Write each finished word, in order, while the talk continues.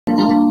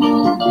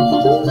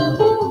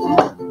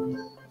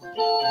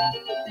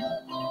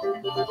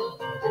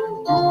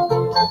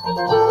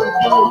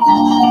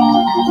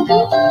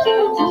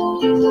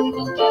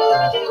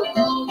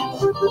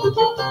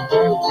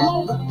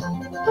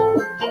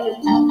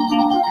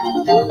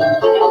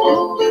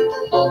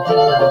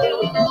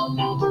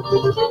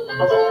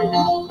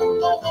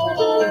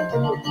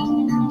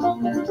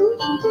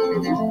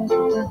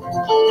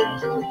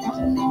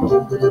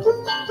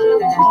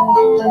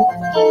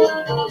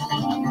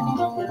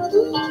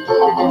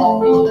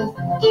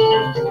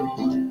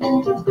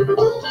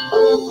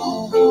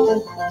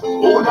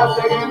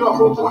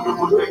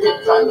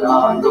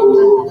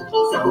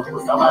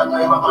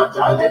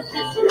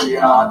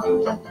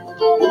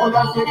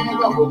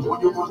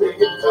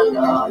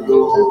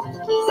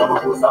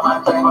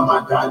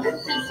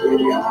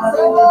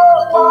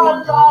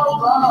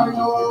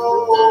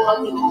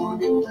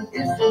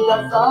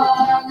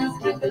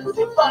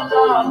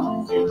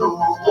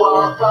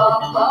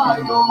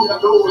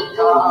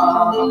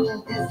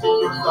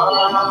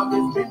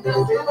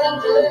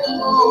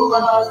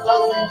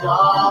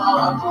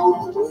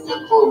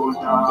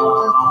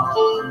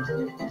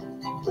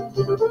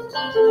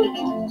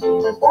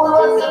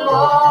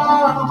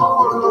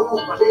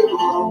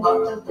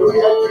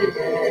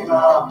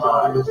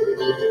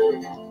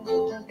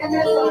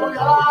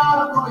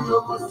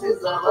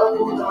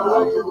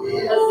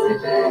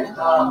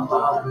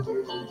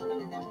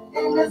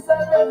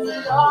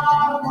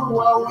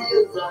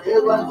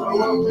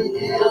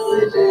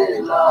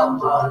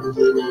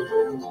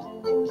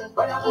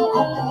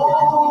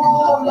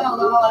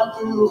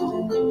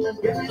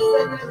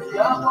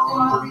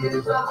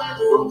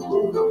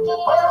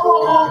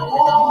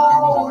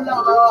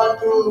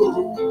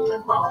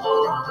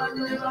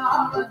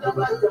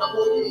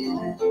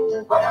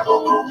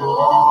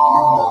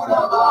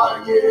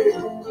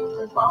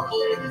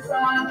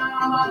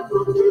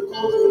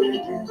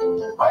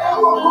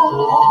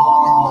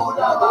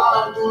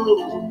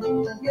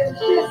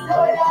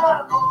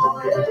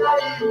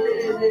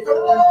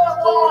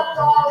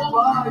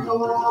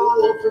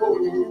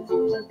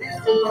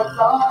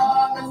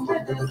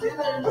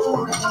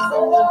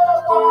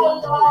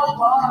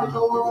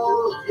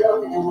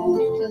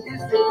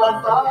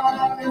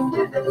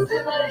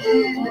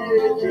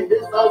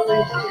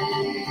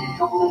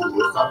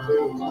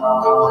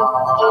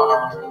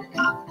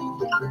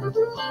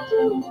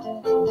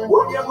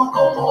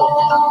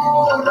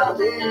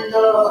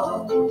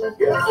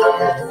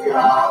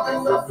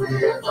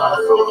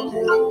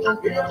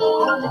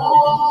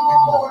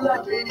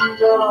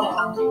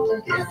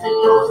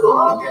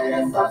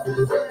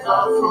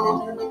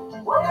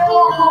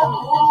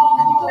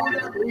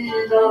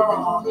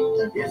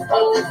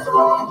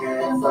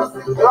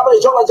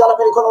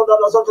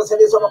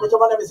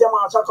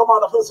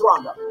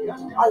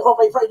I hope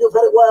I find you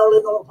very well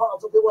in all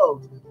parts of the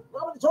world.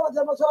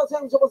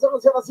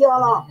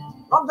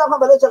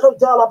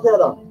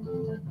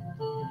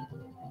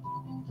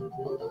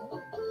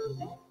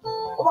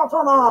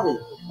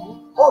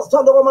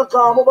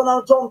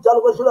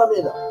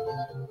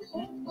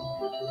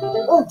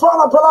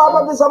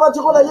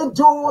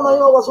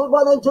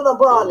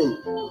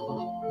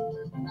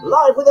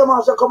 Live with the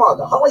Marshal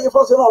Commander. How are you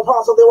folks in all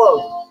parts of the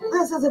world?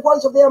 This is the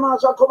voice of the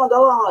Marshal Commander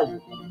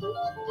live.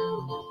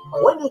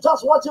 When you're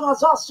just watching us,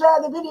 just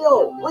share the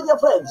video with your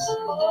friends.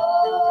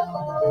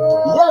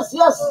 Yes,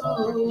 yes.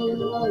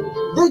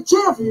 The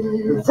chief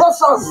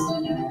versus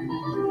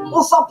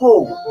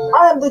Usapo.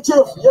 I am the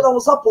chief, you know,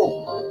 Usapo.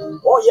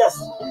 Oh, yes.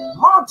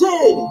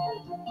 Martin.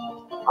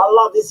 I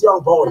love this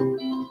young boy.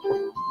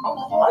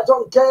 I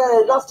don't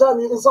care. Last time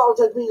you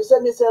insulted me, you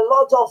sent me a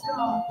lot of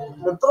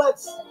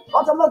threats.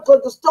 But I'm not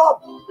going to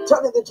stop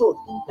telling the truth.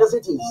 Yes,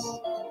 it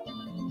is.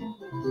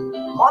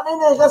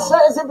 Money let's say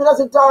if it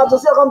doesn't to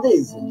see how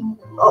this.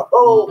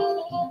 Oh.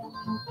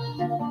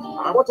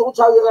 I want to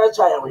tell you that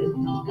child.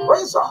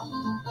 Where is that?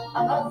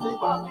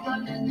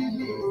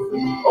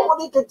 Oh, what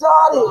did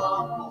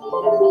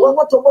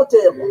what to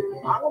whatever?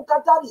 I won't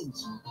cut that it.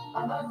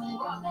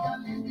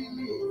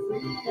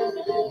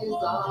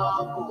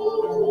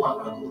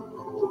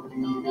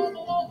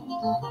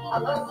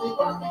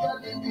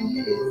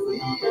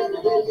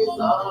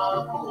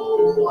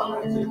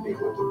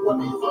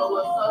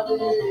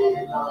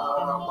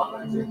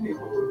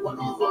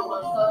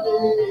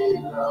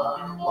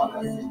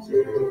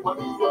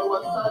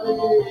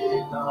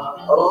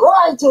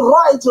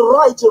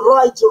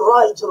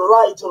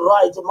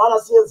 Right. Mana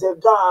siyenze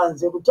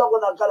kanze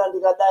kuthiwa kala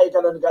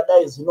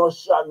ndikadayi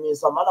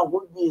zinoshamisa mana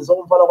ngikubiza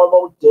umfana kwami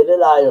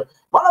okudelelayo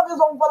mana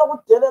biza umfana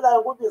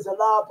okudelelayo ngubize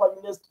lapha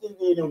mina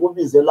estilini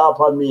ngubize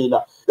lapha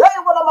mina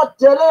hey bona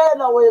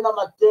madelela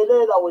wena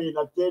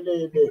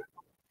delele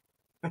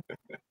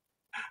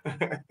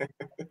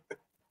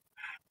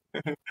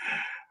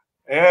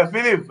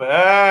Philip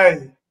hey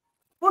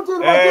uthi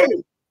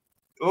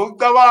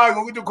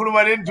ucabanga ukuthi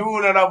ukhuluma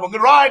nenduna lapho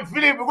right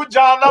Philip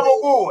kunjani lapho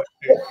kuwe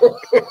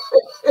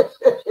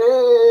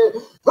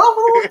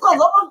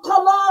Uchaza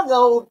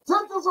amakhalanga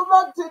uthethe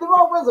sobathini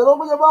bakwenza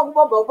lomunye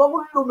bakubamba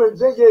bakulume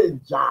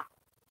njengenja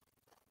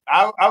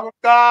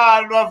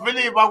Akukalwa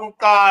Philip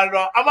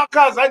akukalwa.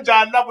 Amakhazi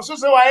anjani lapho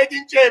susewayeka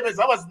intshebe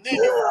zaba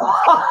ziningi.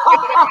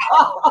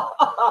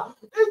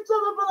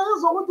 Intshebe phela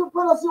yezokuthi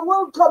phela si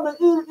welcome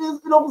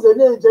ilokhu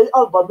nje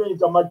i-album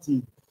entsha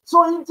Martin.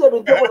 So intshebe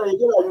into ebona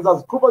yekela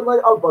ngizaziqhubha nxa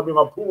i-album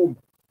ingaphuma.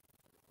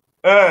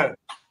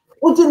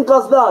 Uthini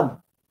Kaslani?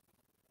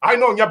 Hayi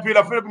no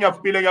ngiyaphila Philip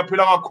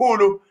ngiyaphila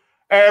kakhulu.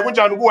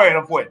 Kunjani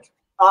kuwena mfowethu?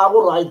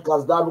 Ku-right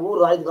Kaslani,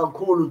 ku-right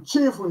kakhulu.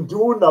 Chief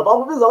Nduna,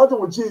 bakubiza bathi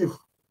ngu-chief.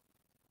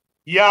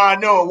 Yeah,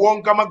 no,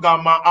 wonke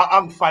amagama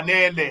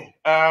angifanele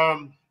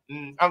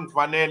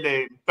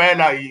angifanele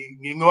impela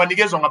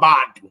ngiwanikezwa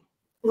ngabantu.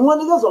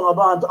 Ngiwanikezwa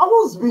ngabantu.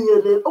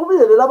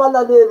 Akubingelele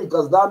abalaleli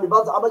Kaslani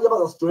bathi abanye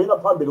bazasijoyina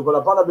phambili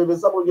khona phana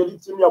bebesabukela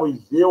i-team yabo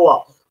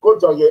idliwa.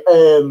 Kodwa-ke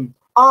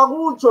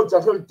akutsho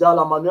jakhe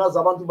lidala mani uyazi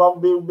abantu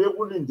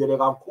bekulindele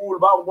kakhulu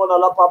bakubona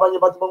lapha abanye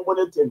bathi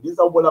bangibona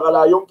ethembisa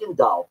ubonakalayo yonke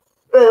indawo.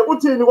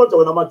 Uthini kodwa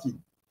wena Martin?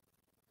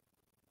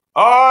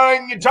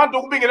 Ngithanda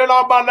ukubingelela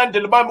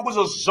abalandeli bami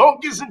kuzo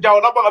zonke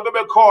izindawo lapha ngabe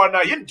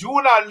bekhona.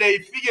 Induna le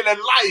ifikile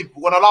live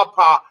kona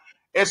lapha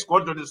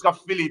esigodlweni sika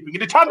Philip.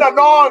 Ngithanda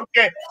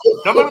lonke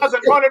noma ngaze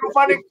khona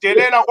ufane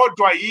kudelela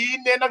kodwa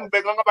yini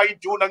engibeka ngaba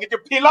induna. Ngithi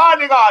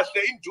philani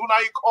kahle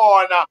induna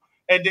ikhona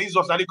and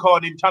izohlala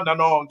ikhona ngithanda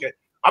nonke.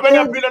 Abe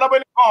niyaphila lapho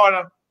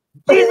likhona.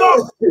 Big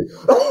up.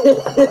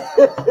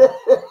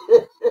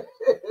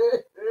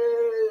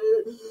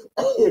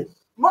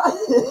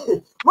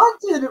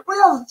 Martin,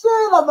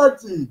 uyazitshela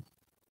Martin.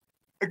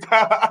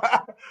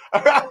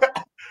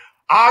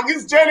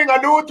 Angizitsheli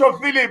ngalutho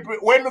Philip,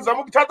 wena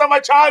uzama ukuthatha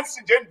ama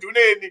chance nje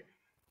enduneni.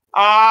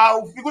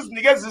 Ufika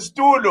uzinikeza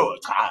isitulo.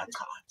 Cha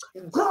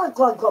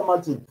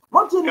Martin.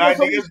 Martin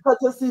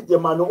isikhathi eside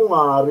manje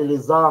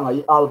ungareleasanga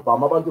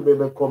i-album abantu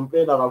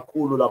bebecomplaina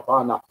kakhulu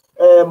laphana.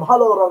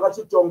 Hello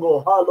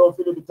Rangachitongo, hello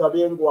Philip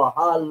Tabengwa,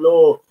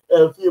 hello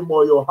Elfie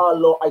Moyo,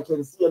 hello. I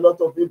can see a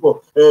lot of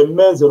people.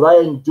 Men's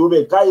Ryan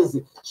Dube, guys,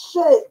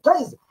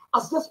 guys,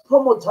 as just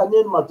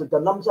promotaneni madoda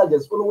namhlanje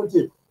sifuna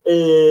ukuthi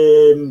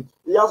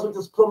yazi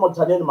ukuthi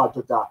sipromotaneni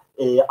madoda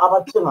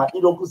abathenga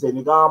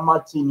ilokhuzeni ka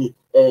Martin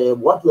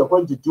what we are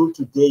going to do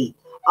today.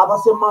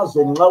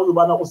 Abasemazweni nxa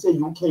uyibana use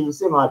UK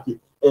usengaphi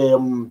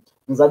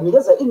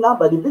ngizanikeza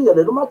inamba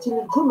libingelela uMartin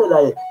likhulume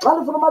laye xa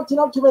lifuna uMartin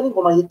akuthumela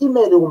ingoma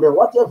nge-email kumbe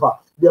whatever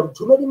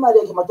liyamthumela imali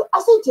yakhe madoda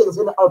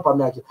aseyithengiseni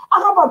i-album yakhe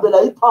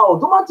akabambela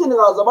ipound uMartin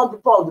kaze abambe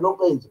ipound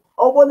lokho nje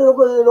awubone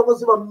lokho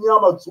siba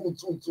mnyama tsu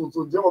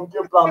njengomuntu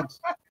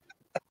weplant.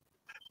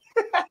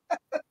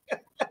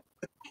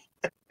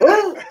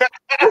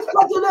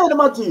 Usiphatheleni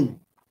Martin?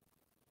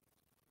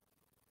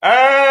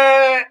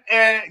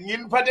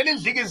 Nginiphathele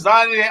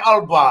indlikizane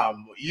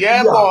ye-album.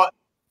 Yebo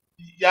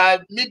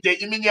ya mide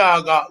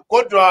iminyaka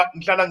kodwa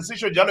ngihlala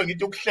ngisisho njalo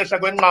ngithi ukuhlehla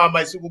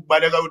kwenqama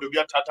isikukubaleka ukuthi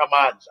kuyathatha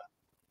amandla.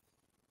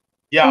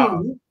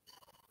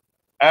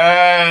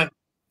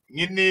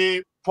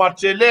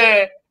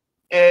 Nginiphathele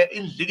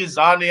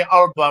indlikizane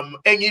ye-album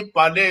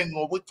engibhale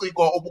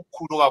ngobuciko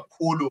obukhulu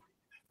kakhulu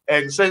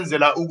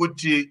ngisenzela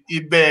ukuthi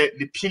ibe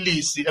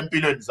liphilisi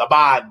empilweni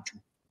zabantu.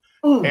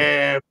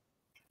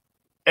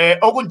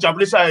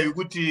 Okunjabulisayo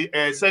ukuthi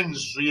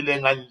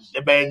sengizwile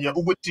ngandlebenye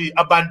ukuthi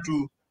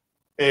abantu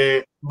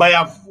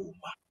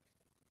bayavuma.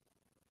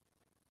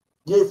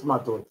 Yes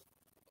madoda.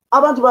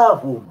 Abantu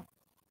bayavuma.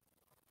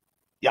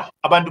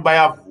 Abantu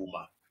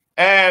bayavuma.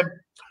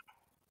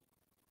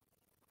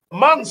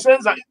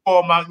 Mangisenza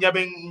ingoma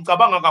ngiyabe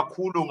ngicabanga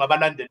kakhulu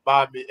ngabalandeli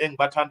bami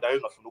engibathandayo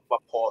engafuna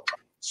ukubaphoxa.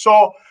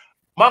 So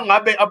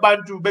mangabe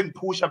abantu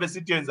bengiphusha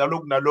besithi yenza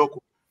lokhu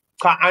nalokhu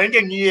cha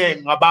angeke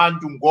ngiye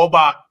ngabantu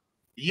ngoba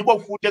yibo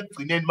futhi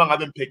ekugcineni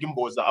mangabe ngipheka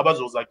imboza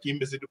abazoza kimi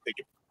besithi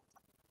upheka.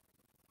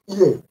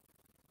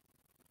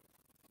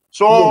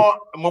 So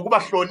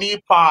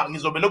ngokubahlonipha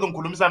ngizobe lokho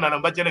ngikhulumisana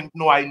nabo batshele ngithi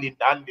no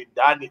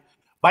ayilindani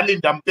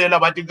balinda mpela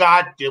bathi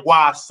kade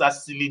kwasa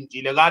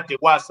silindile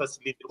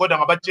kodwa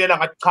ngabatshela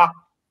ngathi cha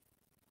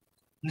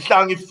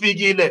mhla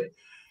ngifikile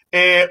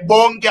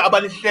bonke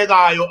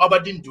abalihlekayo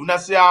abathi induna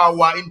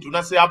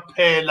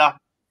seyaphela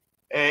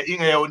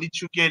ingeyona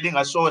ithukela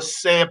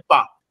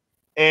ingasosepa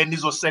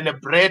nizo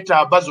celebrate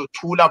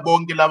bazothula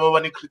bonke laba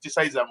abani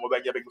criticize ngoba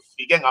ngiyabe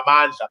ngifike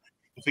ngamandla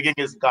ngifike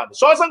ngezinkalo.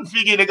 So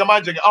sengifikile ke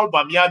manje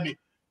nge-album yami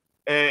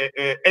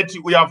ethi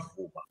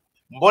uyavuma.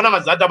 Ngibona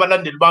ngazathi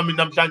abalandeli bami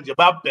namhlanje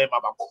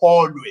babhema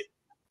bakholwe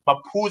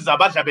baphuza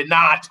badla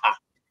benatha.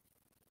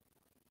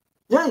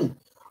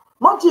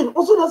 Martin,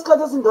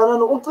 usunesikhathi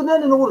esinganani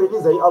ugcineni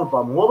nokurelease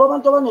i-album ngoba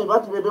abantu abaningi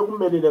bathi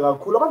bebekumelele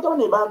kakhulu abantu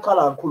abaningi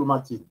bayakhala kakhulu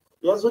Martin.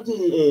 Yazi ukuthi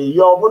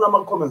uyawabona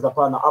ama-comments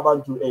aphana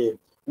abantu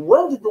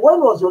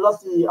when was your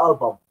last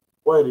album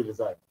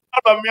wayirelease?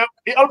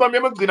 I-album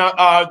yami egcina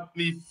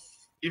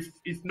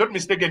if not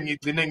mistaken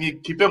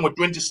ngikhiphe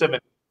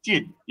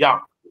ngo-2017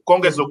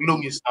 konke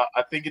zokulungisa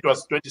I think it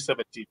was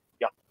 2017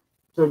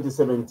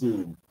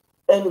 2017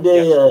 and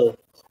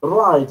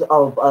right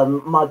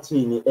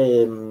Martin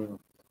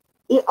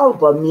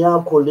i-album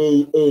yakho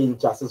leyi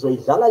entsha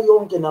sizoyidlala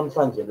yonke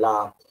namhlanje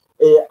la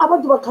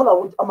abantu bakhala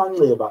ukuthi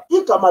amanxeba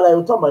igama layo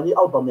uthambani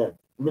i-album yakho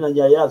mina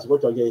ngiyayazi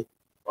kodwa ke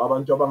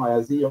abantu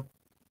abangayaziyo?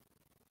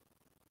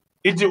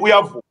 Ithi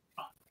uyavuma.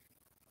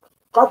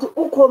 Kathi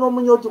ukhona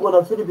omunye othi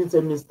kona Philip it's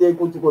a mistake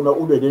uthi kona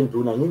ulwe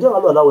lenduna. Ngike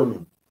ngalwa lawe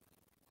mina.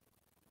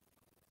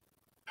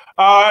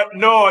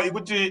 No,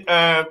 ikuthi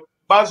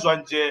bazwa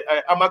nje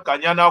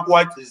amaganyana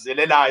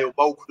akuwagcizelelayo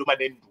bawukhuluma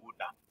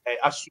nenduna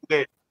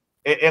asuke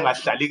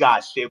engahlali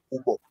kahle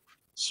kubo.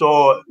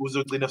 So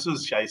uzogcina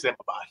usuzishayise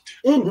ngabantu.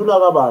 Induna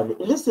kabani?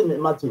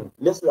 Listen Martin,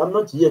 listen, I'm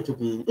not here to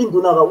be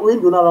induna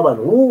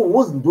kabani.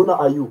 Whose nduna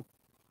are you?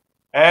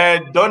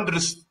 Don't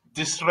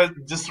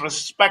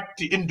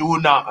disrespect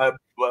induna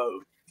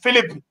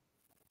Philip.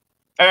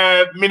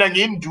 Mina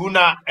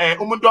ngiyinduna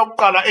umuntu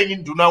wokuqala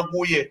enginduna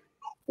kuye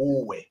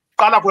uwe.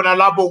 Qala khona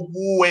lapho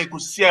kuwe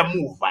kusiya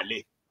emuva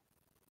le.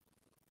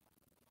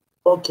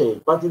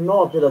 Okay, but you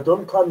know, Peter,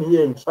 don't come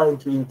here and trying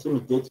to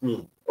intimidate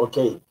me.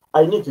 Okay,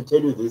 I need to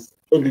tell you this,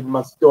 and it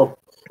must stop.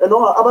 And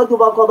abantu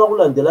bakho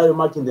abakulandelayo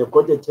Martin, they've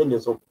got a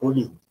tendency of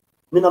bullying.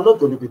 I mean, I'm not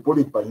going to be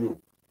bullied by you.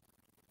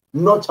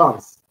 No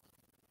chance.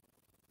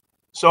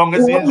 So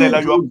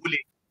ngezindlela you are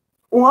bullying.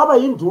 Ungaba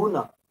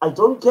yinduna. I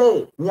don't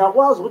care.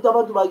 Ngiyakwazi ukuthi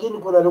abantu bakini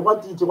khona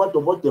lokwathithi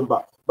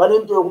kwaDombodemba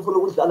banento yokufuna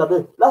ukudlala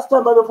be. Last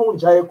time babefuna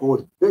unjaya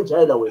egoli,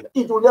 benjayela wena.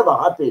 It will never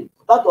happen.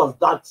 That was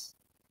that.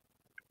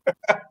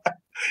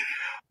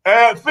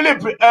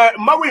 Philip,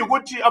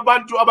 makuyikuthi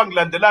abantu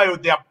abangilandelayo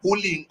they are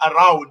bullying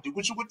around.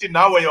 Kusho ukuthi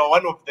nawe you are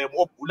one of them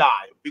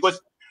obulayo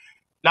because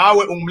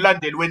nawe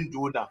ungumlandeli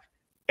wenduna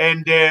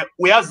and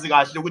uyazi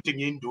kahle ukuthi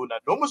ngiyinduna.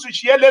 Noma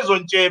usishiye lezo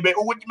ntshebe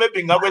ukuthi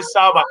maybe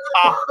ngakwesaba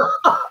cha.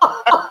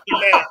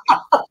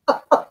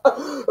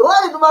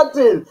 Right,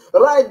 Martin.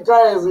 Right,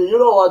 guys. You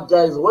know what,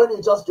 guys? When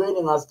you're just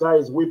joining us,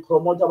 guys, we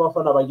promote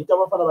Abafana Bagiti.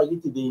 Abafana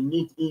Bagiti, they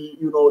need,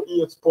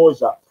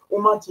 exposure.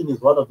 Martin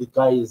is one of the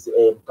guys,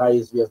 who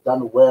has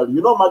done well.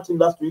 You know, Martin,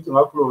 last week, I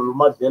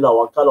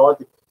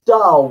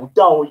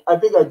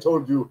think I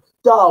told you.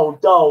 Down.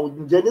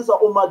 Genisa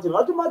Martin.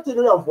 Martin,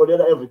 we have for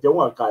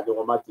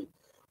everything.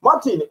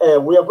 Martin,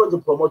 we are going to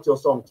promote your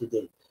song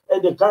today.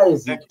 And the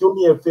guys, do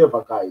me a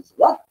favor, guys.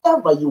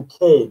 Whatever you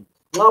can.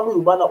 Now we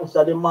wanna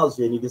uhlale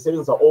emazweni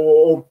ngisebenzisa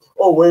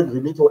word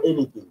remit or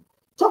anything.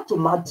 Talk to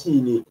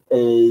Martin,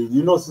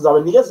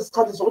 sizabanikeza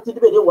isikhathi sokuthi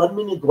libe le 1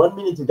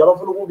 minute nje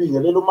abafuna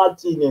ukubingelela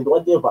uMartin and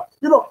whatever.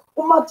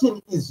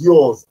 uMartin is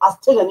yours.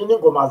 Asithenga nini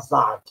ingoma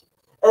zakhe.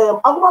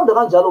 Akubambe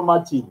kanjalo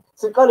Martin.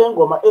 Siqale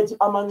ingoma ethi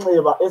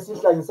amanxeba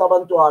esihlanyisa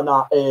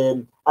abantwana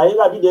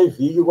ayikabi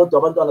leviki kodwa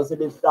abantwana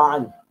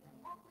sebehlanye.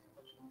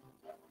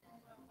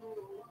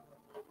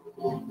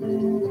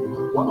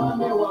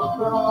 Wamane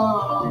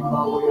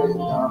wakamba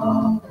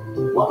wena,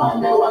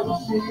 wamane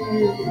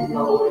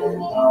wakishina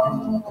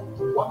wena,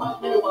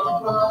 wamane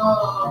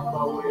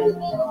wakamba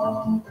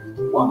wena,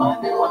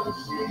 wamane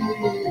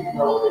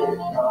wakishina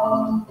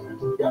wena,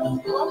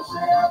 yasi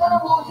wamshaya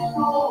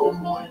babusu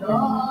wena,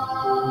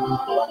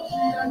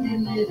 wamshaya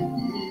nini, iti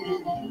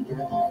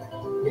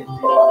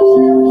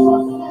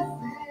wamshaya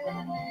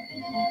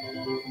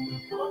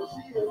sasisi,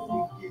 wamshaya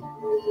sikiti.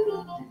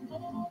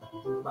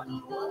 But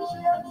you want she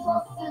and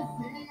sausage,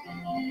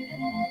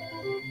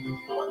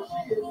 what she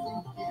is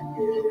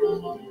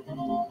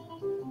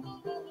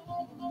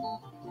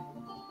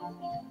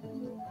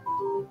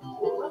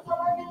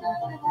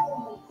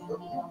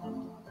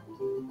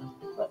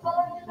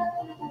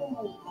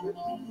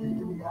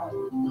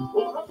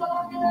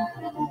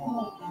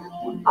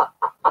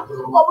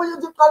What will you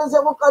do?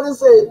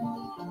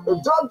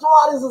 Don't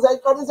worry,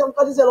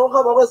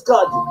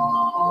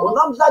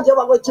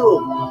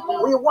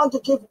 we want to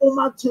keep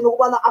Martin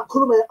ubana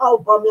akhulume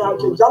album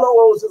yakhe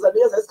njalo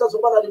sizaniyenza isikhathi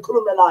ubana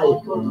likhulume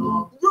naye.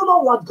 You know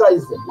what,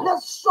 guys?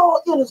 Let's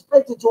show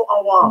respect to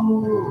our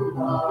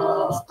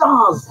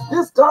stars.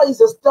 This guy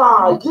is a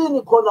star.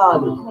 Kini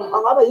khonani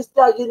angabe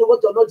istar kini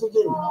kodwa not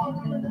kini.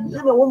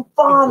 Yini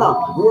ngumfana,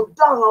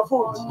 ngumntanga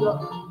futhi.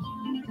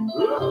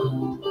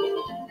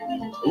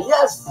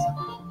 Yes.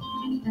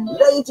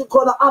 Leyithi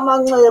khona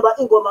amanxeba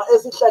ingoma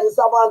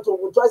esihlanyisa abantu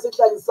kuthiwa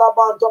esihlanyisa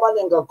abantu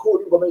abaningi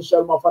kakhulu ingoma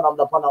eShalmafana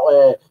mlaphana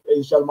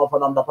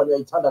eShalmafana mlaphana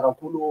uyayithanda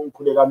kakhulu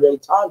ukhulekani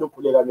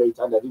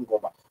uyayithanda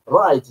ingoma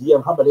right here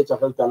ngihamba le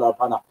Jahel Dala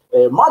laphana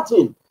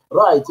Martin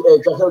right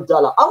Jahel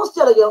Dala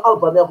awusitshele ke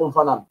album yakho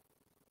mfana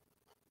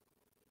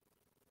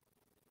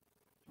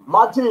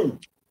Martin.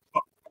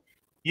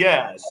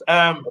 Yes,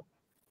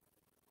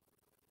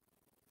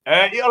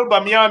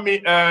 i-album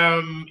yami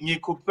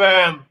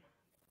ngikhuphe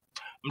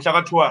mhla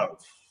ka-12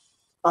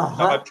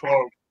 mhla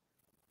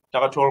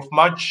ka-12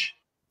 March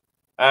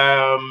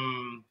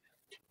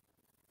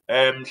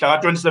mhla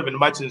ka-27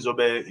 March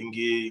ngizobe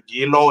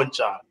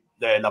ngiyilauncha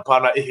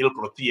laphana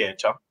eHillbrow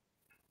Theatre.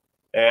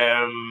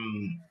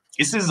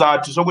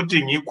 Isizathu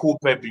sokuthi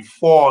ngiyikhuphe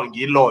before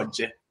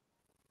ngiyilaunche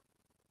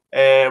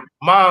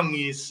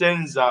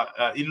mangisenza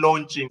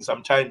i-launching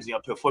sometimes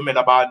ngiyaperformela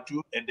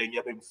abantu and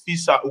ngiyabe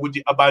ngifisa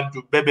ukuthi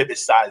abantu bebe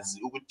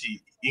besazi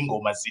ukuthi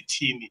ingoma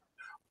zithini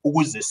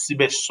ukuze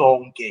sibe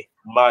sonke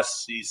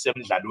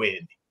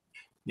masisemdlalweni.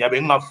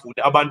 Ngiyabe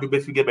ngingafuni abantu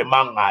befike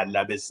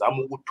bemangala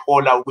bezama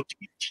ukuthola ukuthi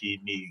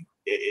ngithini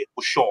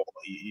usho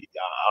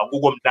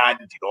akukho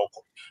mnandi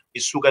lokho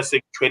isuka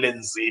sekuthwele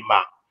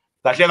nzima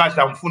kahle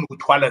kahle angifuni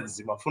ukuthwala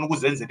nzima ngifuna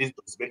ukuzenzela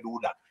izinto zibe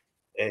lula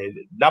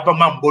lapha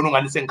mangibona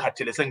ungani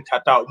sengikhathele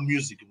sengithatha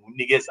umusic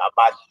nginikeza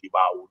abadli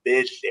bawo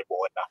bedle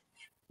bona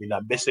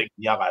mina bese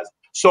ngiyakaza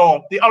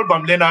so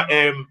i-album lena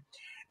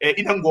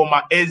inengoma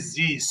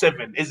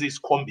ezi7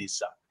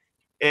 eziyisikhombisa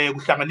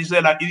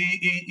kuhlanganisela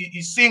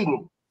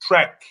i-single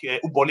track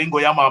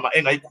uBolingo yamama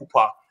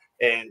engayikhupha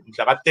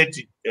mhla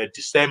ka-30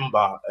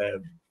 December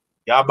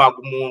yaba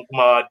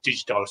kuma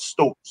digital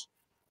stores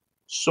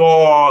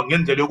so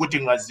ngendlela ukuthi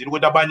ngingazile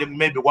ukuthi abanye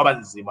maybe kwaba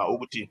nzima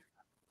ukuthi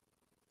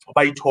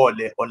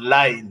bayithole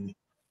online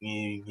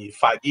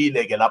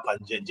ngifakile ke lapha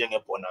njenge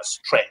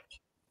bonus track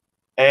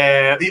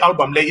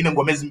i-album le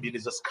inengoma ezimbili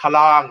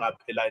zesikhalanga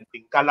phela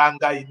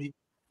inkalanga yini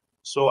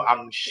so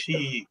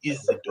angishiyi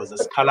izinto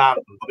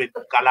zesikhalanga ngoba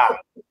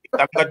inkalanga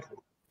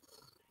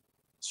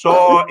so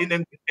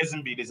inengoma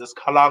ezimbili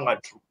zesikhalanga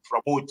to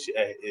promote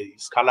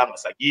isikhalanga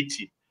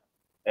sakithi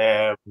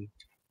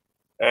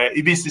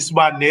ibisi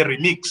siba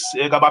ne-remix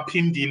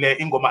kabaphindile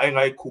ingoma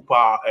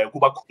engayikhupha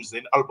kuba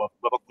Cruising album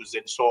kuba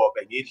Cruising so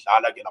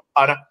ngiyidlala ke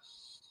laphana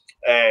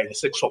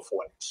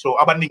nge-saxophone so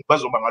abaningi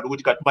bazomangala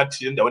ukuthi kanti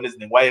bathi endaweni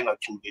eziningi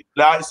wayengaculi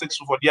la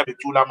i-saxophone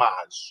iyabecula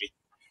amazwi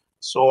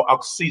so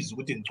akusizi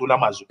ukuthi ngicula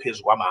amazwi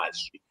phezu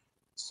kwamazwi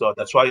so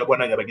that's why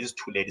yabona ngiyabe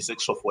ngizithulele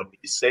i-saxophone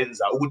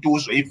isenza ukuthi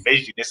uzwe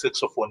i-version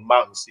ye-saxophone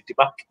mangisithi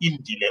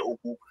baphindile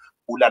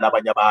ukubulala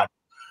abanye abantu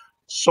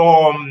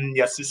so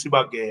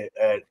yasisiba ke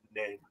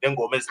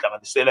nengoma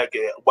ezihlanganisela ke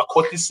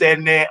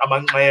bakhohlisene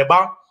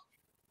amanxeba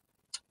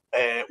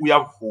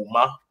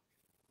uyavuma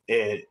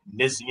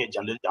nezinye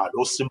njalo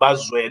njalo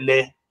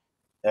Simbazwele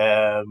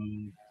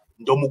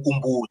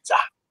Ndomukumbudza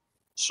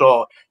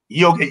so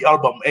yiyo ke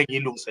i-album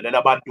engiyilungiselela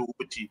abantu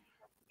ukuthi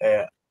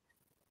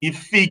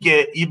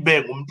ifike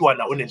ibe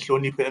ngumntwana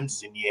onenhlonipho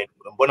emzini yenu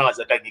ngibona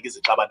ngazathi angike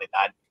izixabane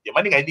nani nje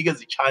manje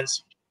ngayinikeza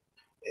i-chance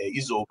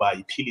izoba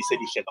iphilise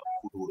elihle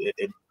kakhulu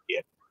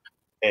emzini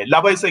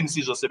laba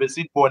esengisizwa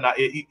sebesibona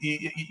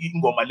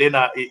ingoma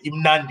lena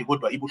imnandi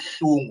kodwa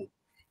ibuhlungu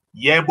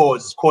yebo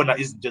zikhona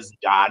izinto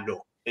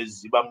ezinjalo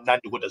eziba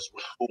mnandi kodwa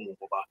zibuhlungu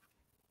ngoba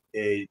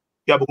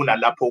kuyabe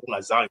kunalapho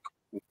ungazange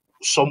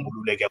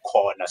usombululeke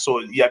khona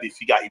so iyabe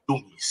ifika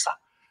ilungisa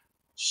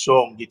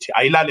so ngithi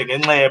ayilale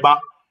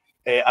ngenxeba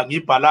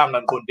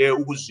angibhalanga ngiqonde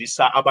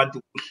ukuzwisa abantu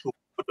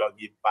ubuhlungu kodwa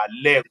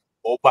ngibhale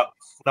ngoba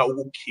ngifuna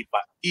ukukhipha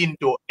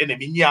into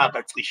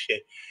eneminyaka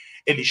cishe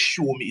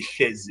elishumi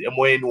ihlezi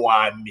emoyeni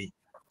wami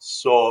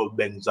so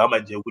bengizama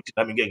nje ukuthi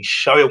nami ngeke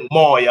ngishaywe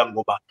ngumoya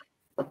ngoba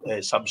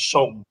some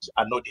songs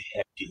are not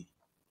happy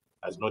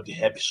as not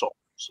happy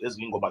songs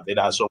ezinye ingoma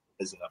vele aso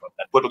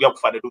ezingabamnandi kodwa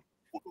kuyakufanele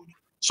ukuthi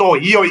so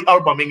yiyo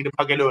i-album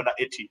enginiphakele yona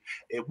ethi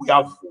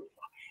kuyavuma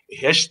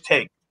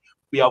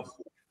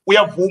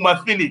 #uyavuma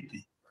Philip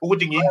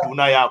ukuthi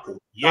ngiyinduna yakho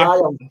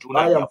yebo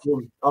induna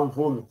yakho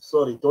I'm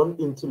sorry don't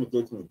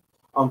intimidate me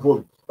I'm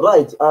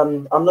right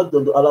I'm not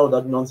going to allow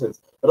that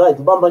nonsense right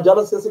bamba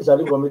njalo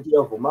sesidlala ingoma ethi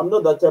uyavuma I'm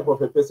not that type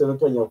of a person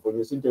who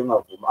ngiyavumisa into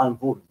engavuma I'm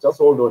Vumi just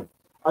hold on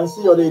and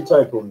see your late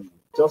type of me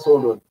just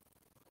hold on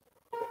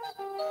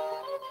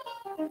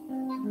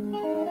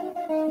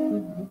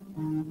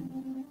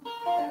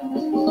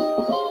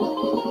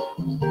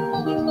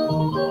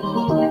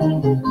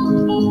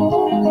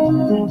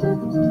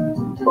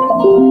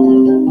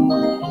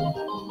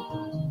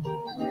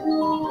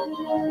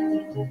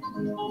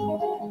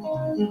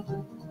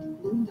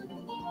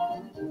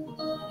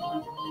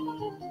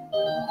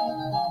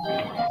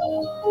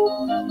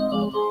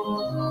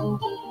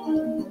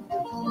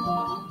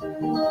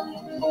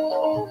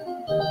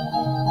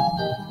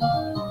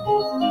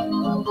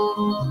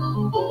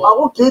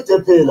akugide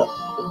phela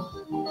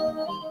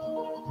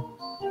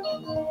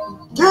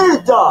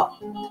gida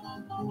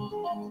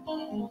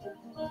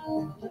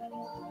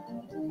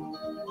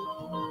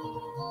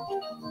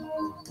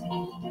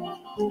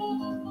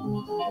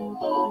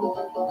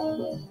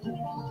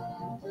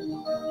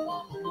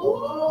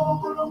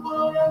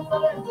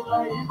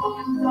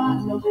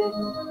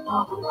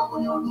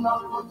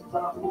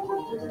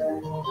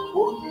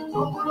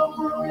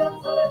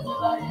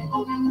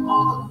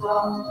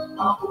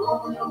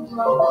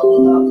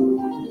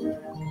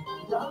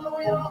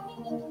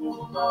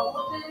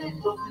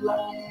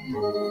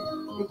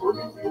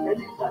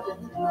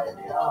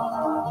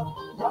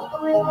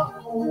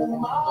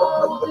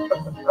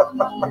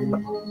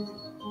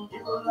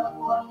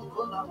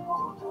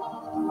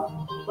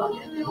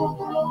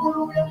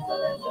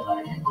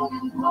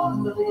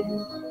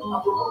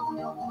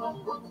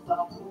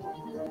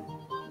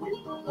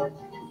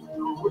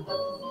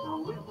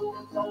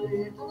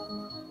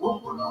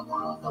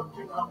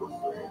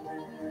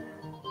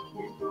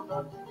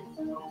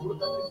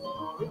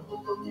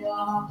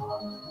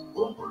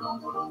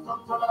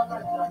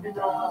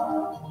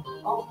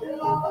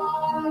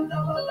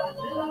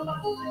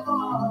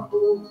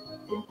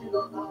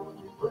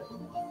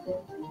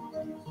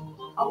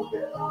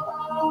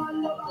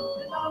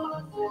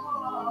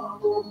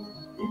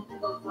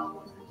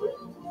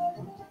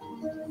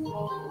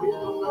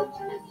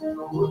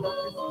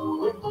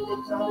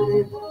Oh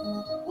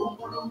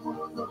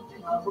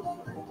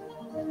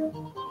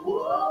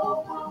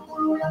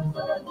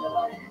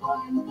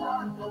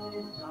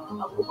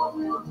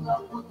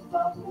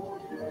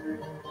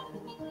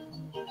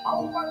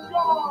my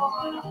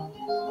God,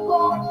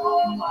 God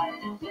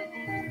Almighty.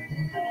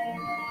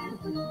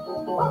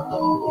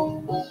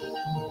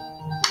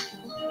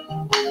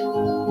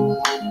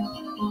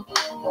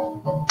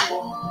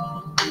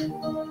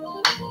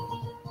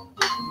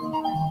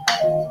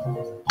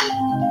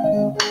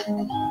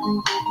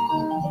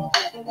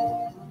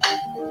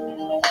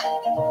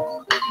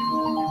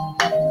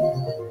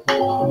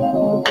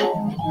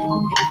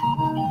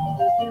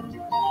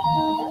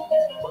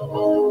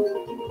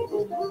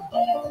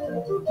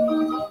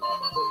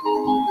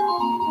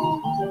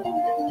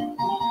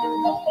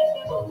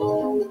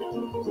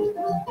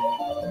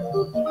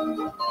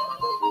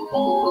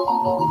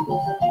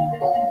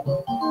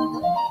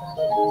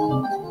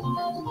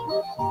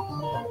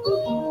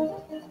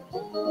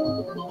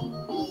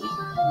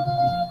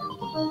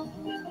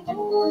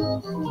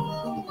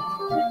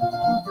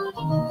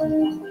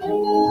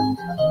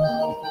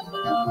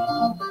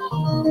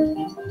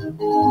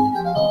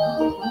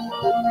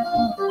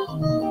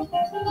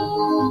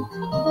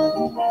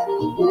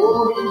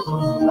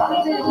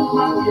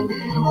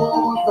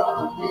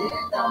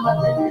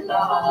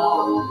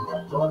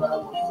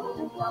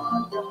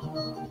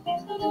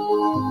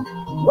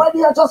 When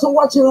you are just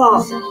watching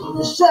us,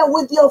 share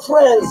with your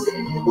friends,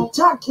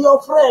 tag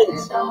your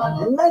friends,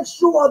 make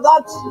sure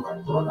that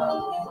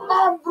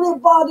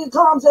everybody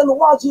comes and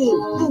watches.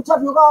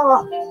 Interview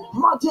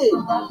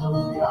Martin.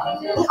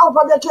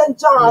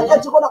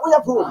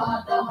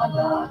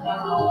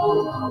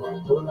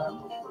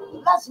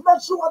 Let's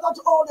make sure that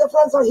all your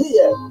friends are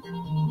here.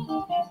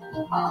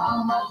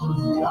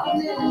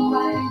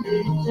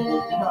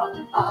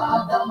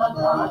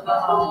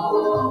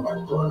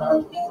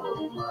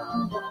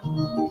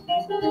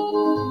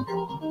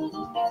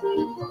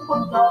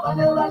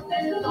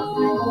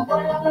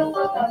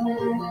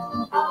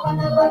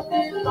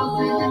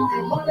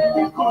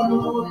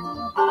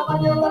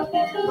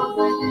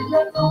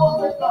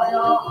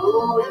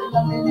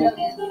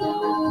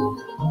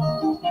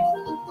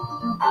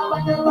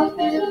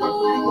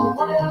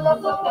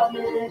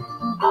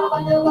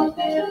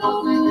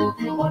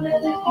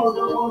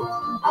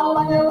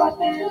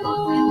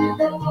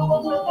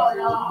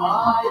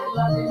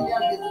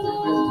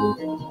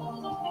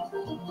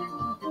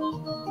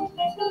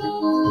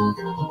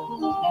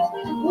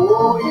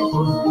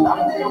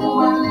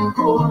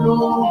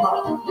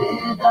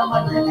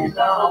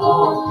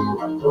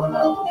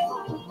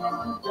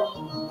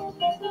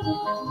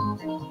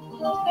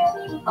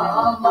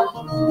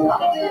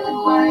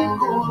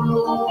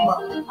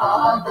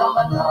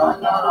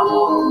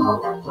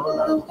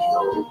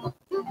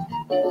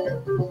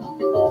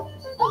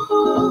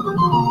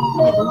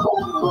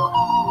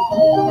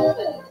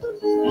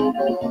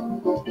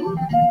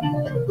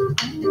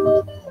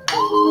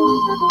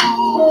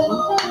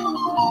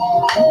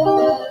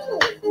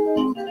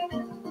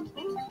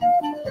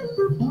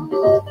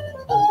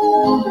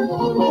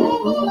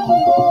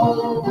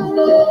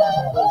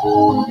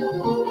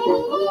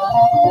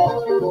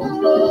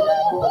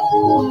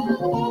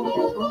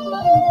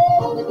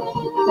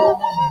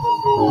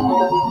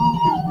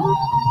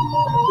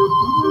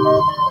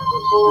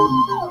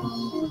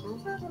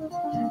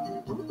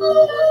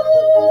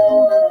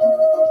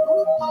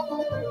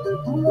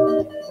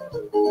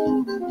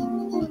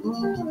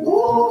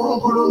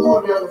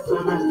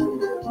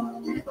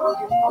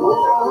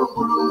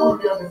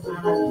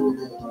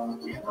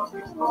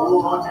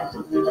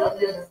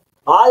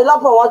 Hayi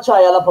lapha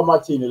wachaya lapha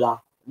Martin la.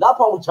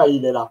 Lapha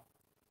uchayile la.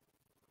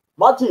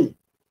 Martin.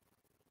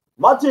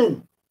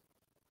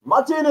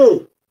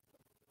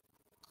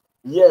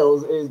 Yeah,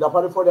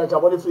 lapha phone yakhe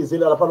abona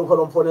ifrizile lapha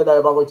ukhona umfonela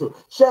yabakwethu.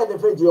 Share the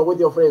video with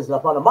your friends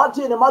lapha.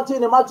 Martin.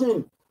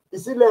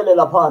 Isilele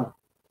lapha.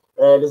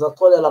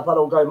 Lizaxolela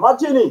lapha unkaya.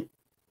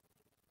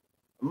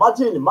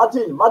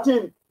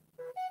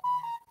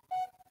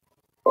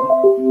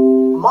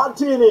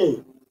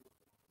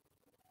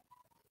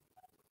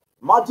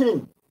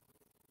 Martin.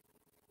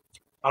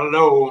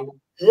 Hello.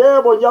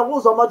 Yebo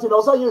ngiyakuzwa Martin,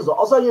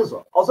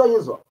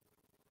 awusayizwa.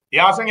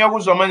 Ya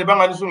sengiyakuzwa manje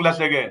bangani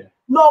usungilahlekela.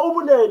 No,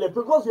 ubulele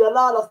because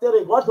uyalala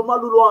steering wadla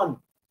umalulwane.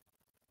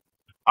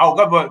 Awu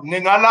kabe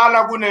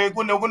ngingalala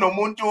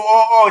kunomuntu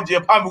nje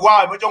phambi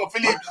kwami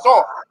njengoPhilip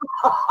so.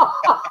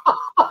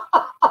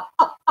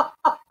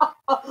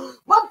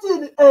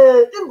 Martin,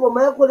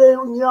 ingoma yakho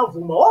leyo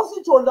ngiyavuma.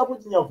 Wasitsho lapho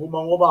ukuthi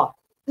ngiyavuma ngoba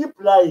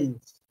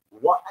iblind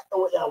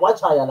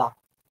wachaya la.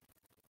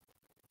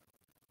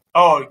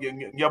 Oh,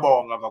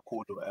 ngiyabonga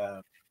kakhulu.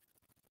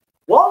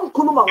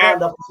 Wangikhuluma ngani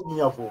lapho ukuthi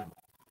ngiyavuma?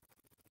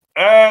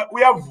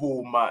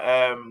 Uyavuma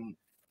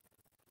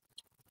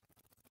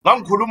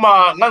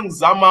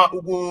ngangizama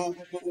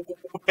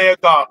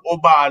ukubeka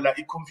obala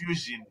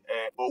iconfusion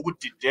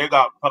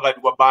ukudideka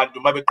phakathi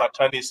kwabantu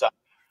mabeqhathanisa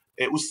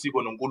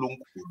usiko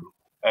noNkulunkulu.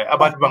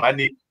 Abantu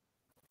bangani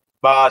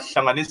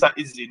bahlanganisa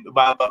izinto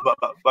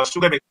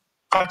basuke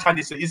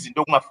qhathanise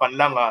izinto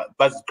okungafanelanga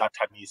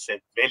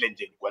baziqhathanise vele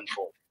nje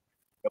kwanhlobo.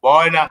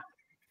 Yabona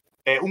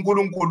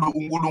uNkulunkulu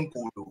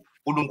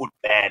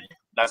vele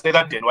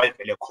nasekadeni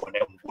wayevele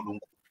khona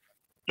uNkulunkulu.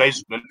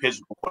 Izulu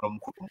eliphezulu khona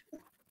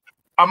uNkulunkulu.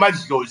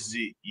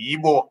 Amadlozi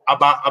yibo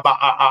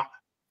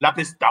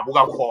lapho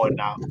esidabuka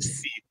khona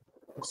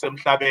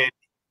kusemhlabeni.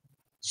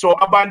 So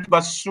abantu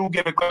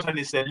basuke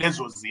beqhathanise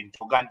lezo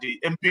zinto kanti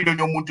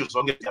empilweni yomuntu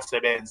zonke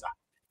ziyasebenza.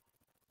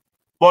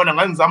 Bona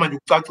ngangizama nje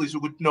ukucacisa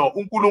ukuthi no,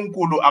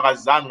 uNkulunkulu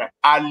akazange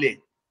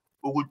ale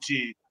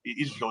ukuthi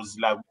idlozi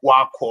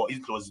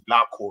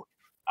lakho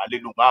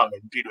alilunganga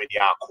empilweni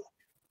yakho.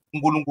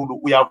 uNkulunkulu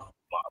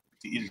uyavuma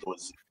ukuthi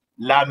idlozi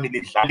lami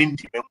lidlala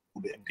indima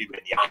enkulu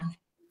empilweni yami.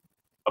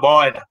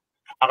 Yabona,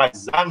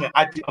 akazange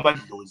athi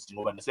amadlozi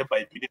ngoba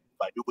naseBhayibhelini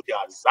kubhaliwe ukuthi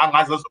akazange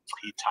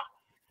azochitha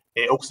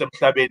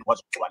okusemhlabeni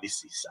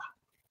wazogcwalisisa.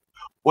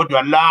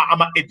 Kodwa la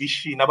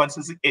ama-edition abantu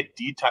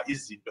sesi-editha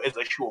izinto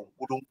ezashiwo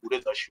uNkulunkulu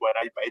ezashiwa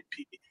la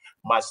iBhayibheli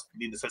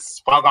masilinde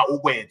sesifaka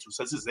ukwethu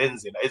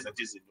sesizenzela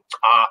ezathi izinto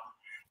cha.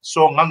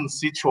 So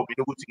ngangisitsho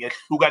mina ukuthi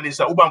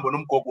ngehlukanisa ubambo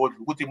nomgogodla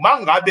ukuthi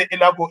mangabe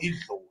elakho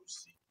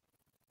idlozi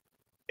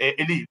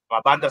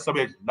ngabantu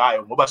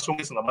asebedlulayo ngoba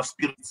sonke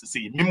singama-spirits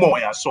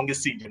siyimimoya sonke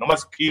sinje noma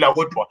siphila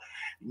kodwa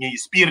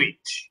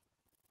ngiyi-spirit.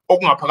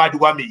 Okungaphakathi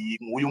kwami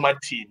nguye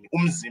umathini,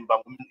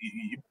 umzimba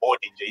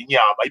ibody nje,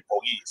 inyama,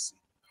 ibhokisi.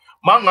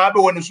 Mangabe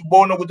wena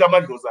usubona ukuthi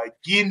amadlozi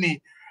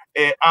akini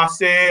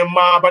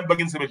abantu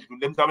bakini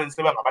sebedlule emhlabeni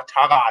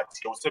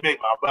sebengamathakathi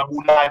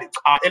sebengababulali,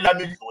 cha,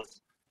 elami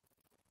idlozi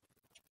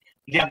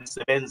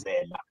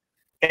liyangisebenzela.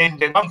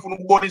 And ngangifuna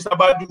ukubonisa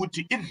abantu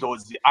ukuthi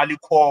idlozi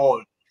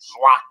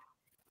alikhonzwa,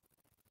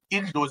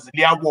 idlozi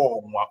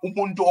liyabongwa,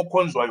 umuntu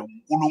okhonzwayo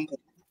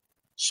uNkulunkulu.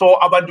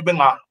 So abantu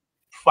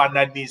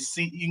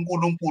bengafananisi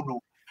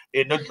iNkulunkulu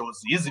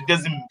nodlozi, izinto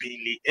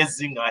ezimbili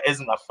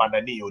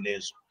ezingafananiyo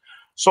lezo.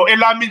 So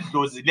elami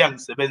idlozi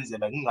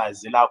liyangisebenzela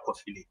ngingazi lakho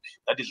Philip.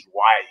 That is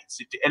why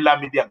sithi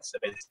elami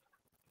liyangisebenzela.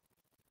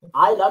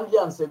 Hayi lami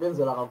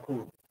liyangisebenzela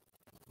kakhulu.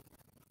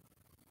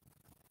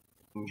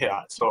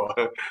 Yeah, so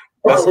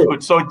that's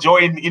good. So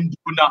join in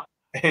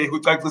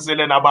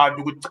kucacisele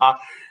nabantu ukuthi cha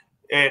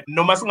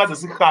noma singaze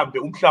sihambe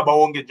umhlaba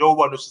wonke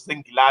njengoba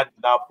nosengilandi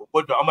lapho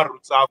kodwa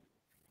ama-roots akho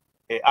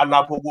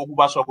alapho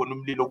kubaswa khona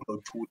umlilo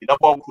kunothuli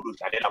lapho awukhulu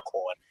udlalela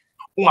khona.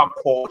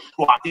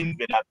 Ungakhohlwa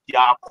imvelaphi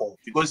yakho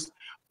because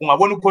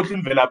ungabona ukukhohlwa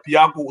imvelaphi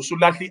yakho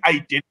usulahla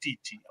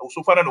i-identity,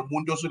 usufana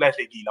nomuntu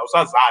osulahlekile,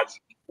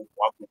 awusazazi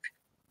wakuphi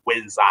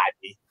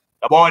wenzani.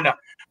 Yabona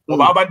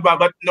ngoba abantu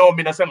bathi no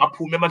mina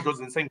sengaphuma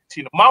emadlozini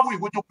sengithini. Uma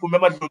kuyikuthi uphuma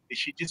emadlozini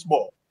shintsha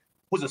isibongo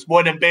ukuze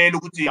sibone impela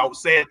ukuthi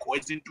awusekho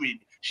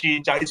esintwini,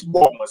 shintsha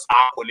isibongo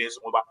sakho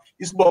leso ngoba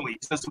isibongo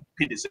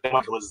yisesikuphindise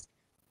emadlozini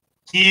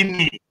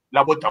kini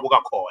labo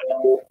dabuka khona.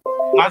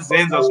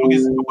 Ngazenza zonke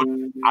izinto kodwa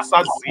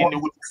asazini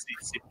ukuthi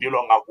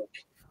sibhilwa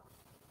ngakuphi.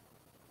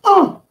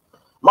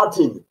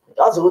 Martin,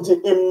 yazi ukuthi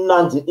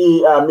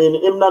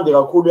imnandi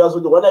kakhulu, yazi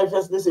ukuthi when I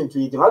first listen to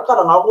it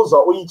ngaqala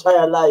ngakuzwa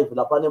uyichaya live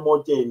lapha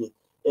emoteni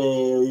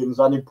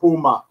mzani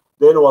phuma,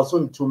 then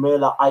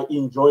wasungithumela, I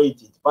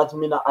enjoyed it, but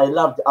mina I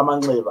loved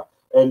amanxeba.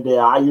 And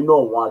you know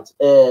what,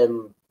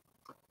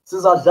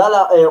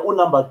 sizadlala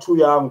unumber 2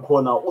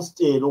 yangikhona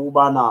usitshele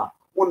ukubana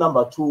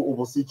unumber 2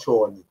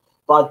 ubusitshoni.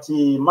 But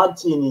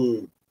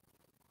Martin,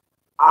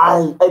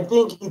 I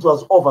think it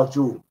was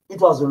overdue. It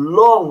was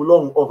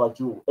long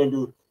overdue,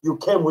 and you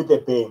came with a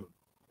bang.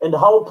 And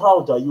how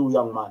proud are you,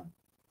 young man?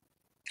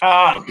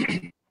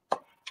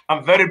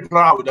 I'm very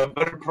proud.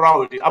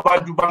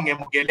 Abantu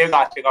bangemukele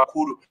kahle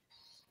kakhulu.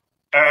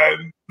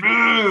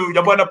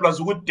 Yabona plus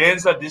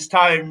ukudansa this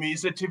time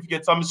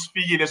i-certificate sami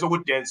sifikile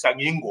sokudansa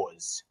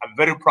ngiyingozi. I'm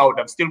very proud.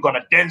 I'm still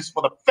gonna dance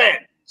for the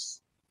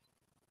fans.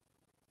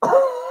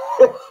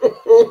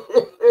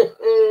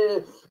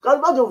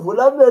 Kanti manje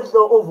uvula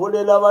amehlo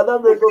uvulela abantu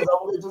amehlo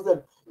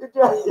zakwethu if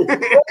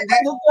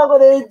you're going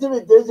to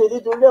intimidation,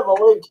 it will never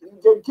work. You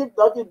can keep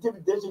that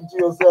intimidation to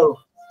yourself.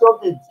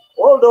 Stop it.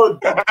 Hold on.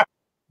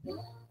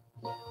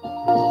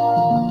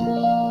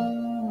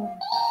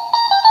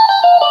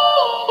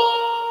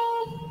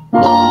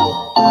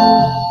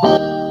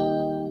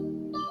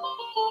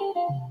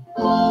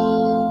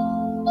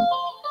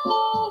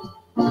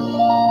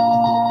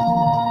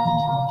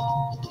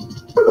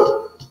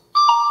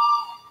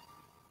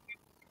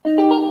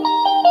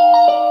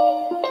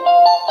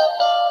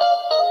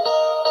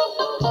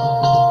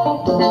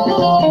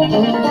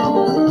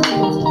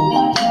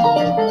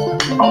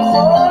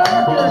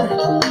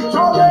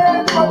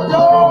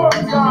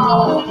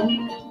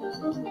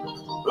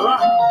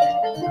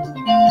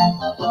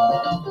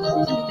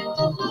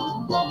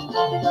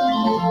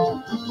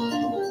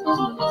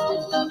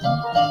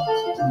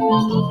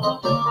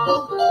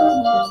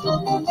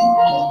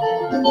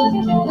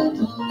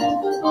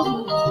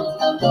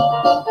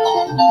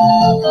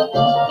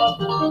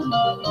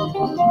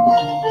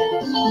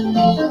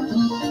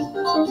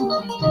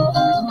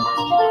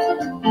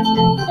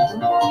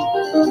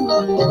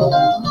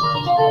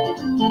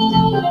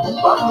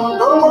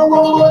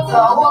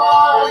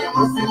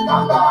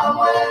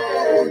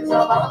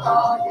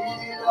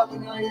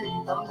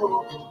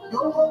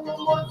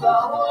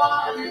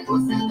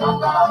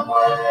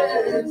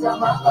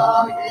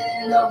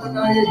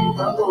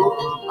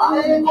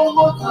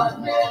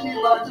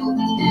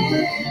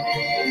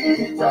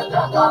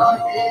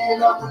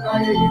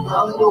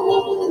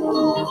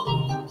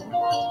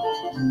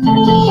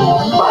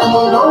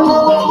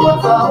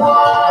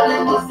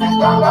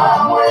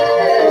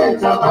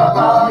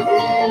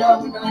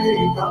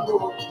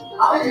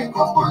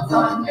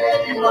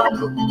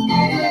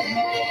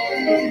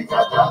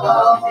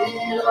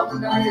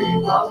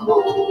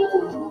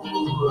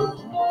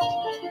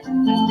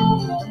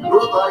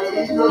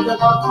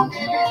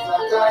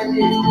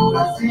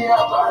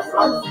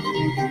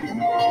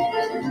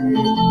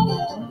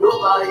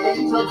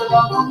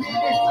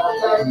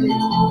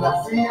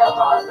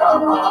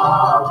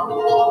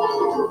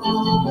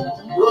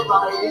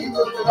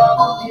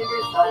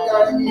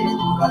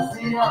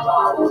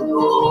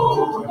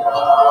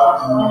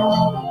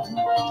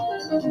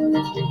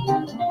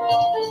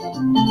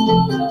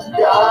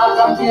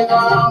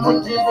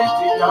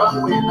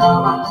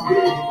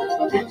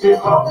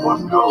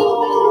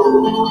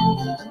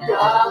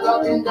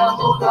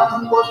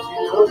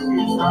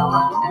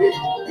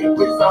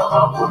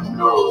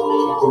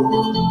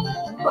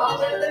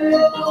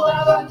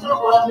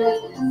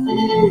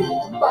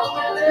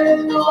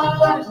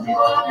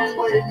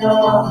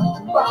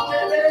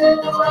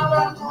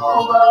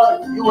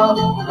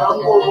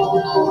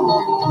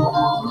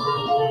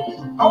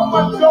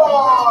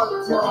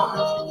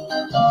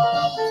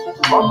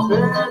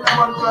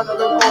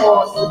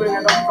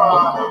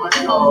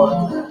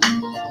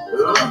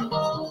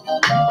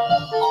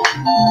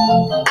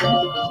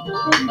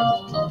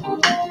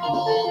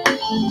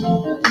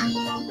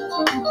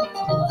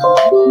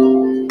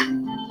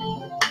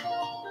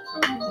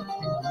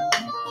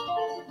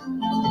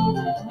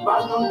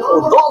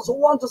 Those who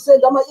want to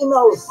send them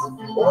emails,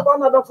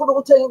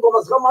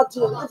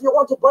 if you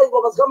want to buy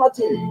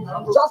Martin,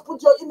 just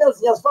put your emails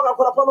in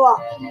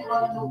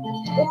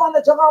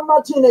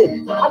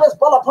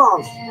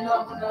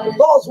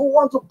Those who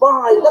want to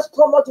buy, let's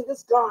promote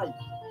this guy.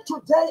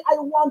 Today I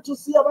want to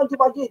see abantu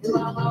bagiti.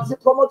 Those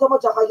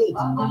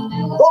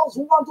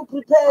who want to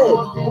prepare,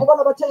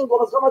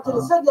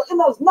 send your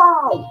emails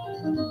now.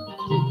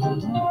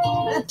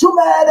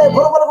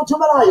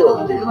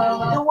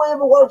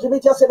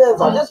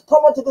 Let's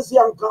promote this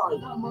young guy.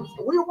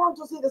 We want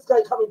to see this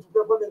guy coming to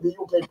perform in the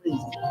UK,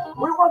 please.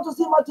 We want to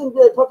see Martin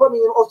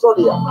performing in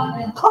Australia.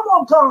 Come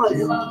on,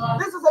 guys.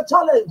 This is a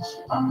challenge.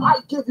 I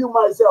give you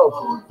myself.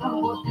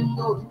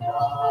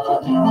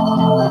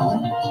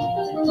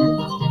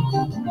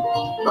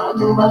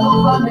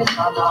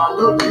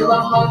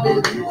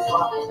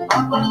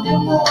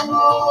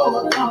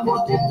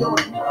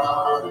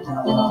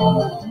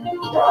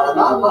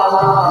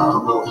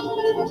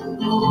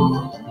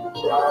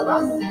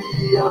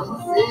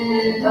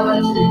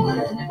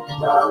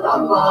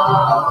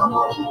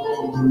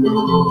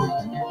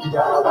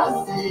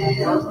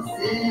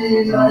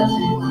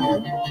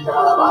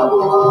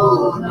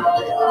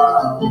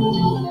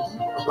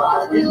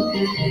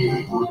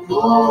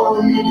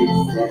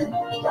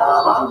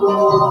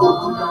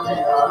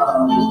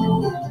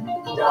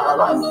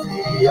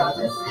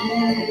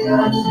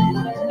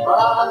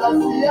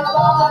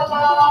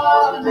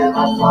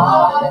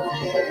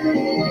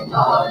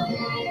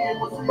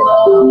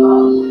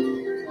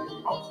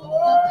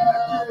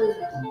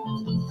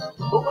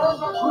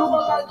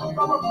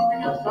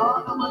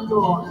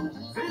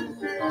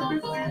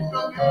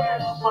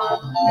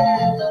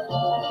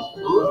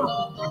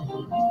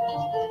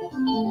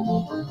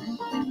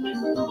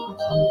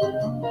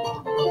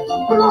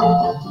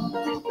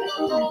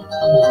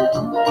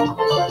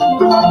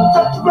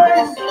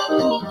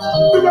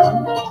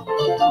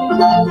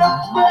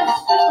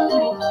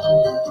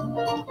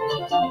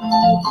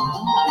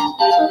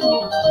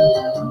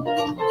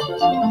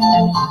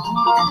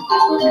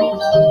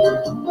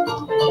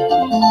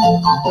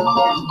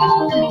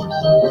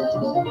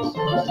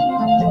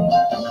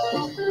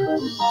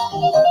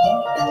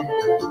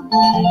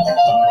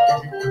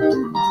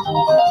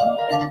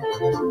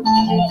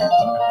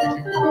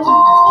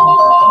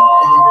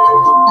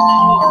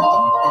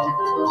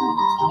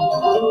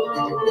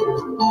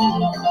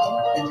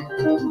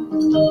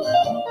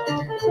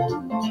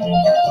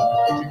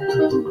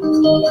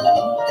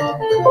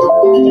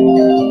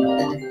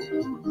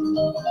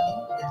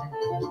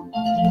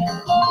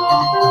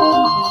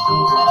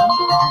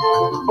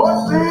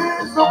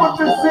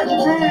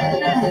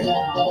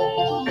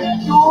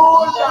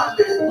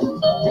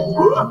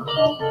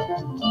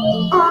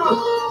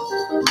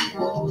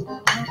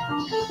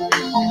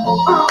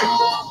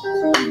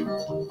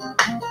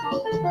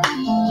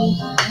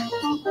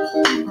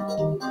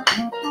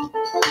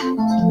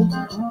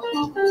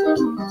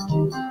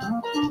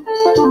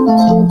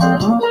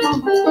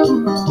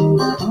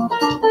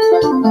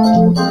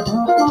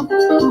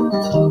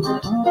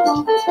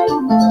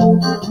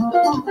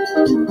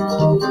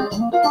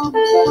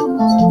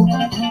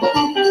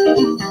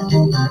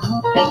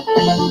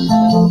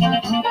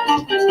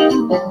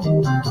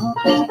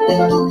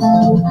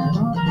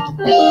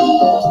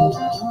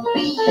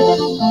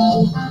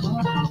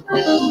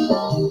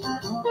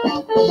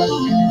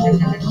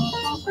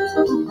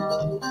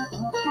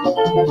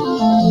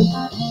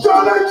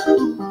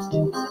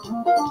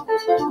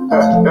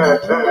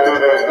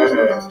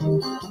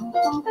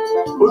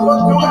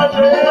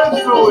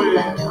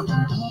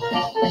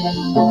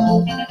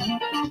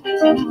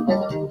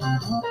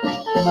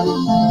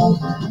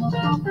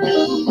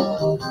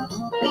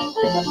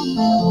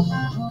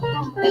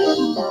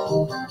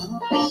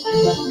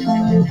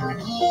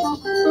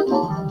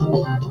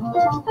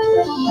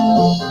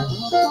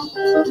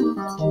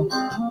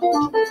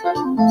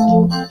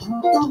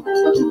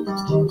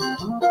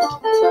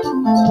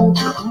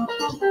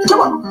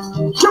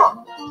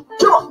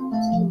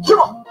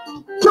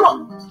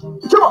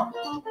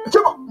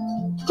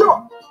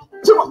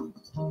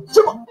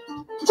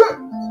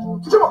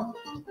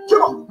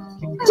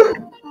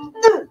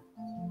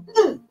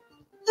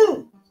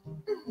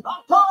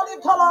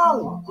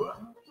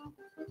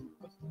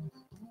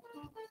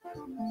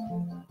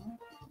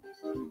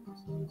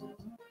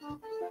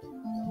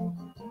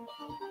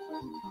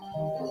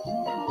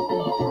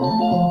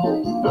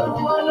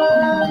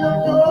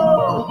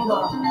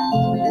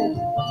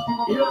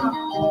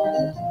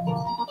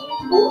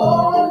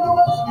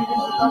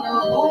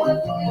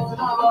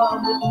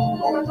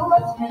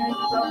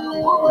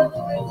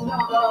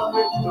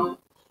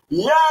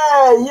 Yes.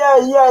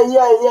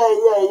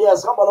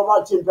 Kama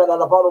Martin pena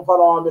la pano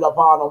pano la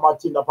pano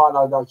Martin la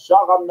pana da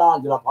shaka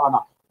mnandi la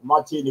pana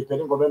Martin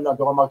peningo bemna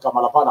ndo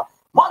kama la pana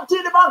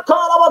Martin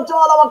bakala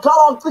bajala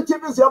bakala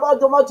mtitimizi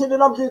yabantu Martin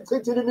namki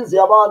mtitimizi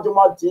yabantu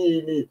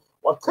Martin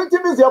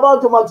watitimizi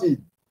yabantu Martin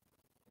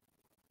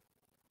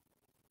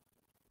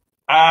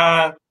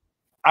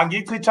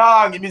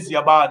angichithanga imizi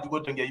yabantu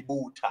kodwa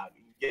ngiyayibutha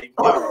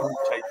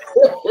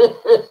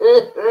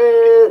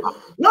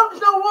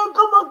namhla wonke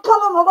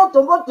amakhala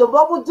ngabadombode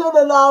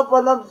babuthele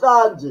lapha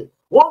namhlanje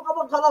wonke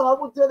amakhala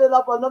ngabuthele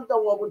lapha namhla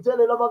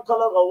wabuthelela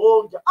amakhala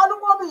ngawonke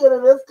anumabiyele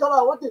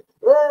lesikhala ukuthi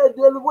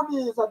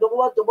ndiyelibulisa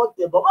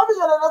ndokubadombode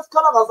babiyele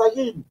lesikhala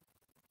ngasakini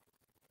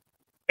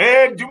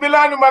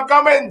Dumelani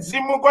makama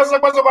enzima kwase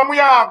kwami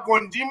yakho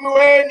ndimi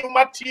wenu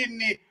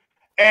Martin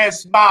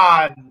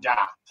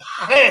Sibanda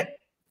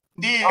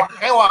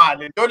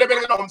ndihewale nto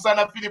lebelekela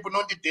ngomsana Philip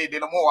nondidede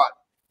nomowala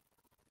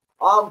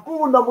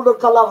akuna muntu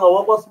okhalanga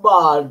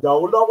wakwaSibanda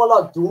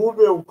ulakwala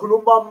Dube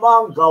ukhuluma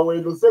manga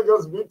wena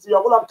usengezimithi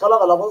yakula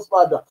khalanga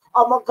lakwaSibanda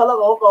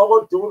amakhalanga wonke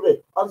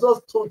wakodube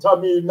anisosithutha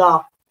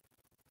mina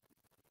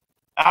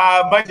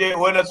manje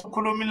wena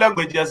sikhuluma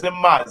ilanguage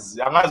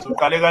yasemazi angazi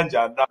uqale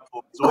kanjani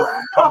lapho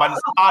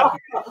zophambanisana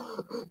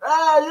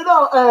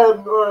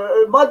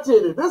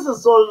Martin, this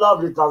is so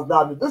lovely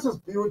Kazdami, this is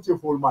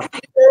beautiful man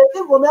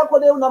ingoma yakho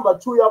leyo number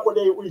 2 yakho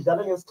leyo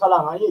uyidlale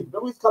ngesikhalanga yini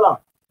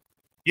bekuyisikhalanga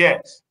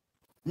yes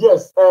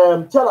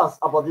tell us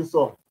about this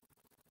song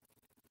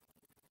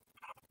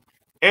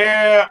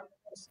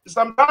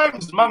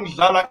sometimes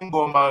mangidlala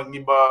ingoma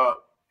ngiba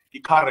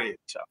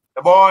i-character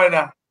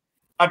yabona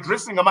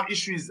addressing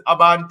ama-issues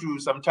abantu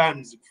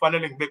sometimes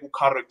kufanele ngibe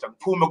ku-character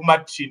ngiphume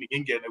kumathini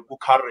ngingene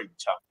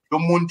ku-character lo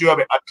muntu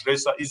uyabe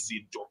addressa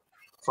izinto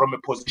from a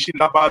position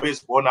lapho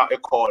abezibona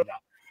ekhona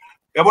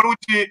yabona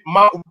ukuthi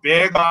ma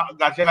ubheka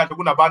kahle kahle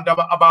kunabantu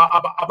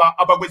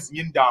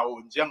abakwezinye indawo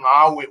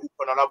njengawe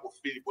ukhona lapho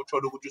Philip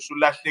uthola ukuthi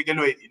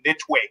usulahlekelwe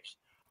i-network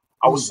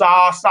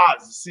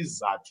awusasazi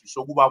isizathu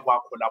sokuba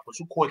kwakho lapho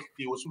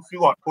usukhohliwe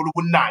usufika wathola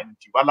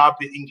ubunandi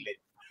balapha e-England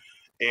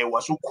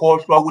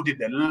wasukhohlwa ukuthi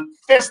the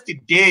first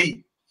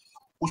day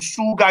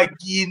usuka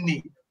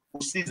kini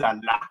usiza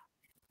la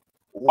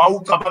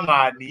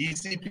wawucabangani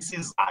isiphi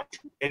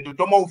isizathu and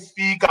utoma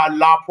ufika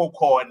lapho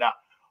khona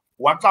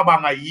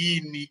wacabanga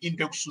yini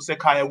into ekususe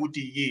ekhaya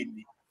ukuthi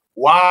yini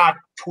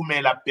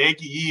wathumela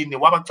back yini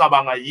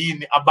wabacabanga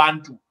yini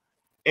abantu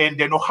and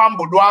then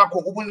uhambo lwakho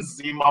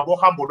ubunzima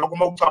bohambo lwakho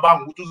uma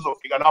ucabanga ukuthi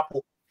uzofika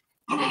lapho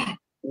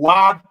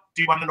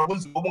wadibana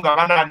nobunzima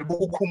obungakanani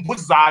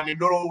bokukhumbuzane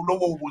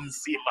lobo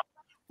bunzima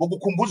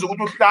bokukhumbuza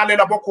ukuthi uhlale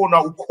lapho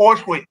khona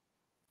ukhohlwe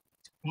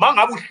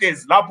mangabe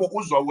uhlezi lapho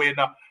uzwa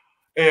wena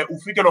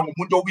ufikelwa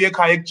ngumuntu obuye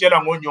ekhaya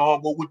ekutshela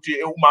ngonyoko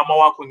ukuthi umama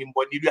wakho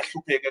ngimbonile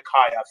uyahlupheka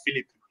ekhaya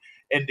Philip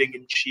and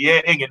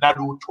ngimchiye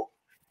engenalutho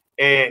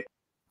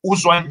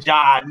uzwa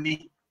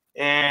njani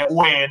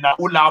wena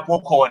ulapho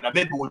khona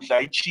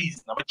bebudla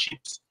icheese nama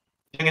chips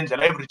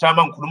njengendlela every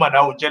time angikhuluma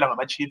nawe utshela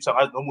ngama chips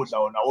angazi noma udla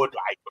wona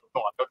kodwa hayi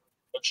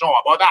not sure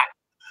about that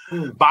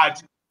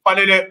but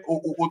fanele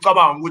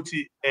ucabanga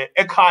ukuthi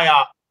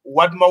ekhaya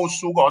wathi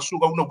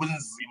wasuka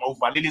kunobunzima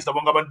uvalelisa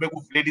bonke abantu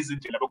bekuvulela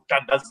izindlela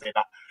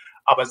bekuthandazela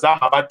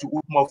abazange abathi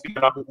uma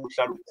ufika lapho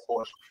uhlala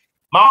ukhohlwa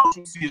ma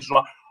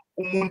usizwa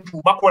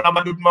umuntu bakhona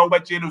abantu uma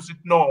ubatshela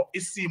usithi no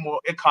isimo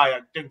ekhaya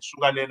into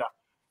engisuka lena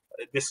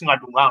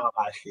besingalunganga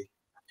kahle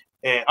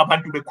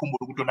abantu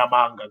bekhumbula ukuthi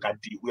unamanga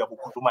kanti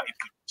uyabukhuluma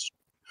iqiniso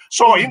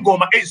so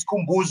ingoma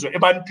ezisikhumbuzo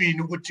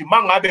ebantwini ukuthi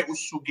mangabe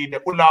usukile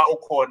kula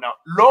okhona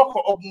lokho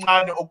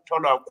okuncane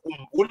okutholwa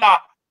khumbula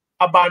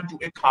abantu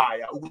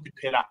ekhaya ukuthi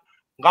phela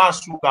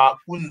ngasuka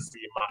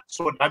kunzima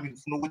so nami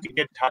ngifuna ukuthi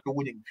ngithathe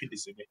okunye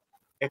ngiphindisele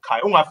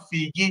ekhaya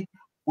ungafiki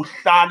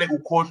uhlale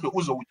ukhohlwe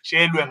uze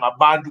utshelwe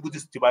ngabantu ukuthi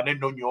sidibane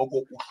nonyoko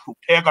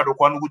uhlupheka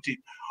lokwana ukuthi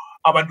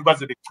abantu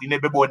baze begcine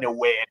bebone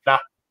wena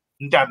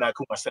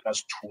mntanakhe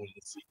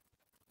ungasenasithunzi.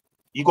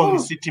 Yiko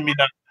ngisithi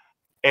mina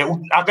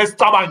ake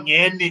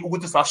sicabangeni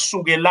ukuthi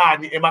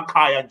sasukelani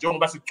emakhaya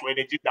njengoba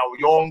sigcwele nje indawo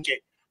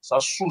yonke,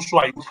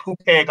 sasuswa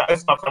ukuhlupheka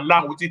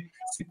esingafanelanga ukuthi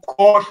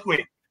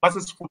sikhohlwe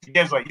base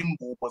sifudukezwa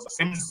ingubo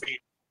zasemzini,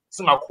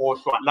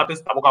 singakhohlwa lapho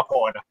esidabuka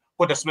khona,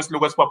 kodwa sibe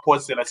silokhu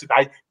sibaphosela sithi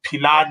hayi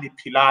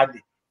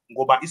philani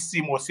ngoba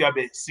isimo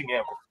siyabe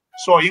singekho.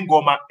 So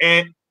ingoma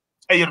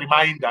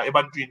reminder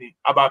ebantwini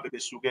ababe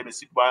besuke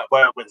besithi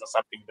bayakwenza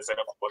something bese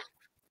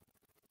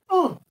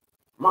bekhohlwa.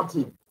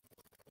 Martin,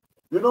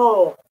 you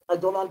know, I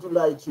don't want to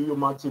lie to you,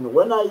 Martin.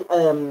 When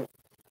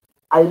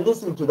I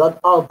listened to that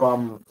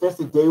album,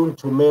 First Day on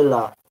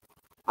Tumela,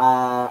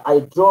 I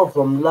drove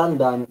from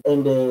London,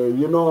 and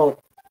you know,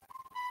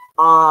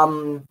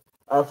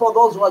 for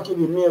those who are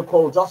giving me a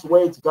call, just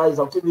wait, guys.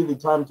 I'll give you the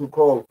time to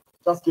call.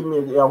 Just give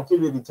me. I'll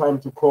give you the time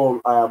to call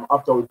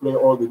after we play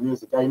all the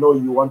music. I know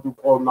you want to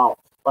call now,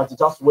 but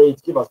just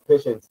wait. Give us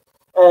patience.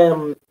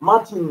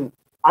 Martin,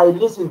 I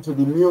listened to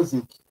the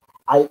music.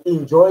 I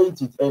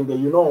enjoyed it, and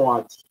you know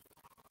what?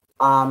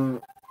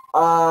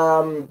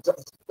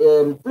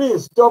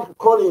 Please stop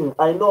calling.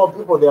 I know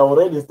people, they are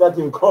already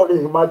starting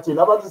calling Martin.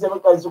 Abantu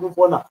sebeqalisa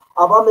ukufona,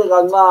 abame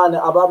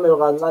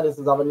kancane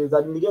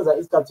sizabaninikeza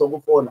isikhathi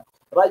sokufona.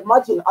 Right,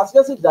 Martin,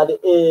 asike sidlale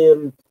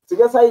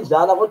sike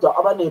sayidlala kodwa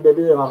abaningi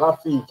bebiwe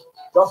ngakafiki.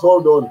 Just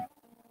hold on.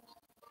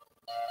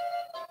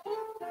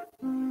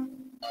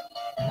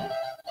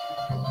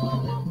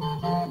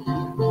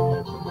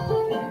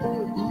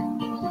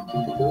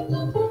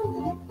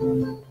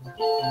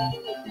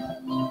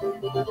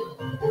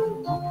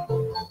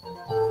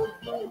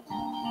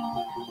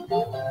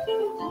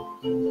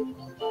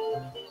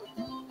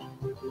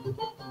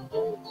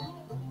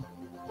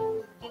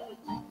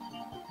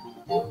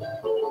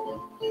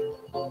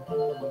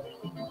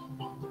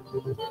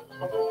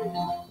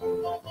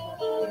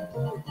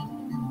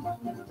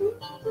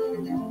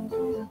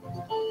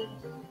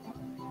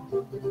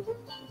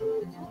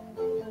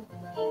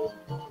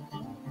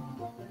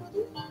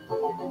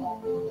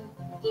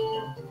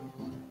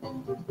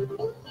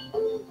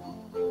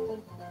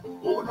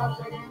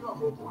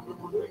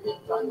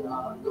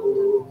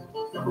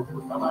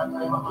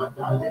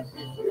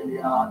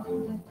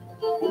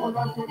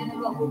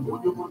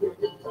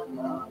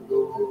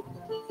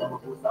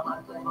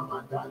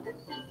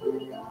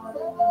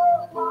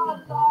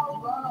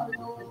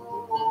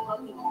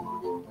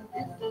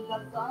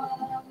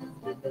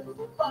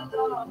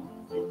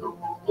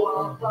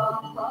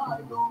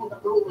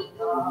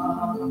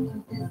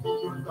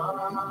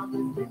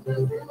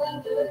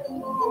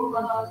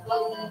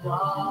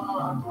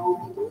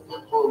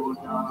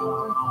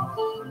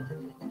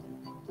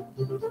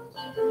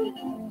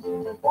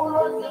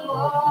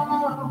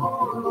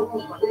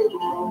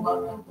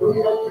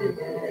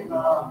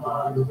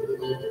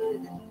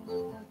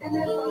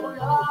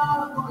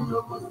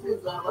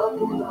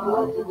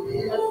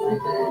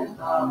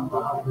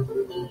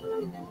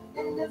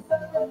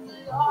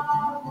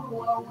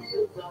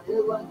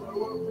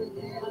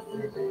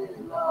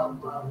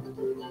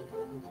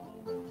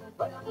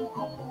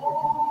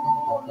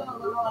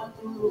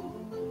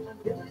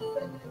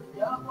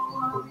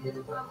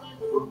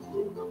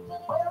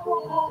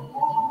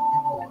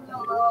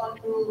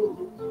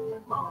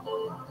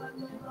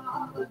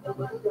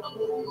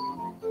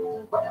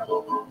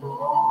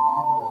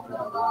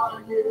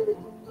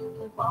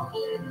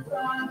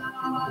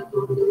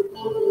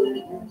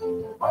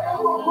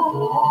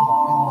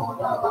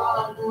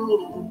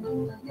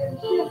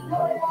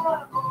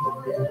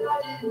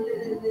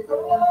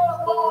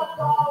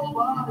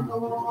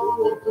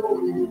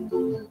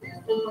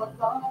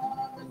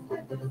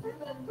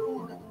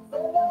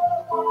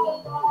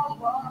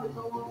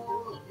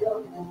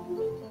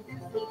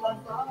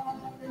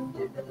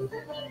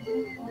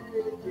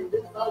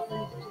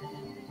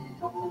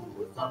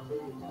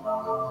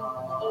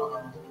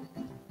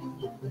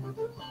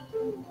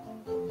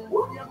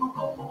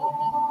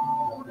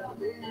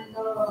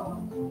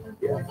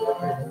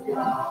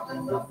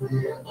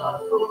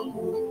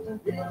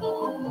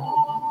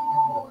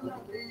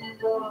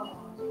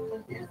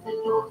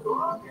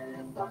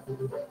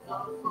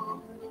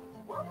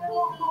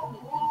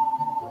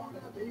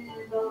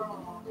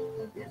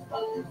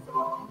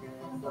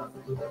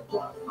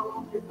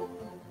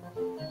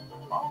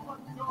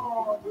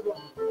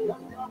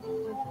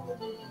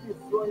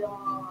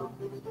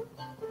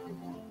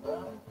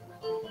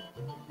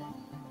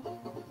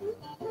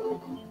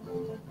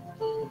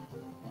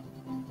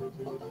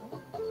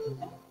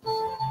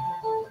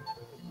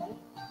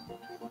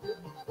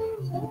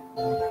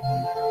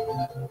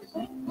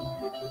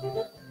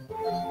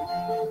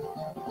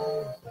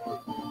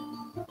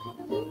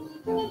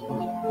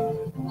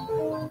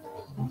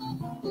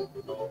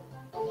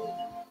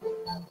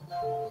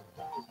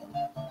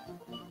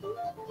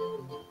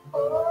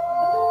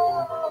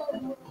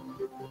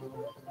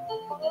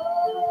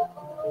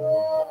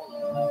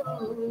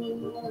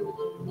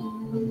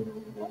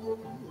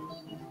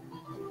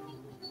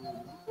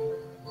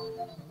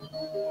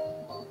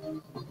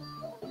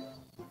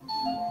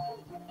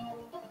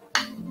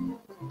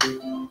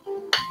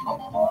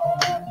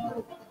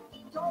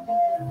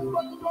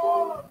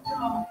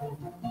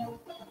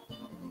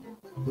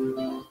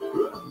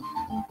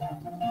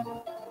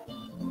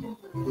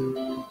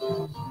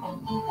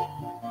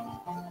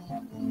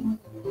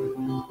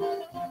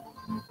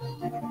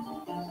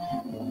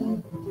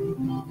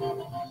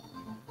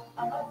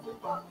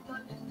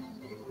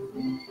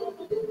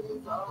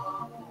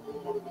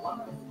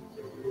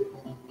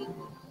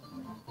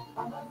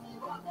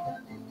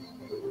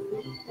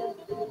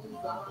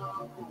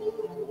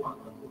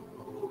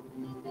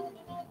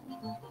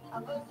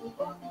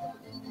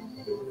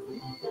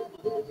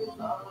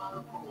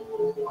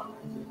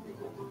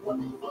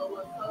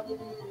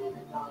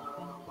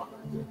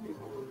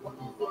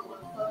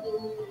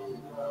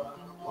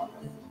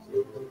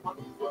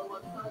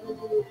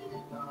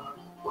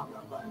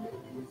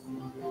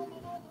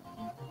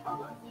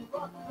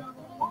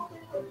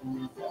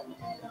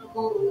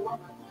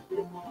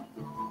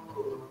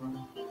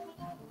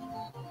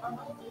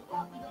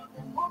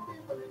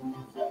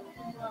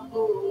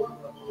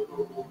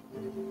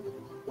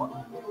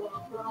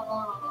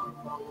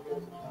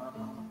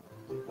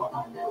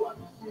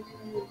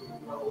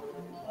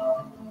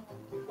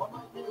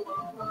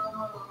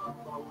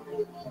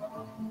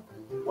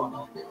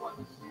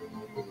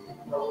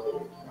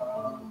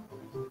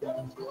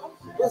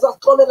 Jesus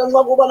calling and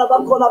love woman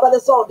about corner by the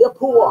sound, they're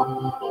poor.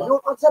 You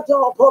accept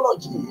your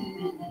apology.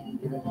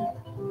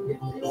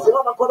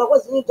 Simama kona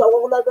kwezi nita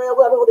wala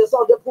wewe the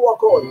sound the poor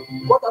call.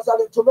 What has an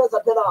intumeza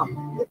tena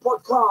the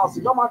podcast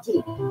no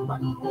matter.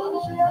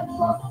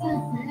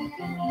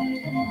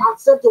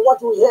 Accept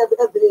what we have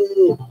at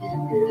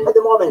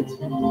the moment.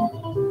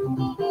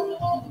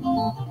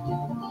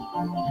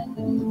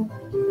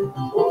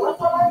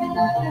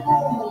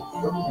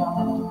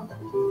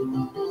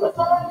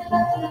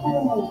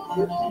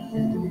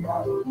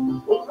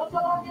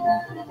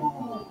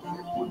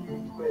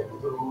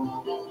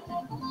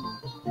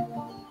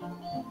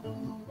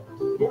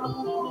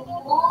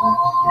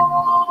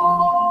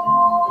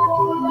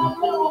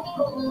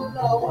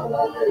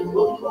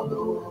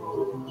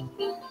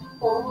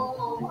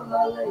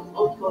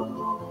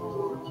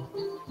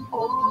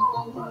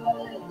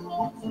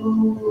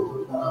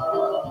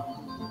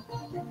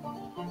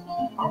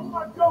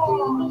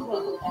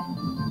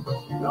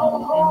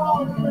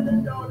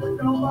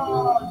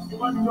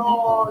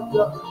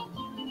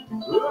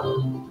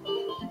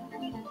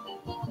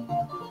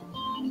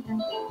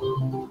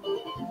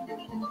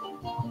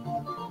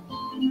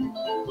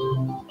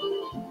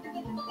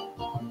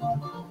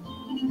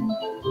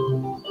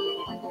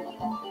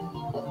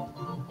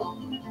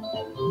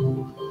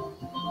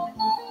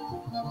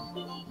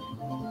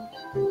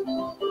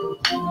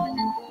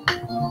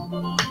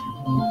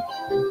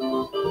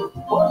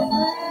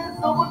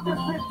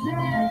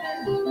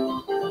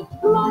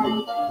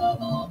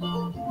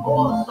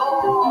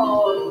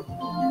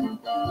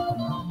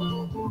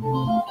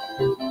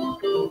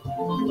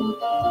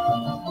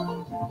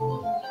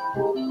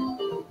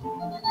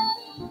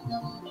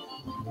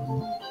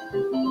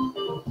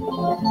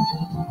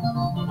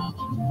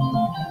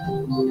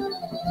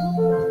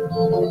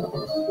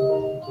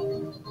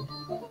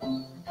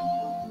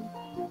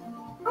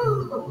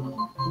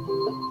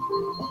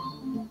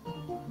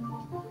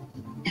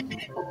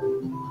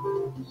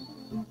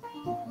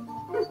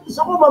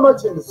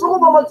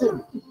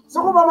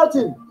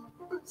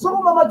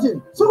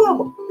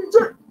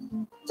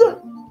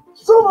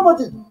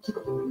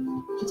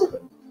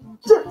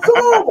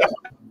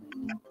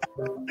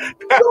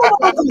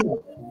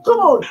 Come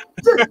on.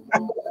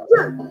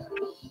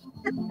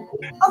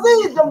 I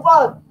think it's some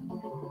fun.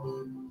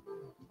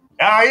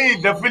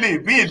 Definitely.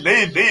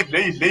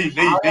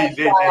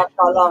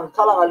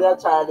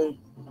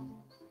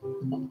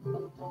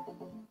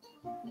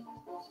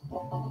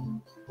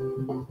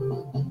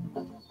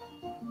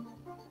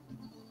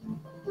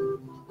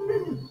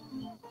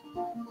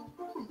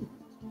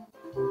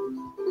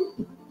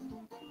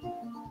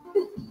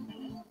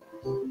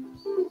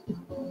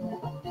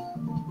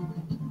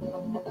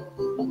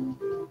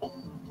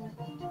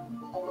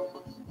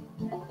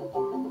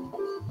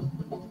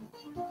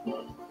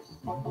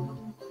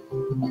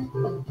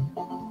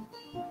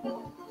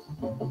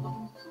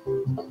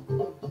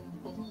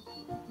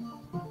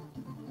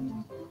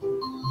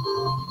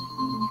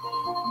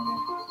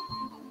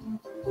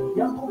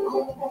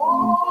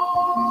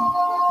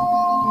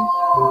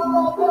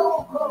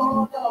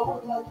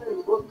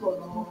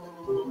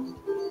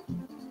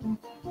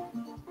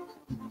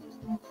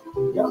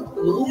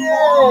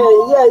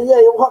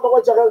 Yeah. Uhamba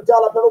kwejala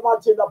phela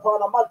Martin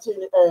laphana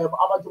Martin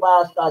abantu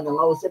bayahlanya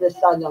ngawe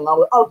sebehlanya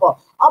ngawe album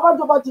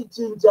abantu bathi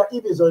tshintsha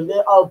ibizo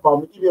le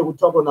album ibe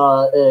kuthiwa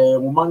kona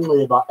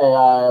ngumanxeba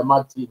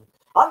Martin.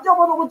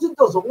 Angiyabona ukuthi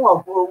into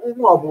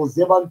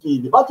zokungabuzi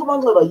ebantwini bathi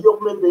umanxeba yiyo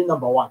kumele be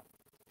number 1.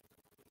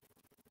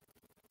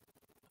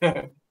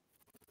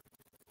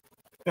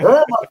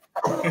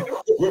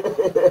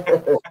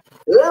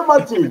 Hey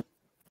Martin.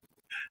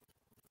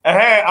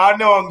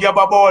 Ano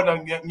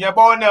ngiyabona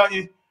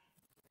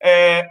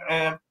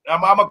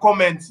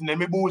ama-comments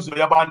nemibuzo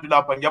yabantu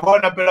lapha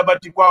ngiyabona phela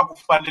bathi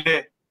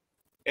kwakufanele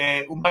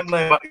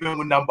uManxeba ibe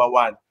ngu-number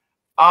 1.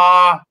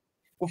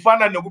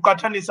 Kufana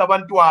nokuqathanisa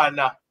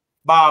abantwana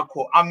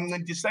bakho.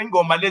 Angincintisa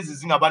ingoma lezi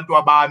zingabantu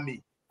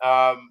abami.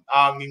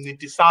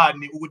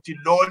 Angincintisani ukuthi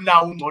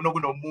lona ungcono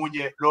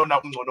kunomunye,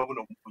 lona ungcono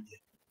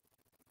kunomunye.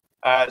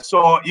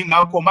 So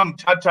ingakho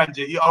mangithatha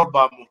nje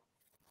i-album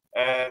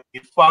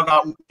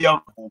ngifaka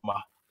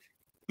uyavuma,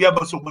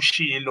 kuyaba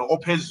sokushilo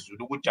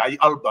ophezulu ukuthi hayi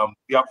i-album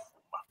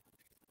uyavuma.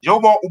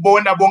 Njengoba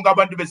ubona bonke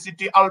abantu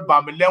besithi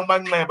i-album le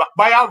uManxeba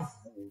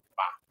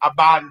bayavuma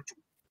abantu,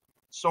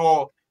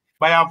 so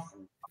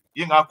bayavuma,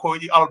 ingakho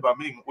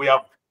i-album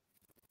uyavuma.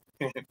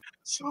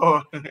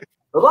 So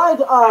right,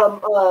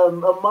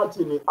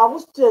 Martin,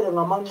 akusitshele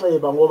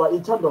ngaManxeba ngoba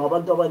ithandwa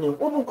ngabantu abaningi.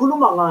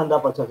 Ubukhuluma ngani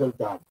lapha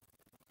Chakeltana?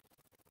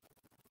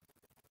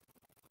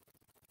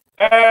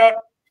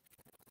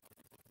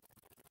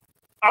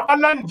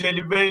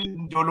 Abalandeli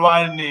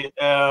beNdolwane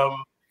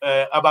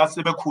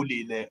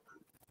abasebekhulile,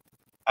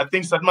 I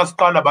think sathi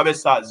masiqala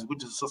babesazi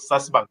ukuthi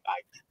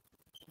sasibangaki.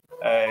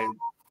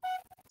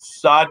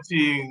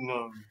 Sathi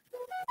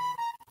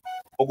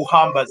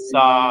ukuhamba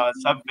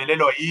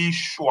savelelwa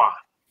ishwa,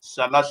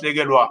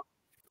 salahlekelwa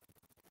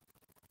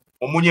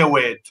omunye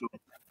wethu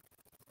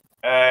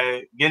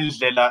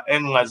ngendlela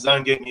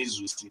engingazange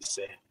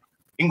ngizwisise.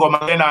 Ingoma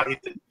lena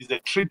is a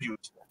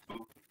tribute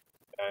to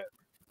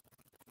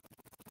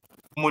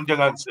umuntu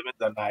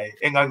engangisebenza naye,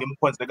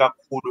 engangimkhonze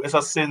kakhulu,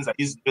 esasenza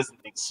izinto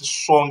eziningi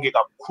sisonke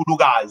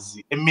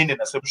kakhulukazi emini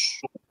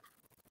nasebusuku.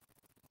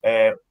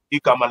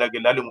 Igama lakhe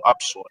lali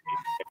ngu-Abson,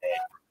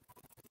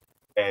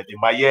 the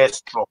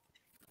maestro.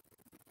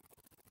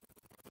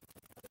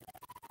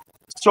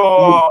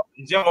 So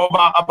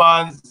njengoba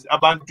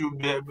abantu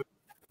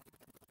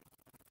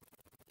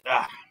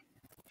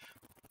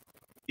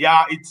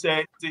yeah,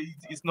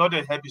 it's not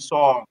a happy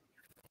song.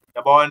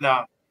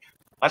 Yabona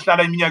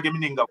ngahlala iminyaka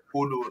eminingi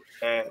kakhulu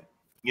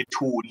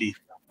ngithuli,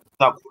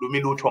 ngakhuluma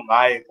ilutho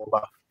ngaye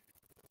ngoba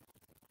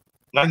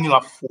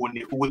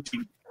ngangingafuni ukuthi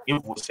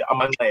ngivuse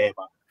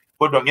amanxeba.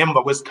 Kodwa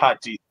ngemva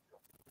kwesikhathi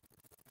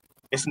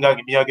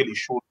esingangiminyaka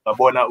elishumi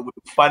ngabona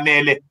ukuthi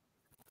kufanele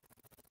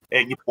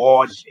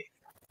ngibhodle.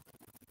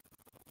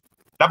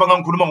 Lapha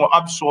ngangikhuluma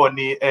ngo-Abson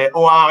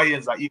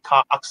owayenza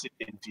i-car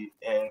accident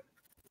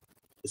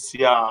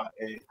siya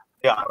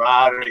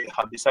eHarare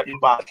ehambisa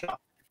impahla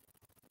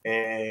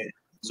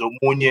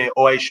zomunye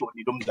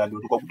owayeshonile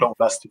umdlali kwakuthiwa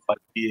nguLasti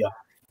Fatia.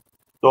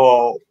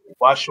 So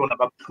washona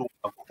kabuhlungu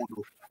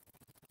kakhulu.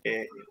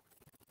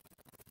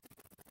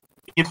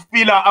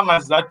 Ngifila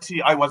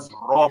angazathi I was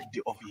robbed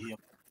of him.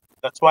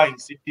 That's why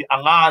ngisithi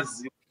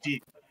angazi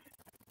ukuthi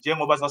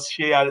njengoba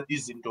sasishare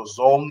izinto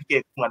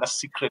zonke kungana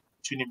secret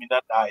between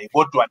mina naye,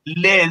 kodwa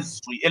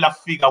lezwi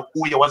elafika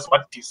kuye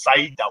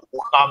decide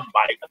ukuhamba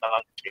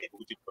engakangitshela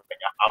ukuthi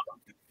ngiyahamba.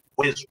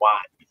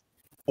 Wezwani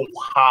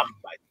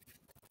ukuhamba?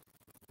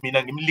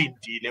 Mina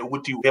ngimlindile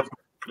ukuthi you have to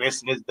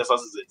progress ngezinto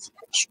esasizenza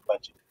kusuka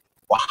nje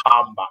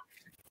wahamba.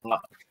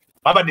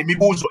 Ngaba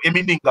nemibuzo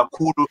eminingi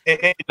kakhulu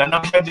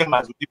namhlanje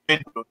ngazi ukuthi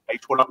impendulo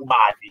ngayithola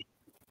kubani.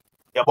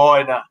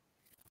 Yabona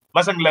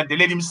mase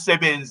ngilandelela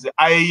imisebenzi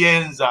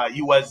ayenza,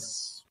 he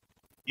was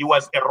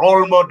a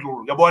role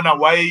model. Yabona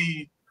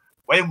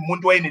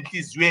wayengumuntu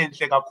wayenenhliziyo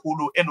enhle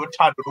kakhulu,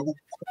 enothando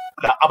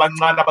lokukhula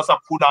abancane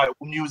abasakhulayo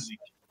ku-music.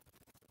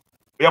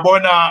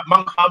 Uyabona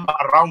mangihamba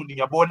around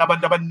ngiyabona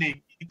abantu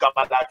abaningi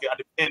igama lakhe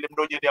aliphele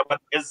emlonyeni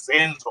yabantu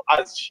ezenzo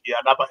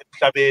azishiya lapha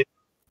emhlabeni.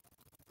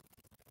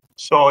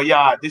 So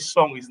yeah, this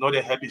song is not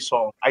a happy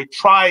song. I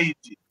tried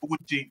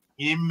ukuthi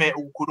ngime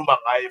ukukhuluma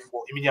ngaye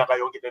for iminyaka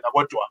yonke lena,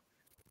 kodwa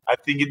I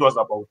think it was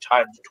about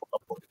time to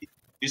talk about it.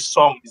 This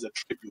song is a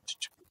tribute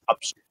to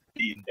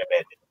absolutely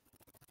Ndebele.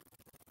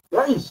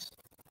 Yes.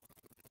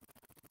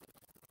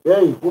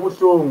 Hey,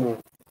 kubuhlungu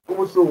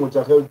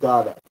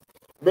Chakeltana.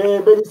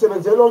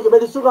 Belisebenzele lonke,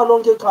 belisuka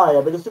lonke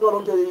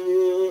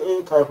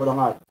ekhaya khona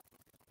ngapha.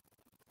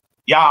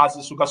 Yeah,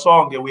 sisuka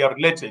sonke, we are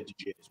related,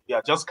 we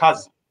are just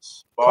cousins.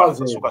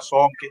 Sisuka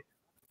sonke.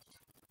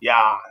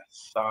 Yeah,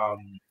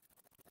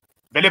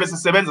 vele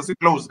besisebenza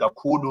si-close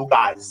kakhulu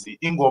kazi.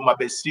 Ingoma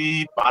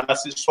besibhala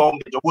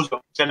sisonke nje ukuzwe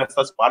ngitshela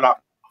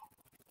sasibhala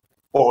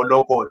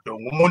olokodo.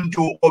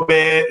 Ngumuntu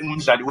obe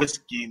umdlali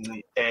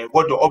wesiginci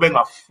kodwa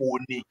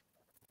obengafuni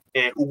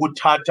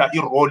ukuthatha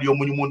i-role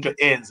yomunye umuntu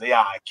enze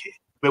yakhe.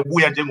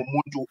 Bebuya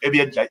njengomuntu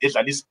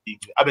edlala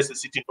isiginci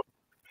abesesithi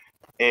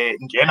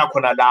ngena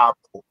khona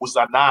lapho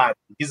uzanani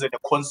ize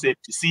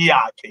ne-concept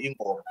siyakhe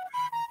ingoma.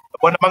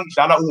 Yabona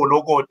mangidlala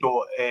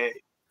uwolokodo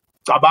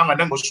cabanga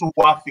nangosuku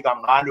wafika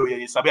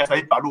ngalo sabe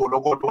sayibhala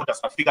uwolokodo kodwa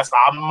safika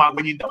sama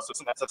kwenye indawo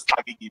sesingathi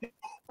sasixakekile.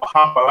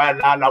 Wahamba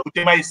wayalala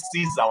uthe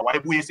mayisiza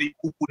wayebuye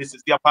seyikhuphule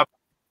sesiya phambili.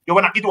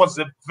 Yabona it was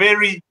a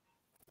very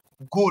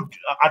good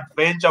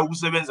adventure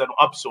ukusebenza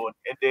no-Abson,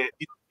 and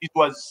he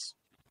was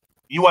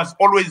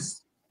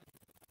always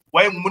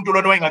wayengumuntu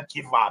lona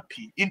wayengagive up.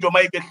 Into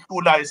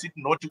mayikehlula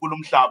esithi nothi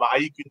kulomhlaba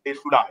ayikho into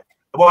ehlulayo.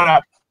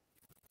 Yabona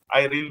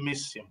I really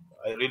miss him.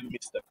 I really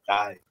miss that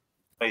guy.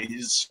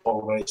 He's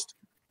so rest.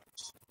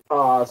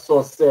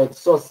 So sad,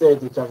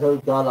 Jahel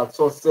Dala,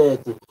 so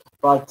sad.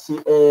 But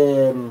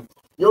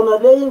yona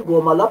le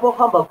ingoma lapho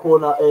hamba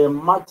khona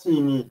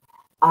Martin,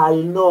 I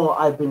know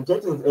I've been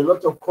getting a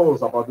lot of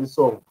calls about this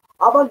song.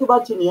 Abantu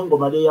bathini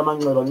ingoma le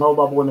yamanxeba nxa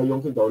ubabona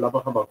yonke indawo lapho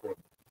hamba khona?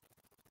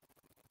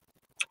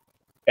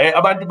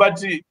 Abantu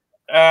bathi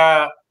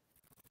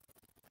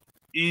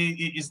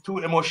is too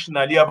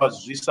emotional,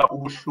 iyabazwisa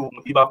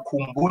ubuhlungu,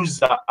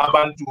 ibakhumbuza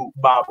abantu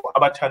babo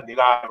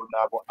abathandekayo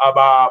nabo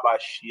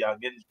ababashiya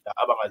ngendlela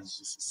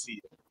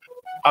abangazwisisiyo.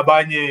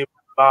 Abanye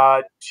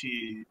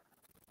bathi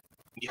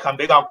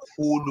ngihambe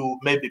kakhulu,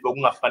 maybe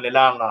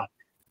bekungafanelanga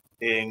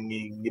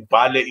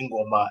ngibhale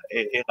ingoma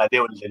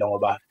engaleyo ndlela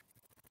ngoba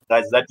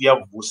ngazathi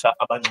iyavusa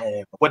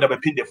amanxeba, kodwa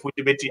bephinde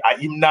futhi bethi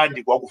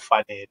ayimnandi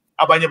kwakufanele.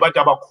 Abanye bathi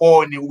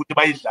abakhoni ukuthi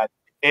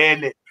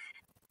bayidlale,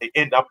 they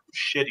end up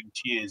shedding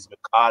tears,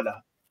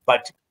 bekhala,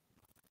 but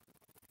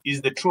is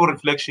the true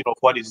reflection of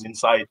what is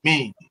inside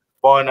me.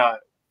 Bona,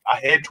 I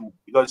had to,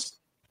 because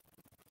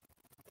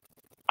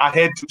I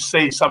had to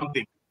say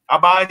something.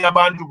 Abanye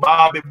abantu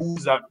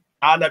babebuza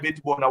ala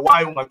bethi bona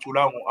why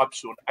ungaculanga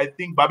ngo-Upson. I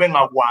think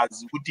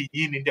babengakwazi ukuthi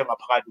yini into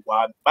engaphakathi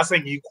kwami. Base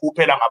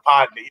ngiyikhuphela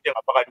ngaphandle into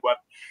engaphakathi kwami.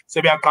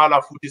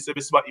 Sebeyaqala futhi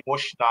sebesiba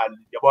emotional,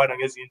 yabona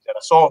ngezinye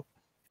indlela. So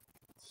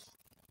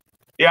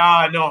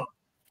yeah, no.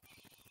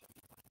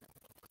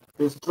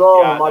 Be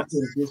strong,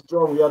 Martin. Be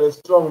strong. You are a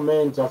strong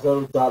man,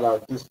 Jahel Dala.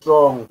 Be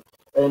strong.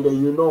 And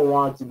you know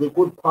what? The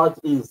good part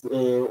is,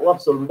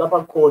 Upson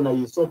Dapa Corner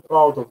is so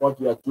proud of what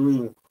you are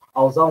doing.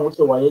 We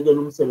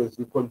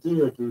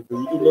continue to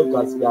do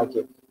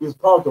illegacy. He's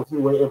proud of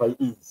you wherever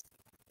he is.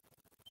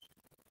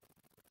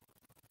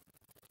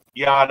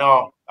 Yeah,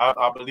 no,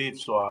 I believe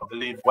so. I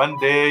believe one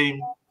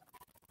day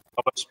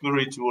our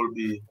spirit will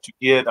be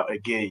together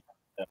again.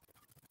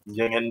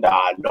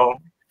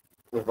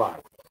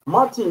 Right.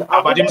 Martin,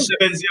 but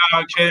imisebenzi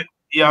yakhe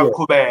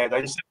iyaqhubeka,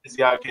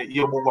 imisebenzi yakhe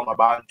iyobukwa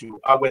ngabantu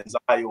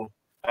akwenzayo,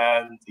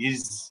 and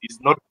he's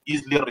not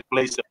easily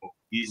replaceable.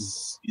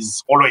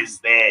 He's always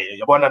there.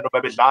 Yabona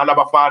noma bedlala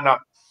abafana,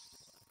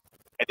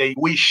 they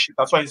wish,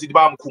 that's why ngithi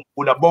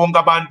bayamkhumbula bonke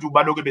abantu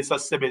baloke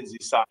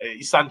besasebenzisa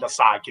isandla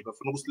sakhe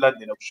befuna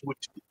ukusilandela, kusho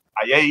ukuthi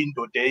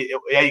ayayindoda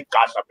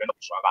eyayigadla phela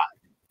kuzwakala.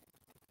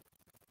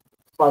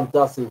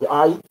 Fantastic.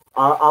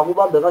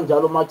 Akubambe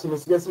kanjalo Martin,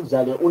 sike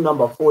sidlale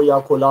unumber 4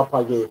 yakho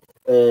lapha ke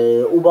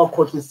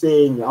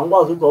ubakhohliseni.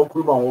 Angikwazi ukuthi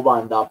awukhuluma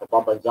ngobani lapha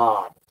bamba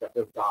njalo.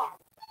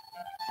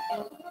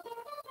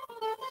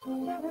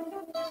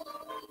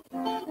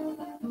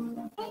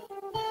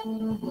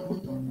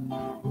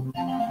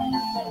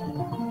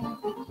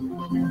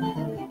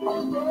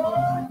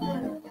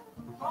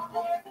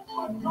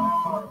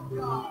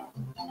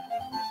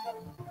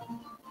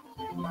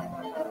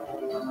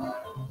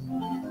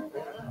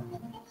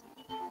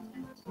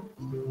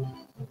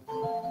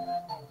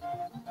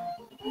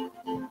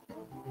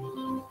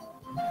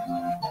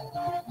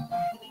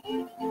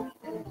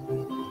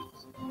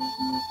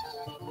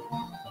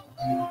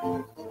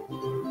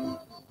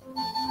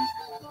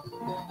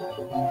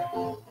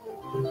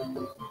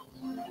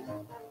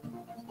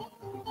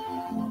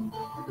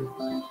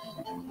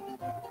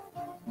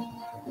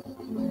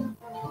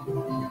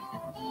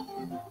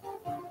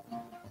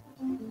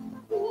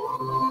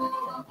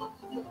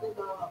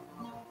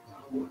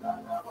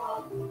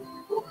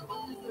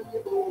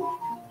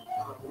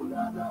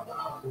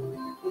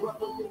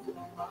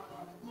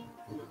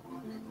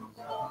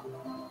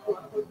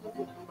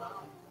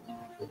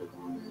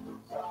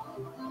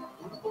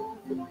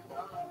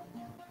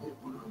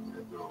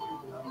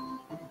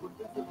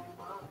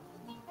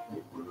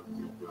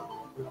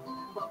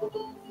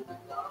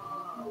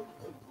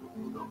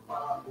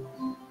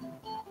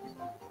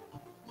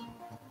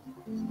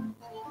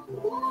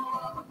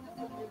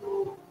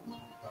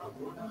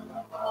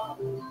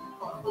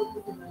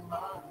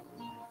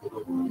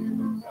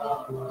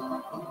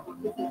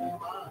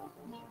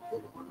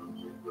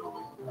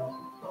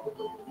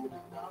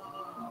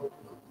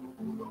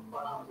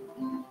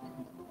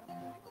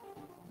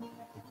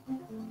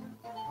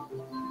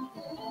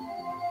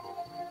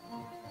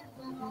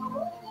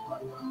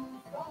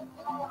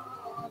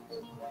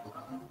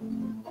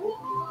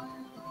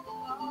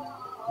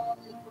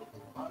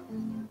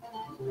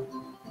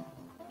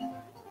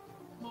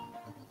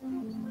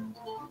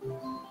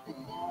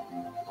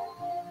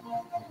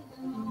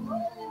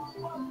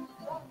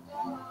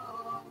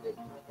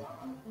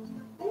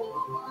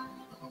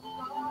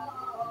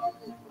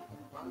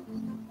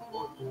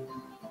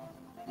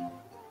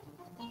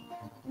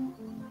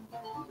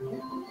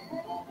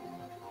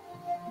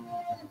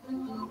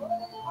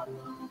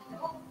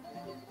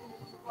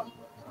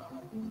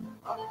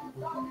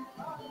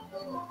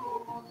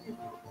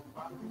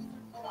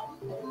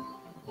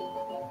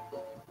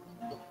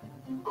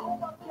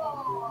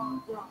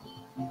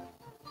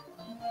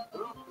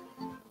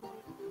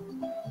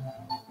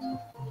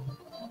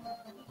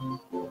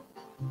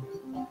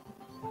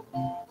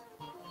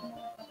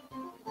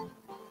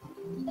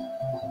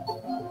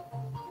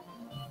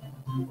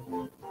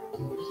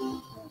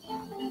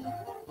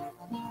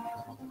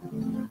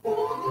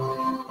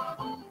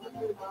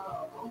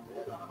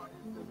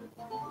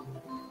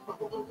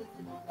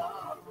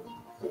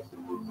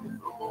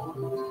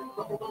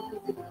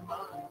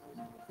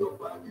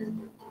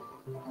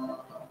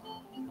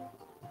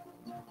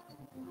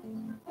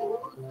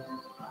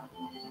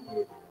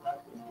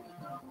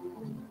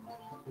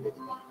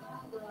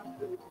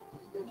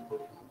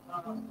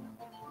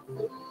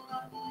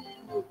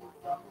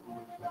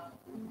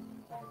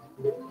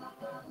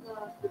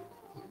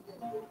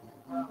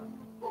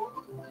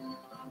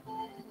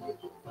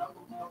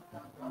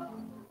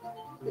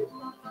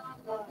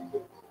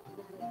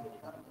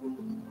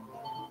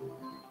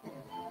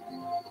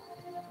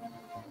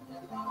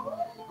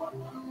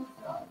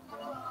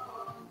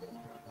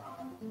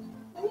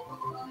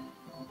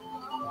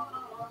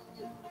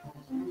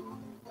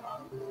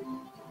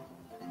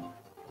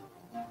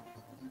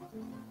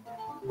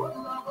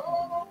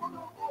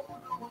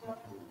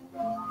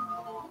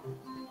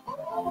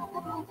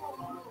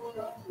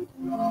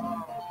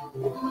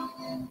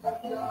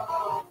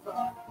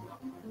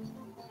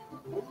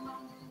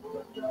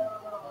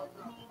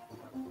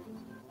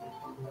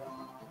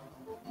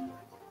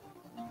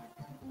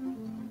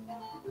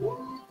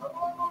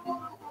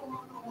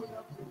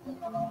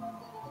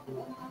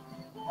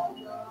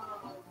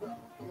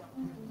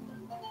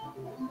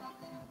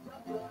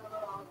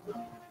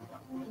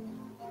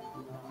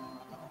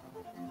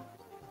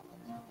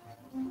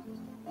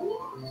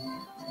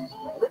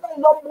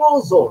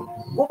 Nombuzo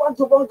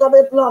kubantu bonke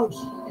beplant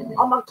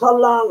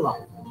amakhalanga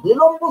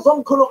yilo mbuzo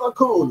omkhulu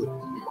kakhulu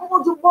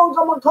ukuthi bonke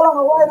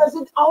amakhalanga waye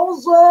besithi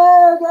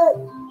awuzweke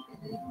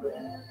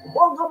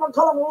bonke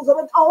amakhalanga uze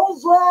bethi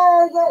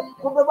awuzweke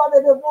kube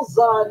babe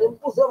bebuzana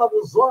imbuzo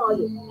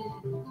engabuzwayo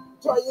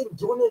kuthiwa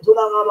yinduna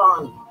induna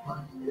ngabantu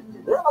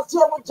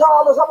engasithiye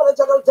kutshalo sabe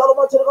letshaka litshalo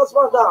umathele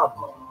kaSibanda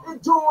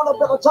induna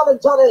phela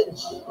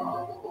challenge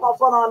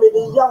umafana wami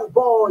the young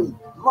boy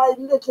my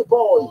little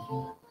boy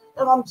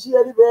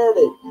engamthiyela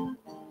ibele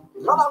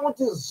ngala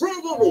ukuthi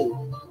zikile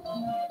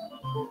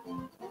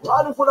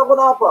xa lifuna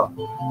khonapha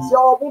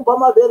siyawabumba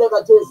amabele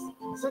kathesi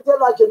sithe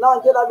lakhe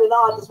nanke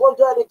laminati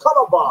sibonjela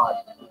i-calabar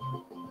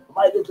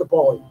my little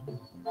boy.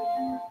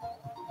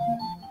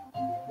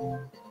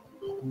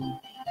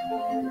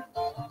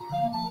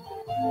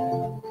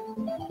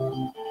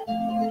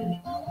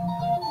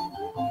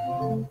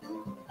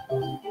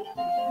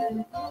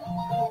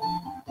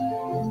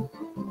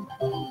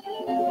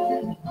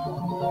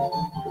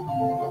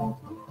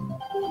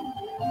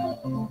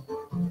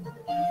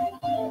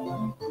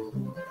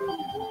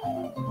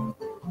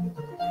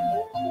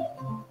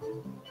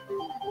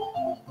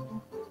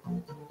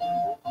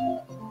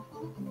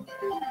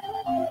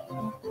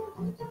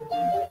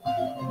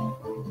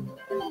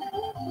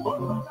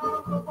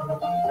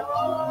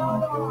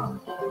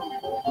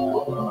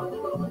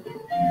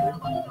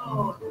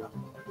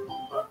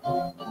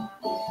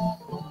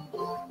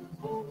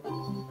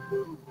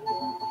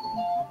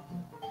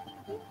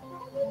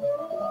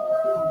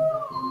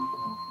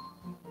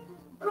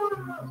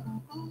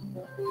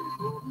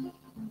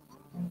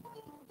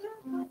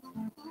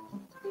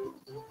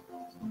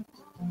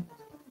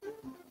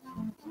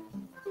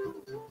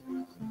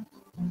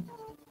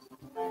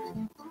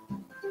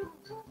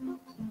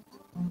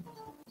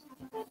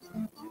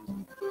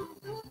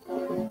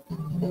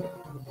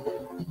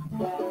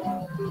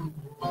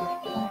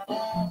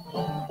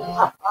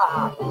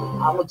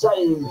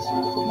 Change.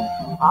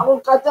 I will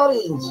cut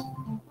orange.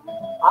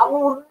 I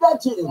will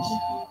let change.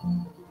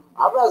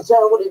 I will say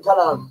what you tell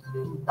them.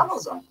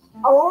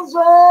 I won't say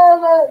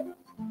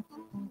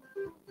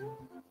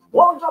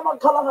one time I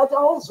call at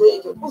our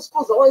swig. Who's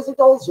always at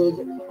our swig?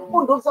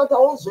 Who looks at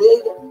our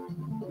swig?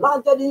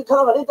 Not that you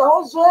come at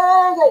our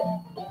swig.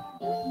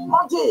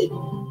 Marty,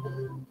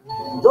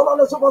 don't on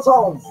the super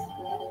sounds.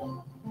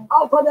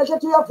 I'll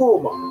connect to your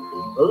form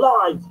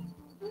live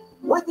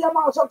with the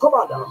Marshal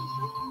Commander.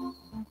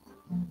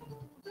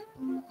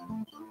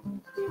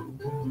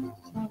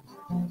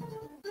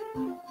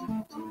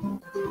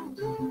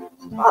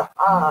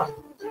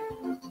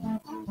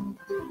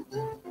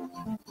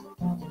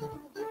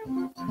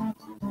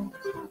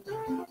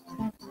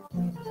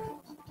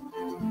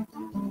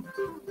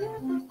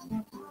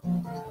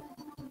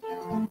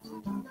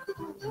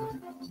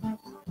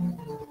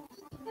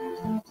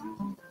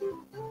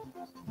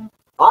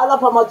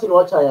 Lapha Martin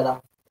wachaya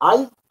la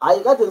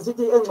hayi kade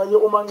ngisithi engxenye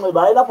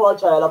umanxiba hayi lapha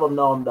wachaya lapha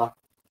mna wamda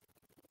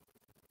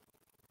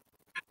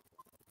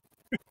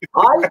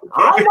hayi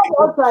lapha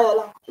wachaya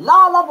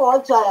la lapha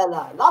wachaya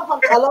la lapha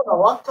khalanga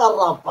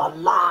wakarabha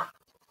la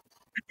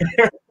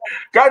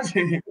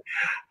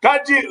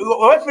kanti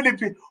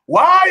weFilipi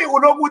why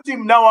unokuthi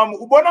mna wami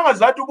ubona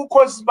ngazathi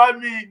ubukhosi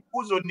bami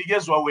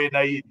uzonikezwa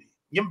wena yini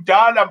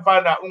ngimdala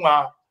mfana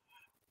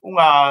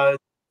unga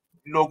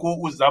lokho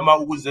uzama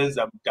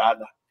ukuzenza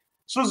mdala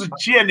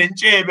suzijiye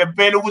nentshebe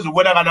phela ukuze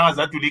ubonakala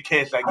ngazathi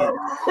ulikhehla kimi.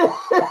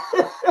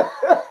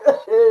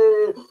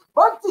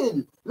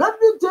 Martin, let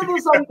me tell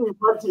you something,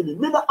 Martin.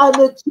 Mina I'm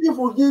a chief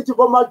ukithi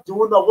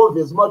komaduna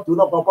kovezi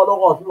maduna papa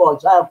lokho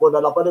wachaya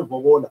khona lapha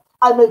leVokola.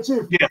 I'm a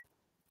chief. Yeah.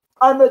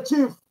 I'm a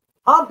chief.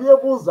 Hambi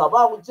ebuza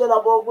bakutshela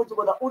bonke ukuthi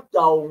bona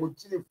uDawu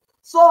nguchief.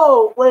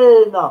 So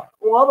wena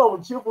ungaba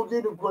uchief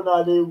ukini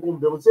khona le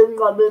kumbe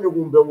usenqameni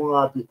kumbe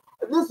ungaphi.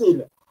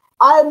 Listen,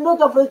 I am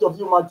not afraid of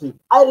you, Martin.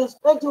 I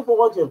respect you for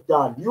what you have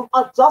done. You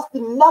are just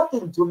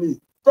nothing to me.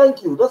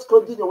 Thank you. Let's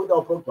continue with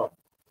our program.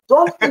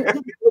 Don't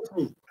intimidate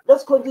me.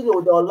 Let's continue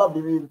with our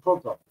lovely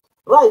program.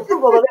 Right.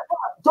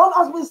 Don't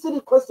ask me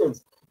silly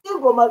questions.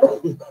 Right.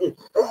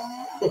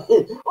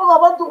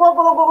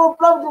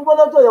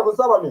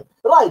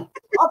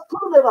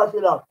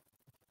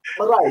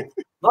 Right.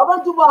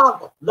 Nabantu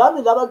bakho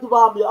nami labantu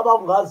bami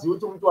abangazi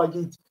ukuthi umuntu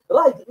wakithi.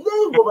 Right.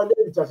 Le ingoma le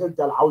ijashe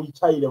edala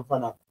awuyichayile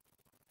mfana.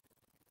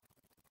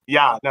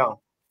 Yeah, no.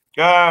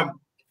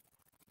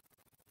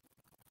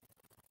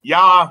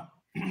 Yeah.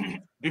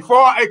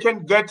 Before I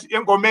can get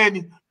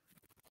engomeni,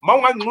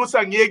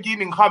 mawunganxusa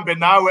ngiyekini ngihambe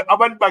nawe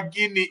abantu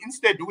bakini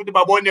instead ukuthi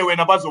babone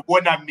wena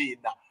bazobona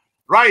mina.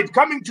 Right,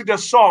 coming to the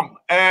song,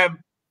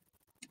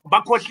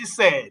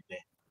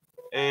 bakhohlisene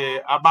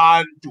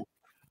abantu.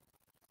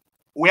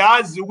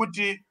 Uyazi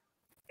ukuthi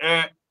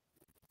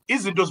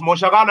izinto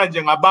zimoshakala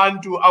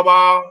njengabantu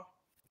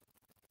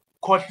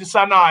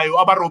abakhohlisanayo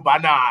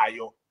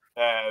abarobanayo.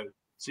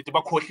 Sithi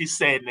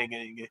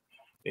bakhohlisene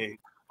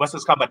base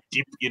sikhamba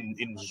deep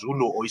in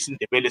Zulu or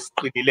isindebele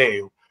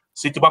esiqinileyo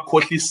sithi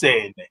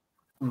bakhohlisene.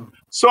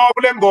 So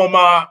kule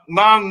ngoma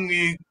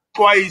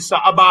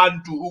ngangixwayisa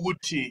abantu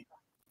ukuthi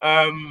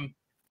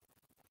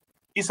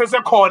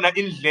isesekhona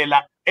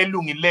indlela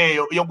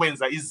elungileyo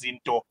yokwenza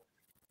izinto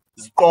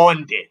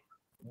ziqonde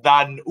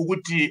than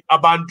ukuthi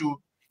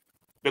abantu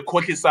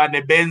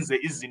bekhohlisane benze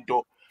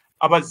izinto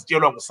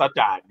abazitshelwa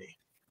nguSatane.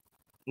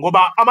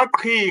 Ngoba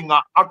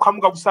amaqhinga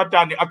aqhamuka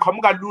kuSatane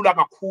aqhamuka lula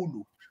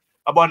kakhulu.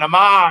 Abona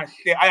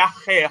mahle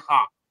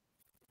ayaheha.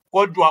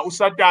 Kodwa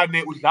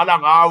uSatane udlala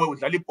ngawe,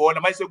 udlala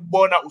ibhola, mayise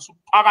kubona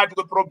usuphakathi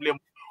kweproblem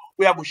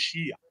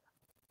uyakushiya.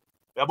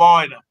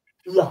 Uyabona?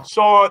 Yeah.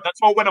 So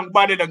that's why when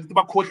ngibalela ngithi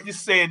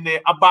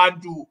bakhohlisene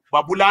abantu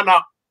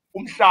babulala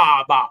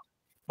umhlaba,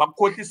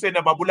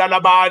 bakhohlisene babulala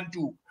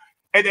abantu.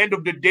 At the end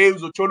of the day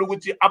uzothola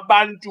ukuthi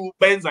abantu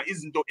benza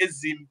izinto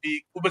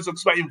ezimbi kube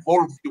sokusiba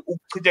involved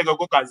ukuchitheka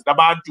kwegazi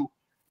labantu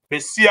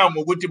besiya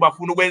ngokuthi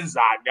bafuna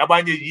ukwenzani,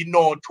 abanye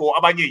yinotho,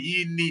 abanye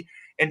yini,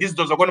 and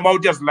izinto zakhona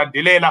mawuthi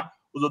yazilandelela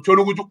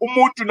uzothola ukuthi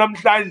umuntu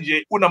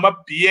namhlanje unama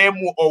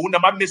BM or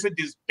unama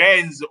Mercedes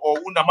Benz or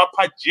unama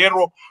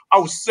Pajero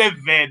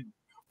awu7,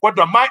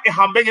 kodwa ma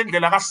ehambe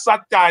ngendlela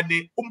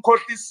kaSatane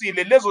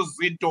umkhohlisile lezo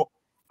zinto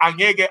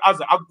angeke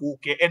aze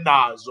aguge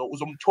enazo,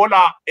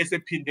 uzomthola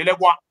esephindele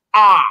kwa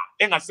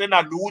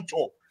engasena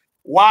lutho.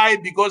 Why?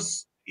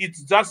 Because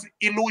it's just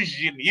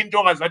illusion, into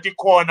ongazathi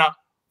khona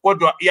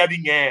kodwa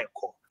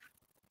iyabingekho.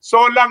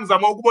 So la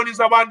ngizama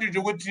ukubonisa abantu nje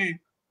ukuthi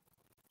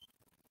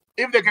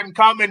if they can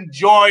come and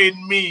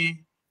join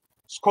me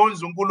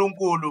sikhonza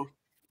uNkulunkulu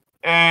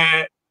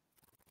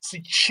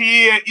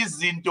sichiye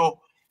izinto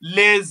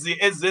lezi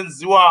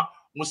ezenziwa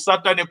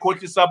nguSatane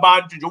ekhohlisa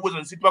abantu nje ukuze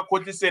nisithi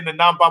bakhohlisene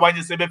nampa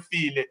abanye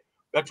sebefile.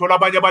 Uyathola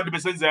abanye abantu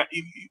besenza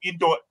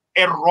into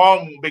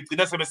wrong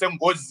begcina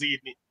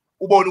sebesengozini.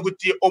 Ubone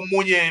ukuthi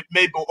omunye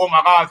maybe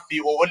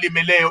ongakafi or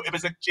olimeleyo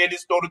ebese kutshela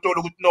istory uthola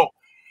ukuthi no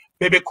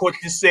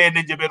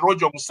bebekhohlisene nje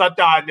berojwa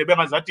nguSatane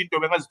bengazathi into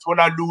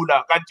bengazithola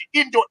lula, kanti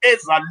into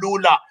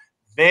ezalula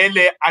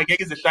vele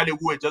angeke izihlale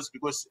kuwe just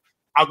because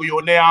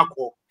akuyona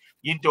yakho,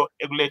 into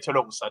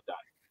ekulethelwa nguSatane.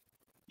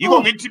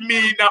 Yiko ngithi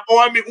mina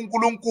owami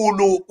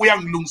uNkulunkulu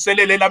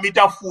uyangilungiselela lami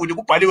itafuni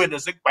kubhaliwe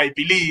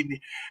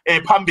naseBhayibhelini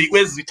phambi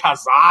kwezitha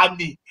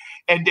zami,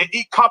 and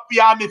icup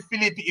yami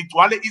Philippi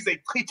igcwale ize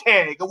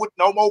ichitheke ukuthi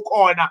nawe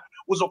mawukhona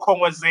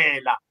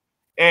uzokhongozela.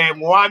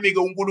 Ngowami ke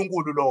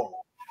uNkulunkulu lo.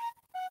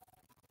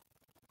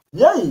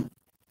 Yey.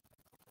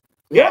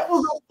 Yeah,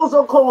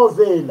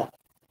 uzokhongozela.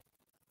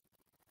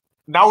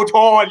 Na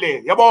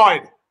uthole,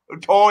 yabona,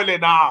 uthole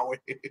nawe.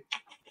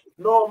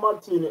 No,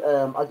 Martin,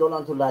 I don't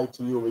want to lie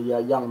to you. We are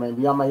young man.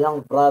 You are my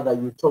young brother.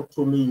 You talk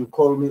to me. You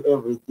call me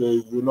every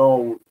day. You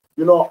know.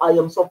 I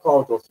am so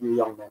proud of you,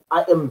 young man.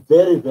 I am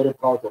very, very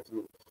proud of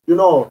you. You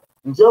know,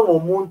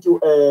 njengomuntu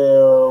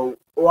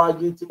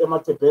wakithi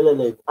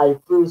eMathebelele, I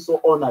feel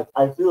so honored.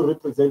 I feel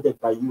represented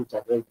by you,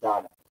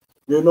 Jagel.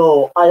 You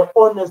know, I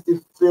honestly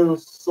feel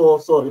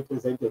so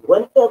represented.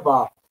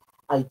 Whenever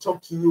I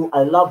talk to you,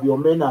 I love your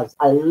manners.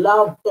 I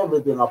love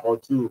everything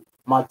about you,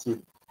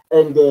 Martin.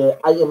 And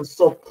I am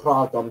so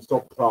proud. I'm so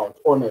proud,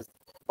 honest.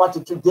 But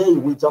today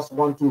we just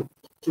want to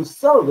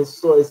sell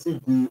this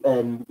CD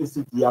and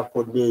CD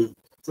yakho leyi.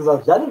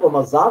 Sizadlala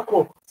ingoma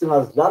zakho,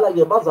 singazidlala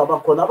ke bazaba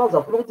khona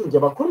abazafuna ukuthi nje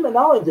bakhulume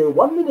nawe nje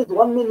 1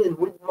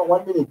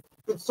 minute.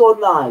 It's so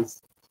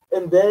nice.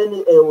 And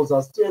then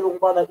uzasitshela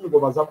ukubana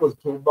ingoma zakho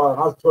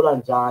ngazithola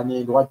njani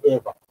and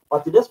whatever.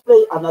 But let's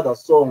play another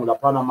song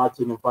laphana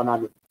Martin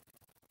mfanami.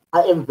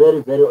 I am very,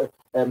 very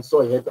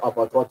so happy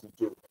about what you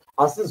do.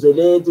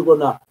 Asizwelethi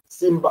kona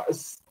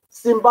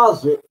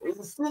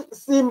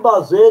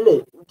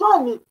simbazwele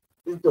mthani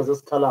izinto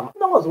zesikhalanga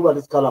unakwazi ukuba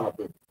lesikhalanga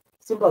phela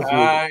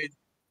simbazwele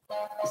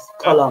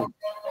isikhalanga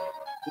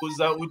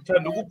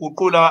uthanda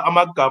ukuguqula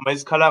amagama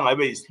esikhalanga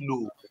abe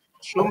yisilungu.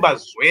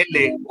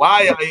 Shumbazwele,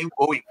 why are you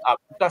going up?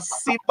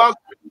 Simbazwele.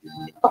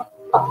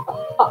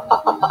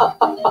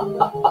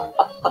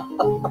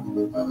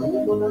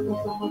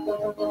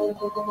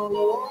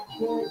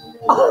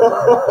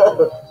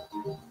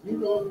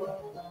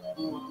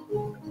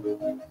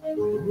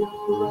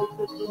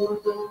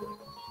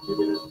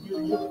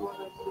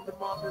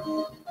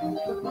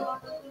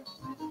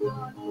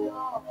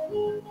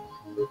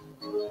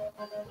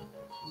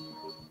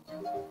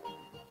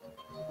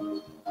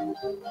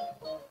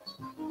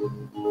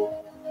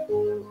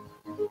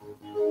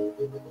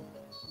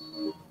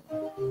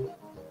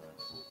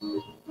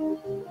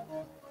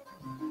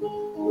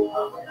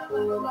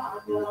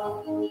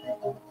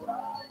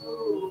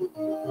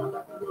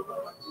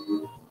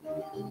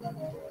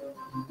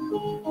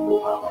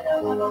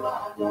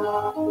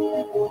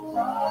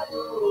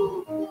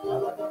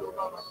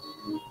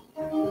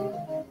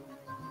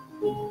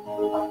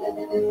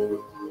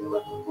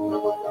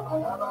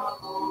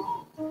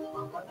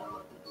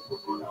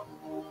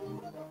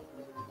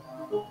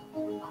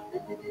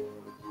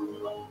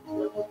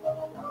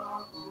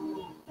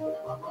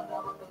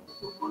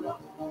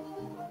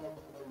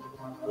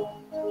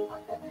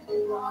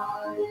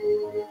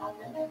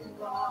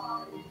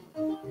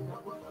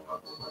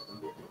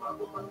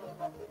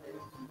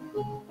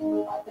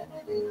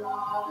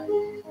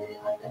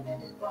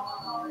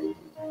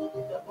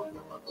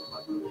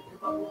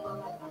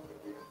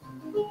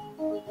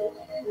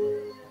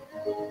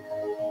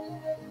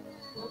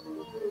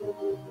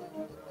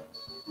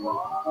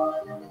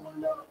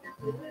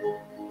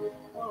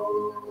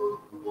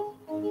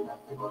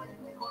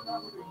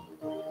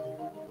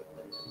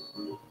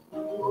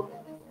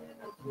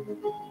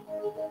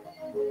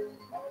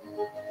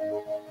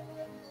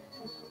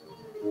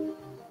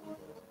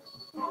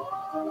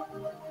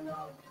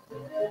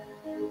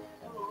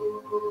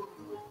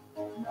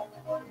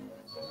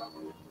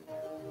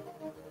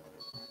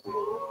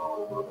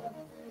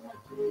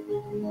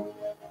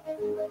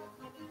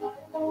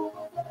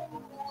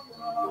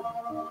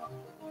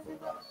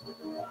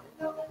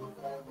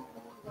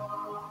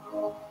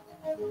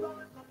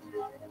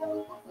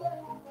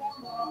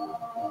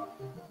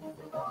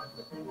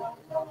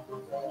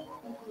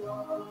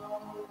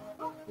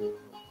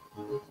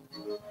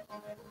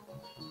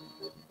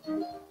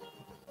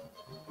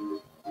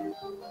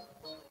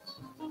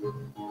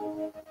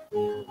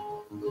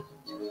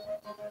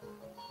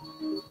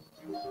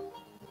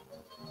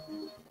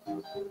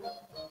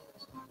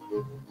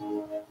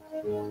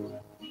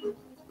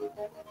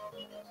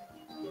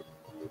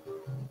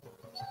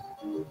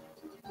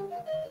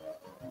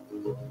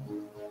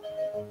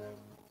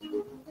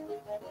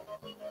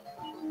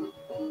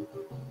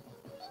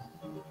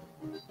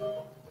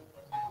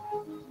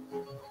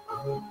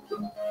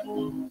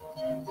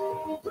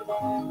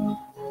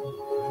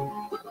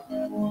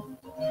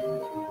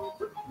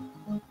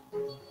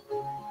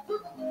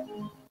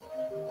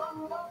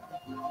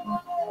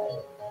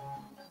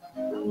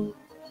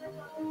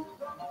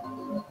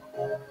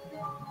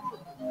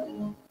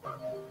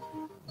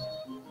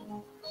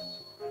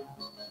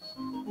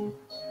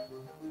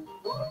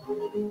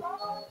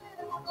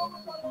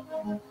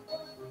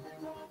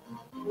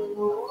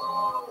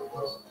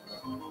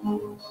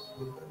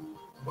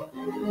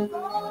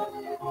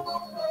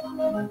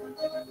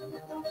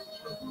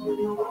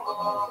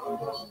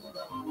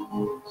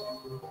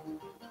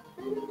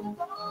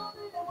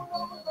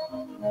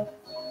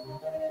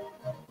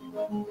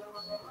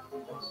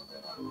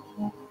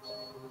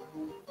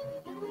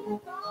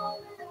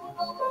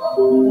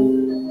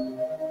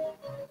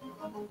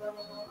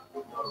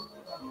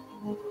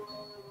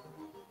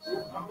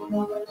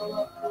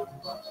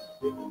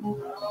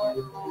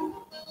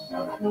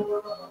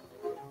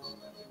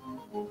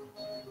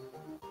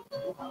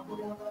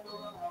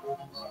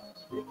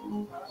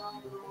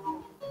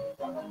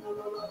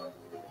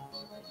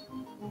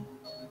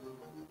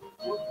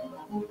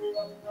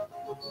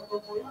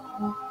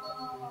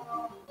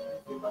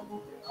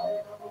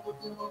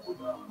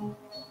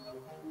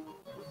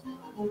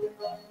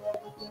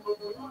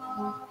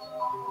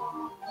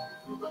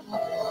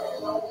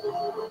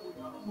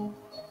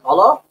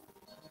 Hello?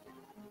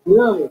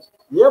 Yeah.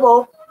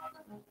 Yebo.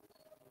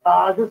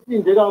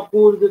 Sesinde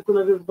kakhulu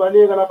sesifuna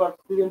sesibaleka lapha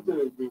sifike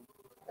emsebenzini.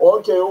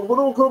 Okay,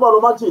 ufuna ukukhuluma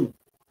lo Martin?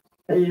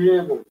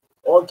 Yebo.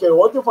 Okay,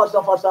 what if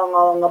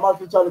fahla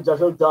ngamafitshane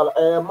jashe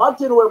kudala?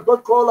 Martin, we've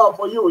got caller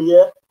for you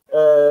here.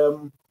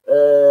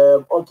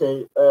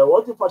 Okay,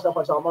 what if fahla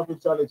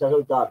ngamafitshane jashe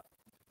kudala?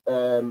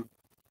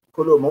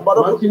 Khuluma,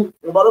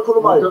 ngibalo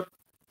khulumayo.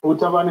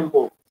 Uthabani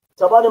Mpofu.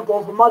 Thabani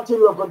Mpofu,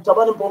 Martin, we've got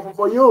Thabani Mpofu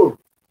for you.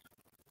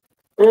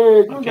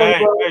 Okay,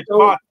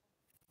 great.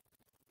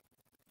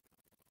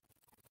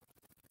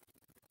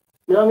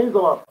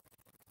 Ngiyangizwa.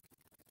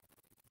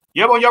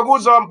 Yebo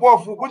ngiyakuzwa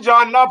Mpofu,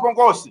 kunjani lapho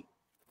Nkosi?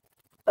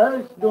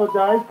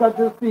 Ndoda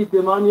isikhathi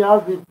eside mani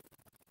yazi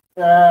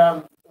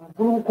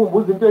ngifuna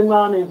ukukhumbuza into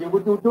encane nje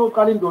ukuthi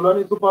uqala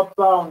Ndolwane Super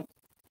Sound.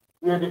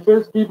 We are the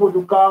first people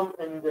to come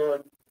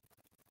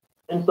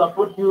and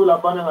support you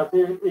lapana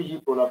ngase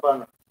Egypt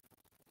lapana.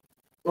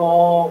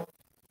 So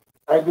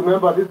I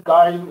remember this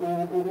guy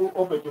who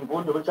opened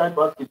Imfundo which I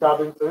bass guitar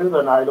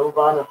bengisebenza naye lo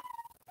mfana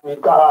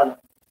ngiqala.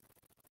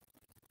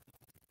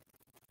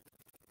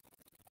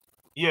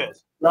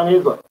 Yes.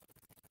 Nangizwa.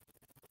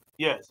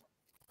 Yes.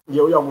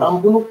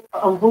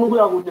 Angifuna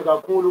ukuya kude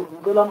kakhulu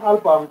ngicela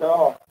ama-album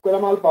ngicela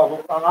ama-album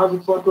angazi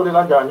ukuthi siwathole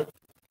kanjani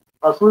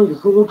asuke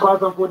ngifuna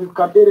ukuxhasa futhi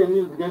sikhathele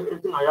music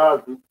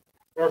esingayazi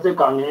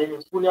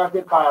yasegangeni sifuna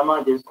yasekhaya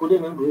manje sikhule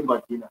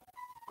ngengqimba thina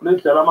sikhule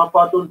sidlala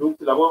amapato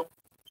ondukuthi labo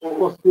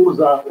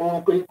osikuza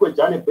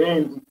kwejane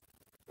band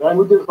yani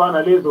ukuthi ezifana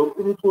nalezo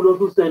umculo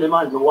osusele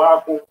manje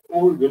wakho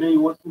ovele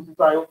yiwo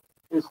osifisayo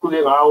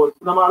esikhule ngawo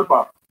sifuna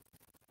ama-album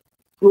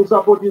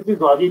ukusapota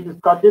insizwa akithi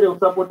sikhathele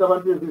ukusapota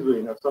abantu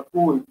bezizweni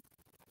asisafuni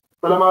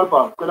cela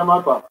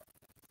ama-album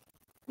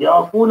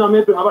ngiyawafuna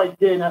maybe ngaba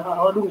yi-10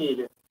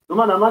 awalungile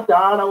noma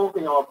namadala wonke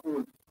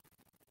ngiyawafuna.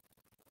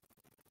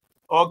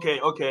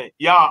 Okay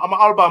yeah,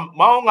 ama-album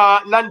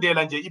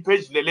mawungalandela nje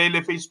ipage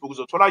le Facebook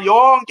uzothola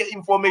yonke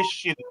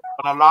information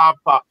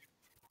lapha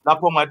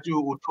lapho ngathi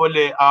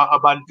uthole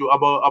abantu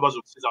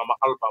abazokusiza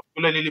ngama-album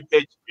kule leli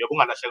page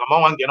uyabungalahleka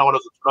mawungangena khona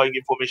uzothola yonke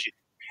information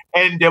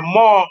and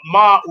more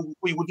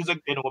kuyikuthi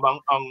usekudeni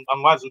ngoba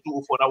angazi ukuthi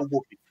ufona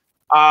ukuphi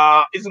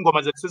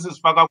izingoma zethu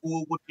sesizifaka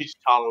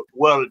ku-digital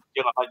world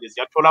njengamanje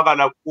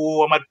ziyatholakala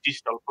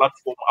kuma-digital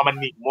platform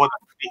amaningi more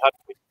than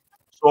 300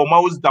 so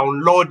ma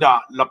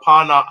uzidownloada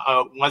laphana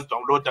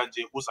ungazidownloada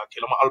nje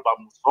uzakhela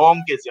ama-album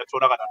zonke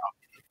ziyatholakala lapho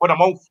kodwa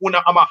ma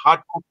ufuna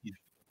ama-hard copies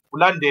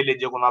ulandele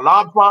nje kona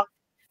lapha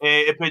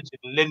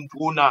epejini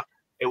lenduna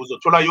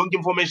uzothola yonke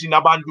information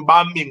abantu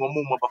bami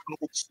ngomumo bafuna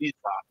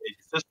ukukusiza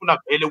sesifuna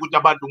vele ukuthi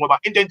abantu ngoba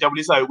into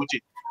enjabulisayo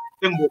ukuthi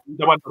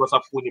sengibona abantu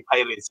abasafuni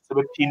i-piracy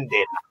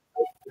sebephindela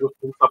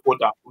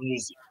ukusupporta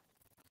music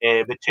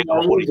bethenga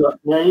ama-original.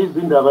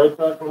 Ngiyayizwa indaba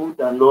ethatha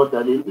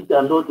ukudownloada le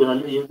i-download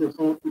nale yento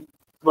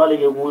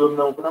sibaleke kuyo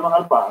mina ngifuna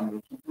ama-album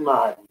ngikhiphe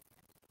imali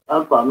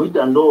album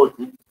i-download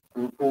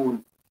ngifuna.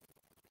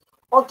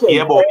 Okay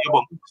yebo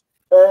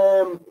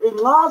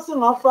nxa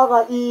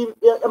singafaka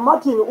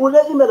Martin ule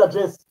email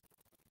address.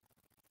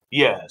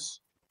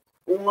 Yes.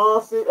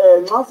 Nxa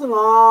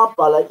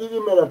singabhala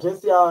i-email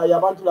address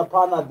yabantu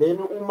laphana then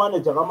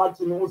umanager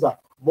kaMartin uza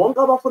bonke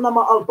abafuna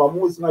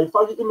ama-album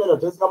singayifaka i-email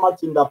address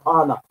kaMartin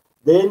laphana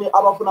then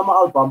abafuna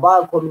ama-album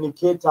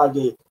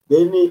baya-communicate-ke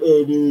then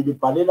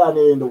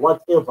libhalelane and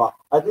whatever.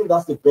 I think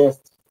that's the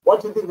best.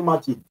 What do you think,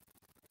 Martin?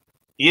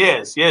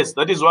 Yes,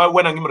 that is why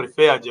when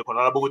ngimrefer nje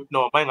khona lapho ukuthi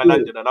no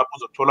mayingalandela lapho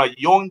uzothola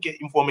yonke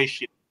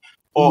information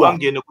or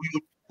angene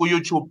ku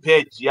YouTube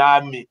page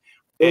yami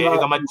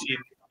kaMartin.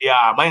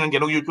 Yeah,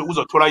 mayingangena ku YouTube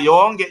uzothola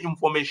yonke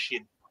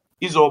information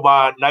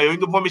izoba nayo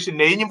yonke information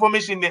nenye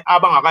information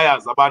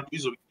abangakayazi abantu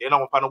izobingena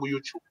ngofana ku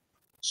YouTube.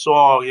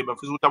 So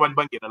ngifisa ukuthi abantu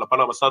bangena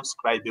lapha ba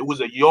subscribe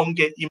ukuze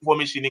yonke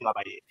information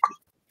ingabayeki.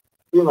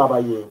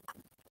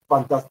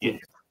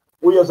 Fantastic.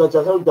 Uyezwa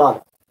jahe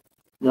udala.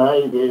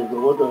 Hayi ngeke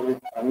kodwa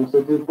I'm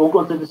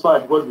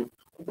satisfied because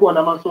kukhona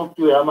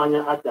ama-software amanye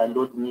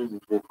a-download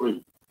music for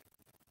free.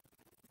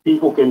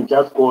 People can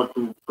just go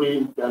to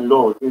free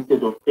download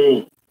instead of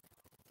paying.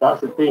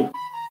 That's the thing.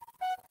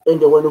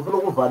 And when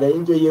ufuna ukuvala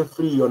into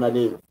ye-free yona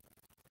leyo.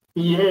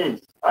 Yes,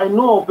 I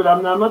know but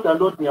I'm not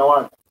downloading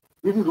one.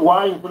 This is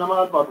why ngifuna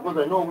ama-album because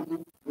I know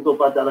ukuthi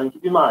ngizobhadala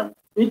ngikhiphe imali.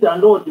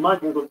 I-download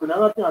manje ngizogcina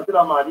ngathi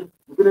ngasela mali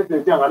ngicine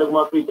sengiya ngale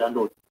kuma-free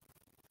download.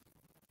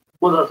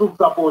 Because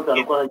asukusupporta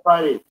lokho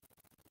pirate.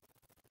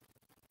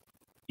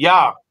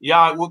 Yeah,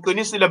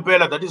 uqinisile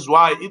phela. That is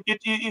why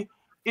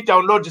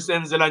i-download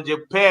senzela nje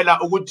kuphela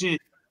ukuthi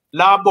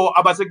labo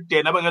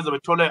abasekudeni abangeze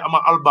bethole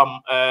ama-album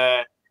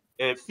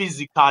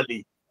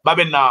physically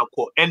babe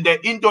nakho and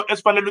into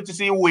esifanele ukuthi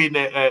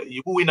siyiwine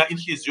yikuwina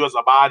inhliziyo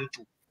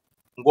zabantu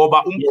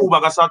ngoba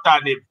umkhuba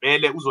kaSathane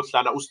vele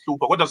uzohlala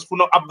usihlupha kodwa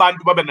sifuna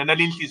abantu babe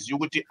nanale inhliziyo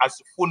ukuthi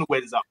asifuni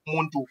kwenza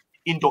umuntu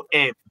into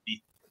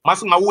embi.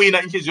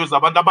 Masingawina inhliziyo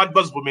zabantu abantu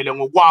bazivumele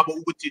ngokwabo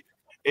ukuthi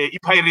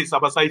i-piracy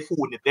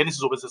abasayifuni then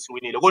sizobe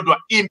sesiwinile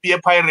kodwa impi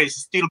ye-piracy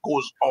still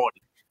goes on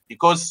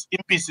because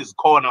impisi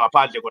zikhona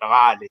ngaphandle kona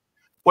ngale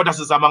kodwa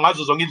sizama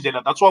ngazo zonke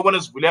indlela. That's why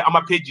ubona sivule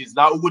ama-pages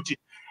la ukuthi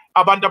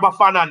abantu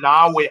abafana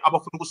nawe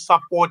abafuna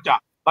ukusupporta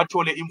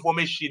bathole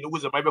information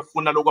ukuze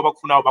mayebefuna lokho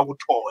abakufunayo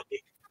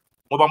bakuthole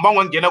ngoba uma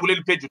ungangena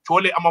kuleli page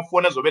uthole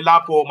amafoni azobe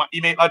lapho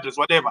ama-email address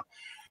whatever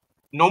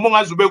noma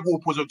ungaze ube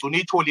kuphi uzogcina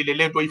uyitholile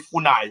lento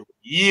oyifunayo.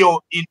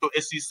 Yiyo into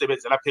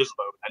esiyisebenzela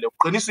phezulu yona leyo.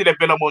 Uqinisile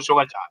phela mosho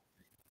kanjalo.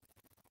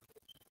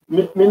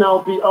 Mina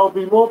I'll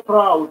be more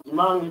proud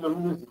mangino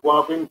music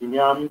wakho endini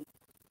yami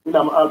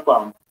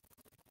ilama-album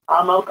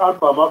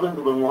ama-album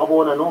abenziwe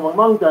ngiwabona noma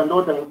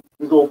mangidownloada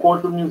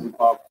ngizokhohlwa music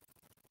wakho.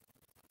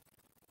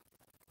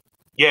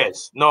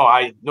 Yes, no,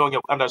 I know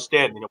you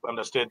understand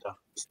that.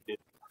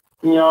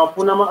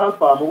 Ngiyafuna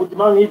ama-album ukuthi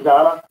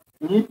mangidlala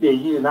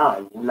ngiyibhekile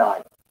nayo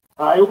ngilayo.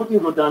 Hayi ukuthi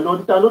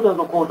ngizodownloada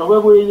ngizokhohlwa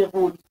kwekwenye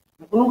futhi.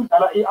 Ngifuna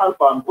ukudlala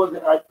i-album because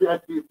I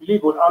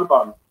believe on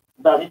album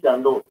than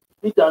i-download.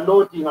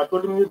 I-download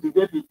ngathola i-music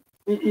ethi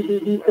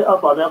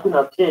i-album yakho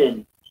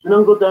ina-10 mina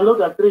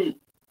ngizodownloada 3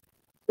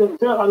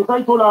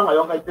 angisayitholanga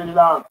yonke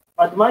ayiphelelanga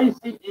but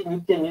mayi-CD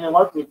ngiyithengile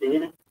ngathi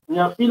ngiyithengile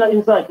ngiyafila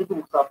inside ukuthi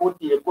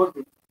ngisupportile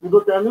because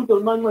ngizodownloada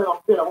umanxeba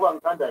kuphela ngoba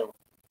ngithanda yona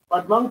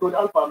but ma ngithole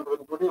i-album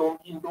ngithole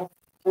yonke into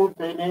full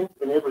payment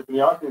and everything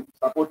yazi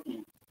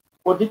ngisupportile.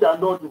 Kodwa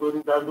download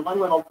ngizonizana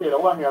manje kuphela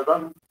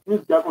wangiyazazi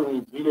music yakho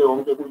ngiyizwile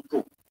yonke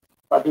ku-YouTube.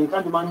 But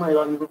ngithanda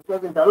uManxeba ngizofika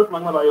njalo ukuthi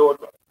Manxeba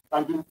yodwa.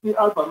 Kanti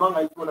i-album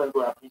angayithola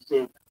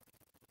ngizoy-appreciate.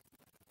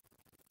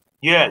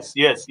 Yes.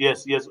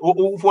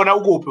 Ufona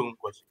ukuphi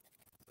ngikhosi?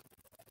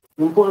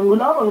 Ngifona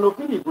ngilapha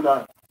nginoPhilip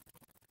la.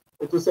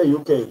 To say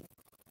UK.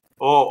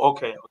 Oh,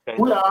 okay.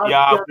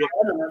 Yeah.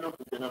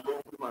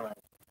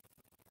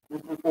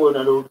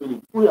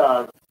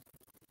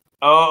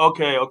 Oh,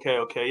 okay.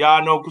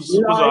 Yeah, no,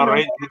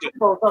 kuzo-arrange.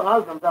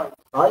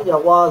 Hayi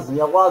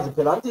ngiyakwazi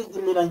phela anti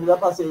mina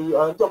ngilapha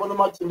ngiyabona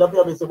uMartin lapha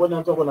yabe sebona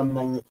into kona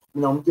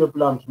mina umuntu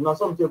weplums mina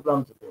so umuntu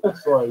weplums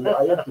so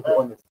I have to be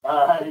honest.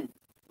 Hayi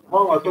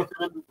mawunga so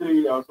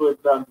 73 awuso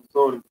weplums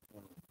sorry.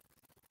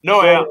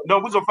 No, yeah,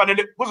 no,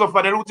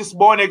 kuzofanele ukuthi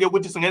sibone ke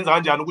ukuthi singenza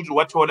kanjani ukuthi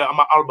uwathole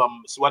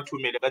ama-album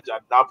siwathumele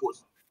kanjani lapho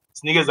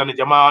sinikezane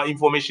nje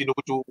ama-information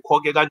ukuthi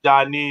ukhokhe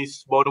kanjani,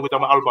 sibone ukuthi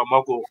ama-album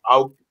akho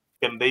how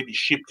can they be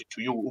shipped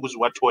to you ukuze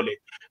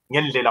uwathole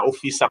ngendlela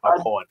ofisa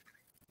ngakhona.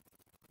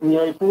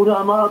 Ngiyayifuna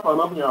ama-album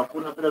akho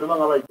ngiyafuna phela noma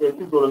ngaba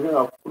yitheni izolo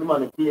ngingakhuluma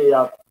ne-PA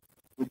yakho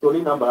ngithola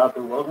inamba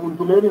yakho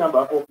ngithumele inamba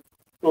yakho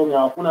so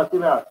ngiyafuna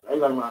serious hayi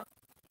kancane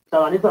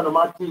hlanganisa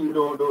noMartin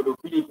lo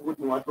Philip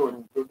ukuthi ngiwathole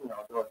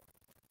ngiyawathola.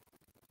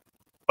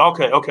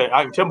 Okay.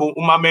 Ngithemba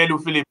umameli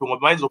uPhilip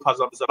ngoba manje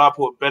izophazamisa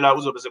lapho impela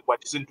uzobe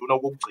sekwandisa induna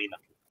ukugcina.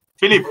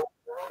 Philip,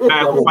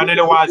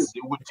 kufanele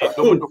wazi ukuthi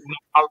lo muntu ufuna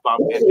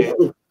album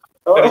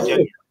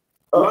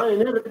hayi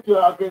ne-radio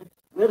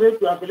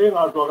yakhe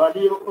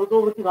lengazwakaliyo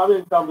ukuthi ngabe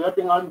mhlawumbe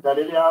yade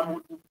ngandidlalele yami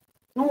ukuthi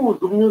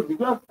uzwe umusic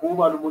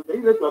uyasiguba lo muntu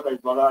i-radio yakhe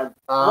ayizwakali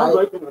manje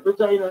wayidinga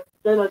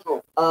China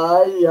shop.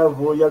 Hayi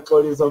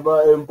yavuyaxolisa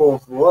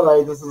empofu.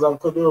 Alright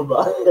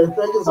sizakhuluma.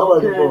 Thank you so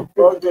much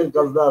Mpofu. Okay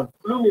ngazami.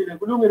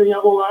 Kulungile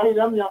ngiyabonga hayi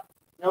nami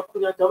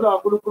ngiyajabula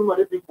kakhulu ukukhuluma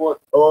ne-big boss.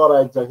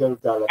 Alright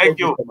Jakela. Thank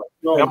you.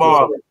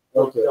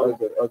 Okay.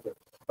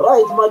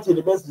 Right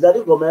Martin besidlala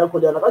ingoma yakho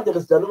lena kade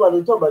besidlala ubani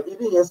uthomba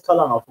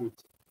ibingesikhalanga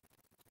futhi.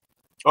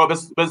 Oh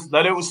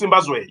besidlale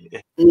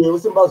uSimbazwele.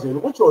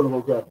 Usimbazweni kutshoni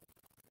ngokuyana.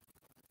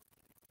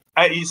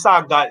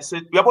 Isaga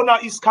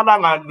uyabona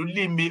isikhalanga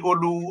lulimi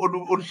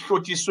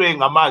oluhlotshiswe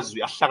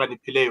ngamazwi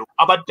ahlakaniphileyo.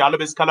 Abadala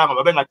besikhalanga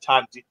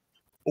babengathandi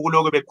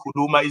ukuloke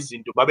bekhuluma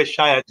izinto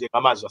babeshaya nje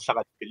ngamazwi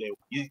ahlakaniphileyo.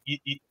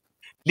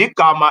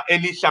 Ligama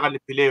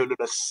elihlakaniphileyo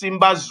lona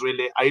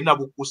Simbazwele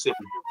ayinabukuse.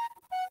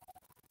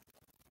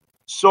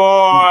 So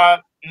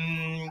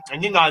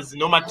ngingazi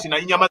noma thina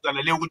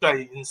inyamazana leyo ukuthi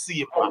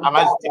ayinsimba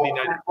angazi thini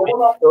nani.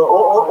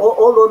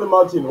 Hold on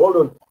Martin, hold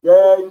on.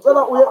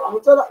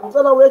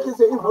 Ngicela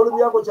uyehlise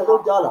ivolume yakho njalo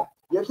kudala.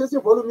 Yehlisa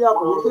ivolume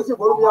yakho.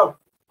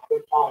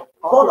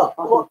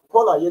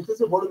 Khola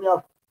yehlisa ivolume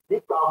yakho.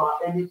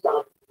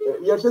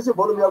 Yehlisa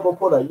ivolume yakho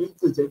khola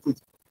yichithe.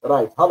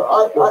 Right. Hello.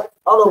 All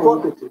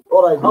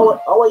right.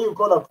 How are you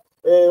Khola?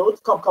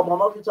 Uthi come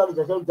mama feature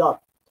njalo kudala.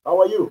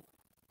 How are you?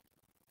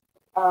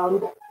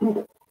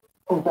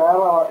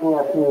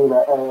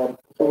 Ngiyaphila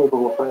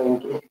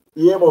Frank.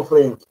 Yebo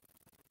Frank.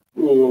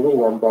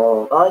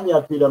 Ngiyamdawo.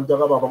 Ngiyaphila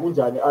mntaka baba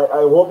kunjani?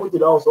 I hope ukuthi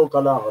lawo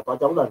sokhalanga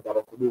but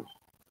akunandaba khuluma.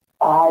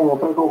 Hayi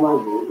ngifuna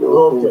umazi.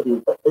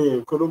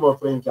 Okay. Khuluma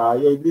Frank.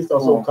 Hayi lisa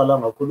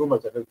sokhalanga khuluma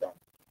Jakela.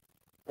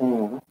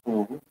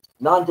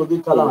 Nanto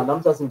likhalanga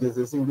namhla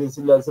singeze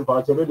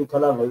sivakathelwe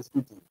likhalanga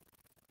estudio.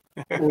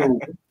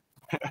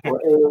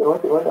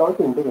 What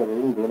inkinga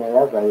lenduna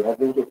yazayo I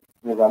think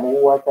ngizama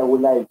ukuwatha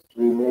ku-live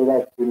stream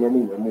yami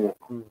ngemuva.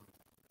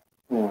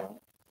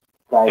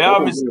 Yeah,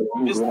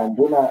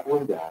 Nduna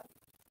unjani?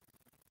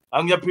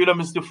 Angiyaphila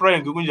Mr.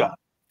 Frank kunjani?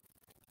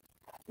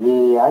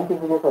 Anti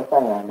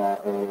ngizohlangana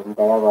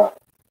mntayaba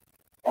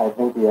I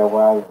think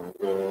uyakwazi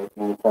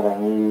ngithala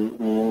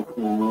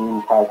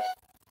ngi-touch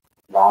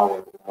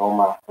lawe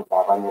noma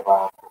labanye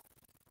bakho.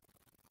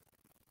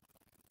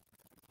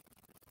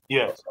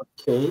 Yes.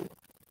 Okay.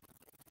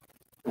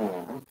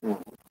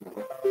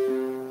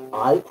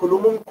 Hayi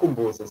khuluma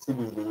umkhumbuze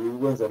sibili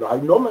ukwenzela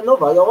hayi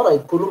nova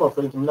alright khuluma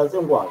Frank mina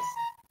sengikwazi.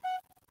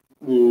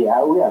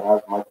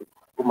 Uyangazi manje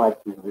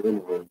uMartin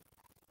anyway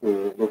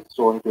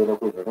lesonke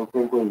lokwenza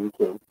noFrank we-UK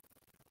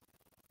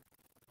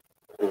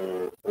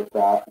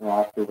besa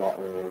ngafika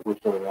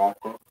kusho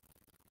yakho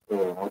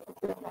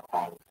ngoDisemba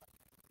 5.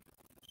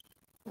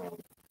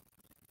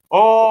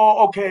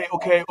 Oh, okay. A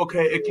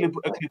clip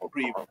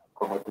brief.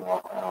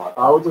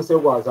 Awuthi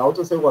sekwazi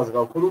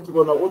kakhulu uthi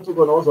kona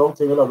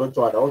uzawuthengela lo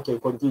tshwala. Okay,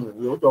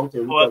 continue.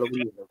 Udongithengela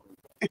kuyini.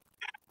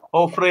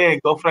 Oh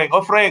Frank.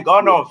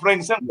 Oh no,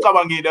 Frank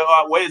sengicabangile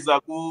weza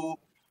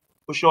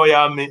ku-show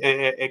yami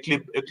a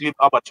clip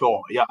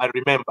abattoir. Yeah, I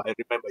remember.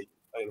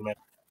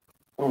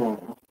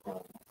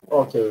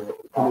 Okay,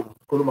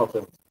 khuluma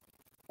Frank.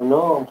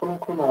 No, ngifuna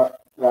ukukhuluma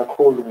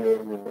kakhulu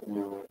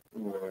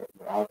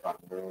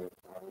nge-album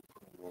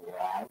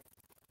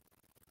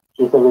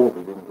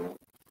isebenzile indlela.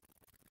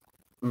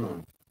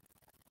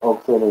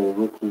 Okusele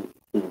ukuthi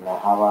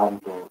thina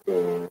abantu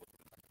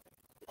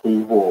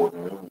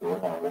siyibone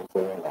induna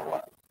ukusebenza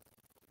kwayo.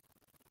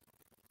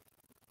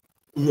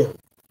 Yeah.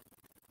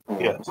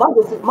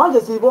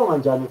 Manje siyibonga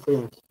njani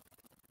Frank?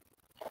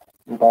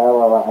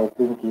 Mntayaba I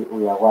think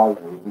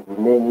uyakwazi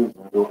ziningi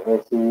izinto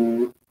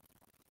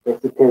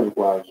esiphezu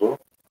kwazo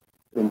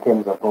in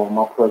terms of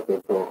our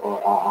project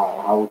or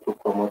how to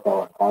promote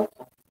our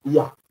culture.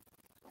 Yeah.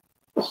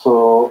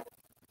 So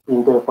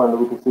into efana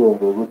ukuthi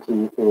siyenze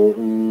ukuthi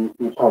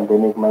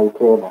i-pandemic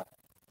mayiphela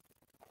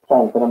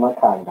sihlanganisela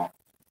amakhanda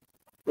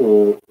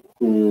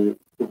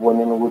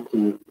siboneni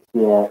ukuthi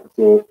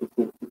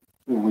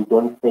we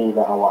don't fail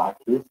our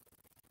artists,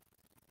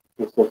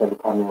 especially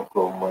coming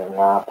from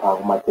ngapha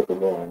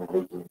kumaTebeleng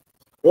region.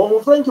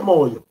 French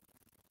moyo.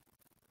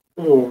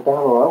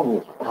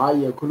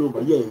 Yeah,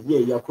 khuluma.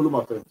 Yeah,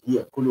 khuluma French.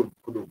 Yeah, khuluma.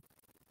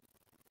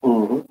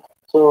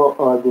 So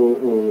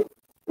the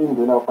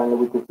induna kufanele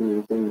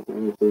ukuthi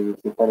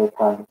sihlale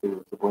phansi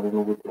siboneni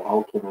ukuthi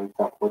how can we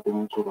support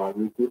umculo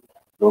wakithi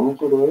lo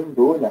mculo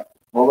wenduna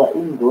ngoba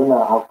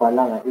induna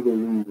akufanelanga ibe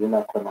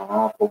yinduna khona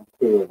ngapho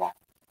kuphela,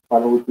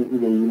 kufanele ukuthi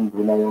ibe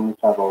yinduna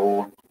yomhlaba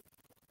wonke.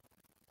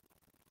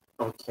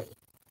 Okay,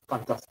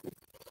 fantastic.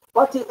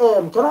 But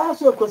can I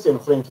ask you a question,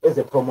 Frank, as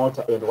a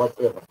promoter and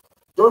whatever?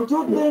 Don't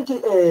you think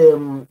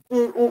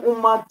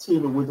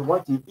Martin, with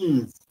what he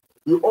is,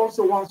 he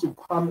also wants to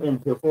come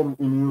and perform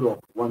in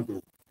Europe one day?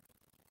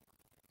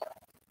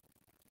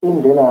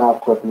 Induna,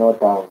 I've got no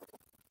doubt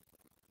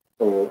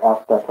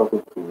after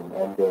talking to him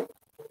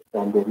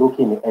and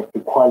looking at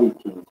the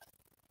qualities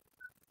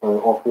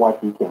of what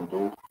he can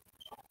do.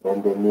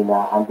 And then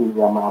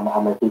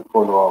I'm a big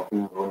follower of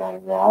Induna.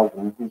 Ngiyazi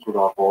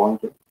umculo wakhe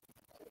wonke.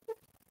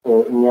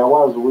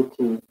 Ngiyawazi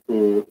ukuthi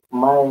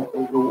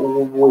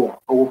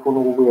ukufuna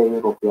ukubuya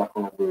e-Europe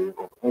uyafuna ukubuya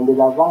e-Europe. And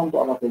labantu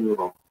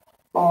abase-Europe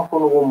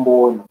bangafuna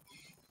ukumbona,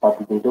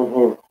 but they don't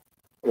have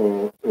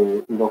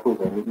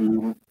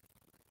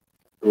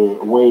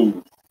ways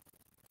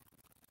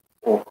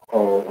of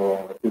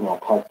being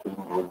attached to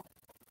Induna.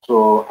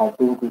 So I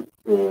think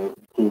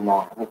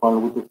thina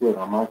kufanele ukuthi sibe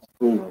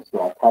ngama-streams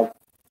si-attach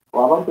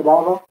abantu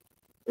laba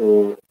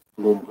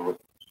lenduna.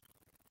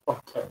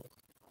 Okay.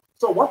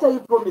 So what are you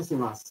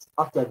promising us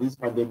after this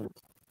pandemic?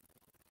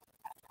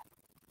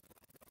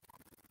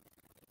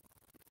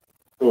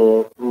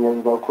 I'm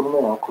not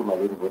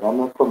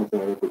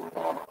promising anything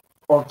now.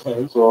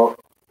 Okay. So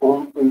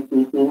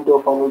into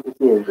of ukuthi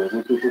siyenze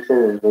ukuthi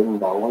sisebenze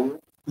ndawonye.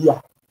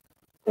 Yeah.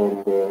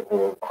 And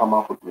come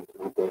up with a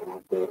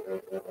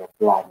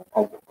plan,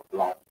 a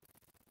plan.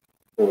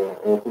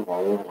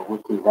 Esizayenza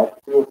ukuthi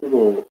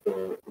sibe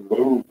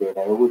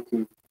lendlela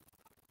yokuthi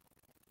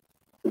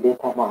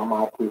siletha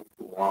ama-artist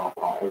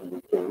ngapha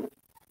e-UK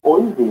or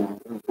even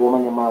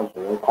kwamanye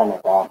amazwe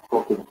eCanada,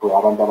 talking to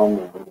abantu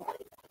abaningi.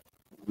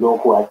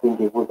 Lokho I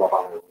think kuzaba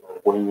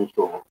kwenye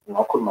show.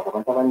 Ngakhuluma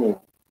nabantu abaningi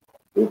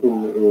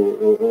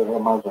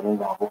emazweni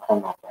engabo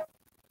Canada.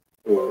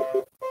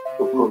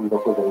 To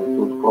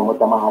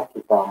promote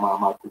ama-artists,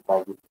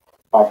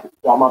 but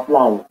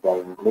ama-plans are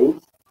in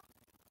place.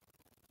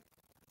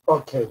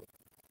 Okay.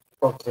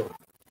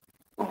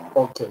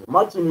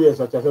 Martin, yes,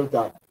 what you have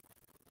done.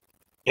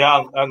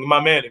 Yeah,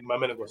 ngimamele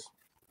Nkosi.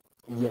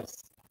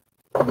 Yes.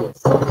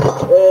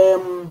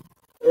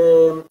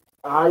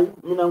 I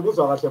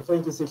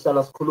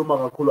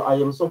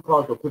am so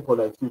proud of people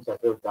like you,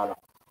 Dala.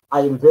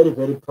 I am very,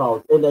 very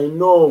proud. And I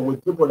know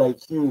with people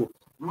like you,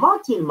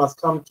 Martin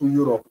must come to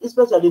Europe,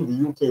 especially in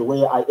the UK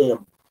where I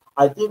am.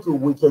 I think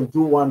we can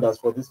do wonders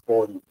for this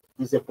boy.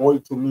 He's a boy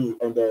to me,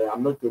 and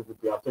I'm not going to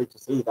be afraid to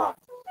say that.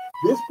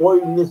 This boy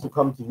needs to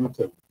come to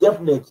UK,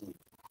 definitely.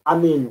 I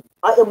mean,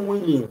 I am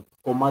willing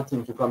for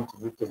Martin to come to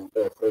UK,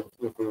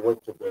 if we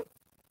work together.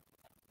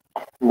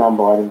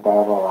 Number one,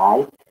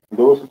 right?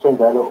 Those who turn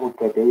that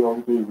okay, they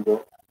on the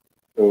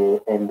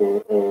and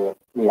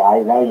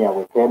I now you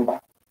with temper,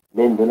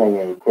 then do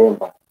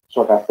temper.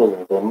 So that's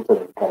it.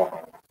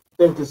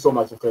 Thank you so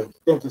much, friend.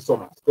 Thank you so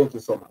much.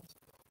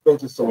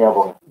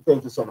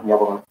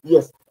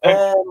 Yes.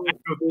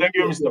 Thank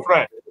you, Mr.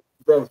 Frank.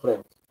 Thanks,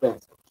 friend.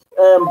 Thanks.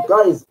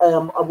 Guys, I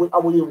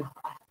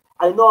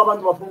know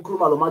abantu bafuna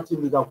ukukhuluma lo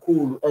Martin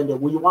kakhulu,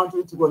 and we want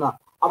to gonna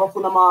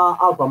abafuna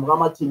ama-album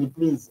kaMartin,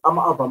 please,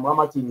 ama-album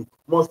kaMartin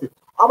mostly.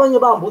 Abanye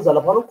bambuza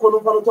lapha ukhona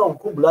umfana uthi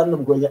ukukhumbulani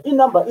Mgwenya.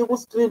 I-number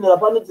iku-screen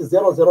lapha nithi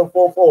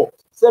 0044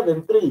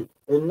 73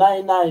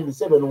 99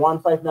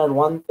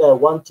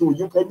 715912.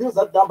 You can use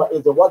that number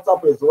as a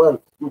WhatsApp as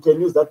well. You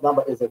can use that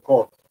number as a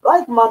call.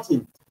 Right,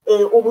 Martin?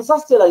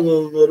 Ubusasitshela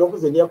lokhu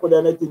ze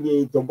niyakhona nathi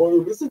ngidombo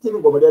ubisithini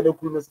ngoba liyane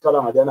ekhuluma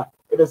isikhala ngaliyana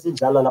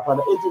ebesidlala lapha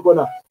ethi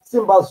kona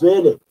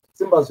Simbazwele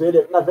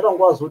ngavela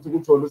ngikwazi ukuthi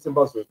kuthola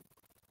uSimbazwele.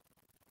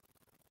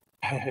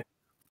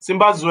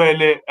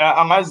 Simbazwele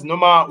angazi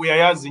noma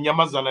uyayazi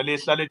inyamazana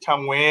lehlala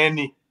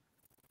eThangweni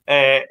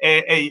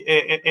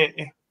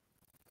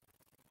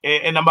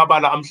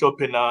enamabala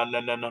amhlophe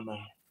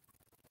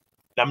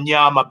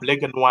namnyama,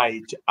 black and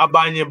white.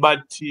 Abanye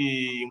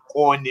bathi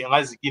inkoni,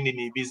 angazi kini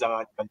niyibiza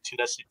ngathi,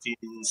 thina sithi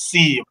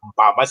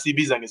insimba,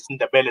 masibiza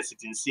ngesindebele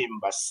sithi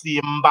insimba,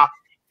 simba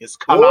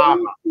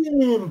ngesikhalanga.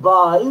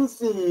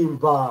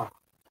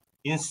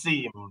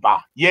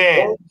 Insimba,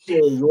 yeah.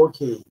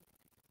 Okay.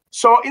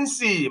 So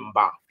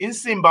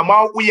insimba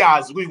ma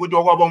uyazi kuyikuthi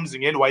okwaba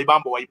umzingeli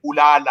wayibamba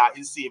wayibulala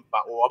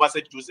insimba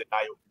wabaseduze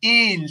nayo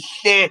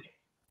inhle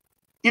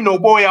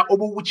inoboya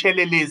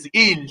obubutshelelezi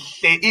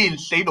inhle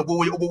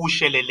inoboya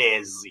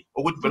obubushelelezi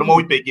ukuthi vele uma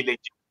uyibhekile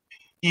nje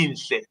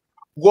inhle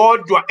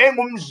kodwa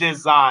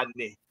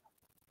engumdlezane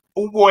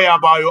uboya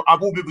bayo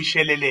abubi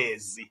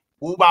bushelelezi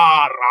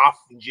buba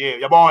rough nje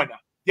yabona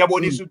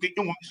yabonisa ukuthi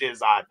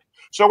ingumdlezane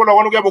so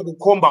kulokho kuyabe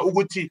kukhomba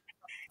ukuthi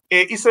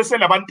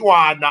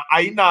isesenabantwana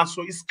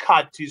ayinaso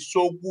isikhathi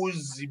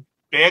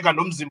sokuzibheka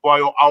nomzimba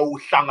wayo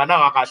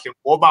awuhlangananga kahle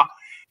ngoba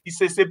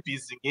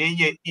isesebhizi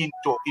ngenye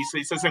into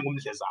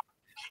isesengumdlezane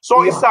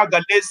so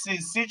isaga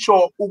lesi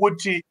sitsho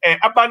ukuthi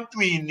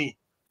abantwini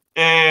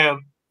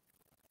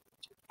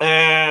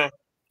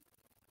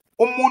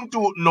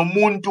umuntu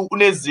nomuntu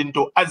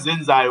unezinto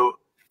azenzayo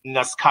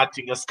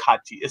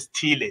ngesikhathi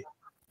esithile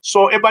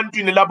so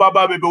ebantwini laba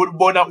ababe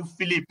bebona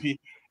uPhilip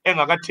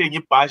engakathengi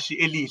ibhashi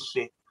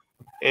elihle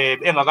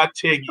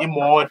engakathengi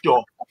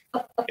imoto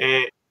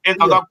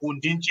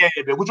engakagundi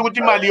intshebe kuthi ukuthi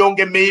imali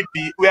yonke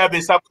maybe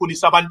uyabe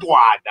sakhulisa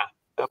abantwana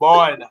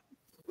yabona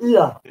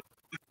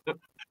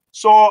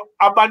so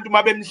abantu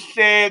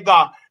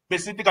mabemhleka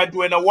besithi kanti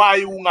wena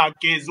why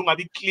ungagezi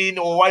ungabi clean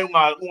or why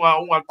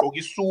ungagqoki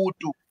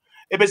isudu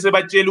ebese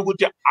batshela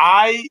ukuthi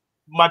hayi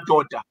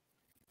madoda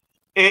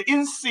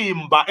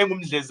insimba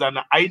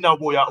engumdlezana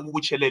ayinaboya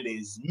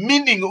ubutshelelezi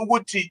meaning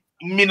ukuthi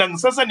mina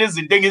ngisase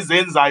nezinto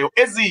engizenzayo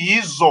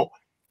eziyizo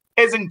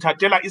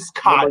ezingithathela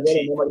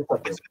isikhathi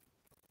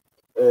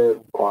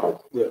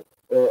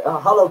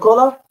hello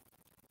caller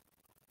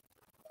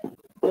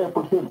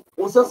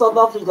South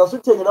Africa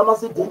suthengela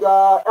ama-CD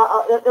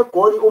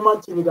egoli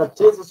uMantini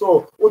kaJesi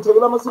so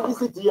uthengela ama-CD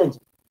nje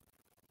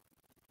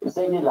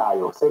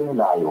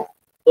sengilayo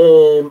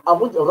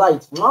akuthi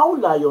right nxa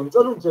ulayo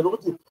ngicela ungitshela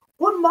ukuthi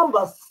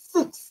ku-number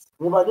 6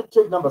 ngoba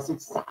ni-track number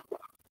 6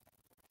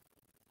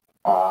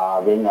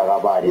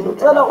 bengakabali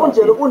ngicela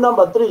ungitshele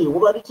ku-number 3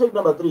 ngoba ni-track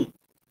number 3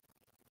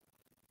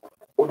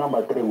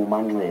 unumber 3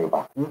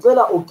 ngumanxeba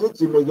ngicela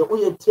ugijime-ke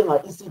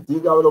uyethenga i-CD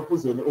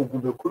kaWelophuzeni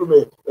ukube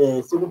ukhulume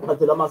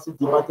sikuphathela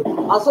ama-CD bathe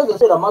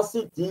asozeshela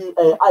ama-CD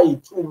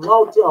ayi-2 nxa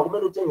uthenga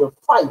kumele uthenge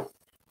 5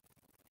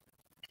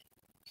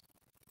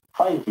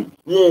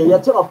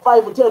 yathenga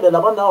 5 uthengele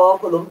labanawo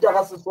wakho lo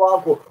mntakasisi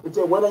wakho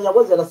uthe wena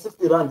ngiyakwenzela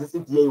 60 rand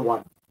i-CD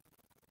eyi-1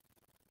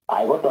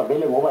 hayi kodwa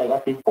vele ngoba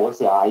ika-big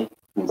boss hayi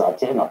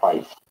ngizathenga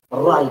 5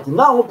 right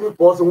nangu big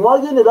boss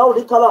ngwakini la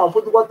ulikhalanga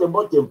futhi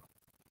kwadembodembo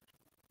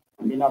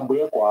mina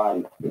mbuye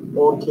kwana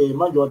okay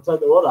manje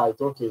wathanda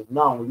alright okay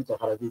now ngithi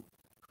akhalakini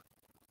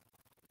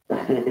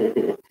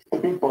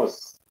big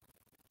boss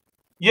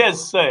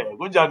yes sir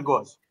kunjani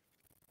Nkosi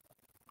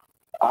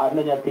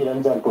ngiyaphila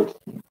njani futhi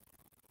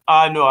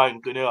no hayi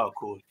ngiqine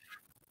kakhulu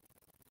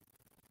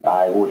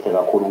hayi kuhle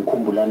kakhulu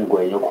ngikhumbulani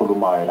Ngwenya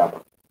okhulumayo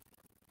lapha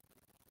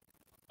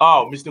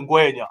Mr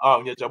Ngwenya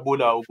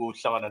ngiyajabula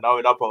ukuhlangana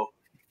nawe lapha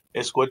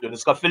esigodweni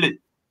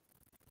sikaPhilip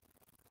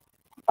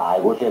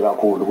hayi kuhle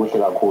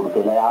kakhulu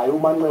phela hayi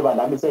umanxeba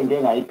nami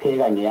sengike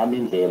ngayipheka ngeyami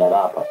indlela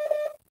lapha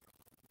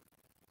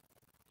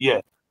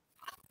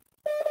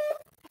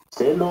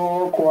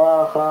selokhu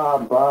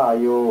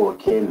ahambayo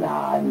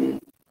Kenani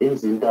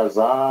izinto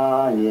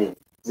zanye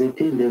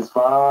ziphinde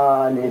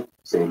zifane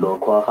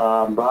selokhu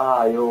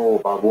ahambayo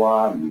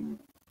bakwami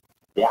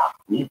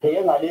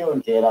ngipheke ngaleyo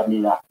ndlela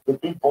mina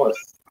the-big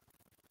boss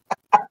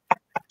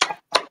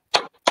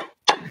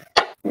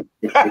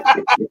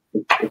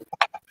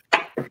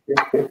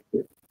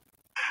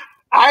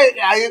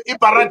hayi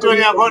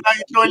ibharatoni yakhona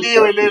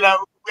ihloliwe lela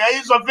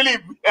uyayizwa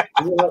Philip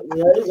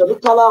ngiyayizwa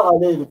likhalanga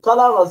leli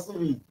khalanga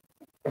sibili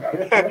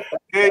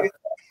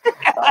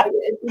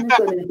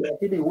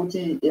eqinisweni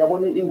ukuthi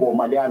yabona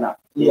ingoma leyana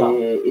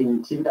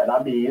ingithinta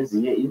nami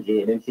ngezinye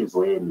indlela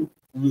enhlizweni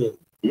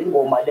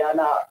ingoma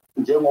leyana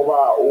njengoba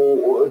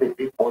the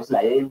big boss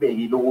la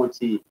yayibekile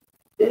ukuthi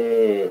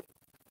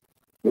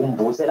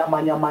umbusela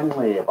amanye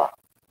amanxeba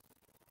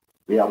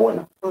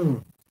uyabona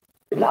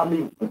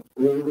lami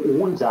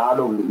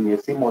kunjalo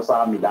ngesimo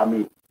sami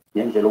lami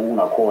ngendlela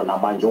okungakhona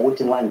manje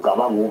ukuthi nxa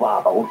ngicabanga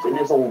ubaba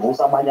ugcine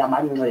sokuvusa amanye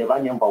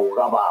amanxeba ngemva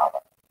kukababa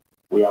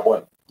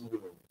uyabona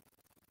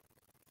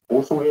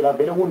usukela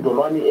vele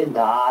kuNdolwane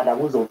endala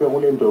kuzofika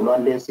kule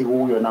Ndolwane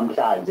lesikuyo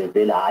namhlanje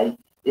vele hayi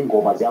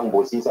ingoma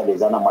ziyangibusisa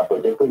lezana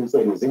madoda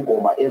eqinisweni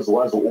zingoma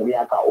ezikwazi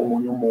ukuyakha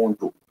omunye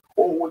umuntu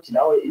ukuthi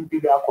nawe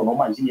impilo yakho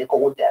noma nje ingekho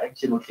ku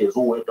direction uhlezi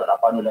uwedwa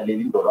lapha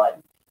nolaleli Ndolwane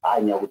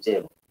hayi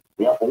ngiyakutshela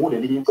uyavukule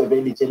linye icebo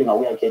elithi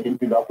elingawuyakhetha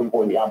impilo yakho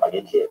ibone ihamba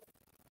ngendlela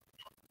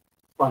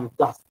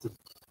fantastic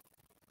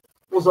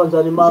uzwa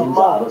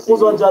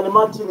njani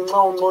Martin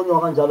nxa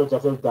unconywa kanjalo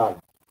Jaffeldala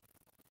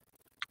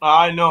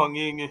hayi no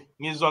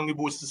ngizwa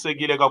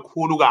ngibusisekile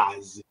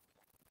kakhulukazi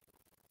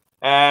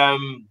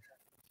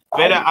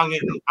vele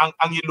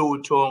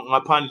angilutho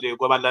ngaphandle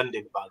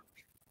kwabalandeli bami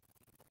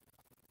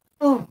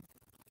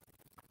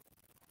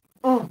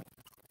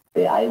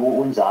hayi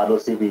kunjalo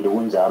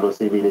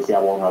sibili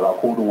siyabonga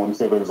kakhulu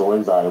ngomsebenzi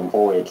owenzayo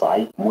mfowethu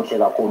hayi muhle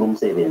kakhulu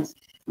umsebenzi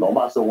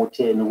noma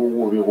sokutheni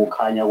kukubi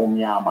kukhanya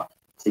kumnyama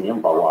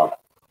singemva kwakho.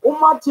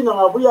 uMartin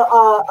angabuya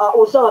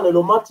uhlangane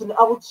lo Martin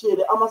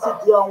akuchiyele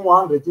ama-CD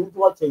angu-100 ukuthi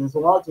wathengise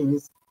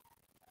ungawathengisa.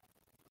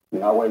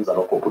 Ngakwenza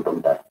lokho bhuti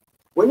omdala.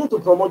 We need to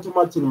promote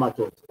uMartin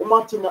madoda.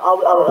 uMartin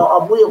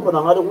abuye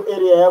khona ngale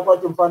ku-area yakho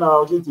athi mfana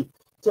wakithi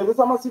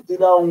thengisa ama-CD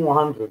la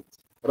angu-100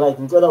 right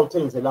ngicela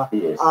uthengise la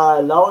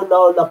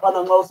lawo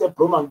laphana nxa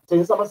usebroma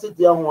thengisa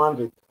ama-CD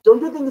angu-100.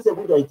 Don't you think it's a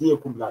good idea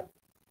Khumlani?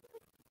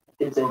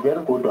 It's a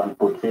very good one,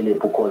 Bhuti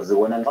Philip, because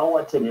when I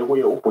wathenge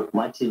kuye uBhuti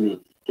Martin,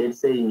 let's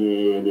say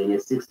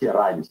nge-60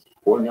 rand,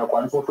 wona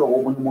uyakwanisa ukuhloka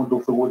omunye umuntu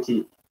ufika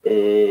ukuthi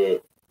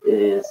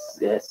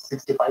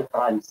 65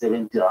 rand,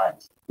 70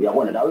 rand.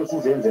 Uyabona nawe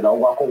usuzenzela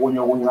okwakho okunye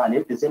okuncane.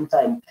 At the same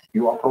time,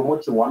 you are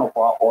promoting one of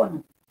our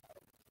own.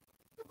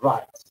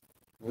 Right.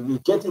 We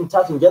get in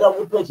touch and get a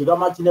good page.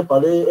 Martin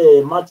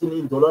ebhale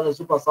Martin Ndolwane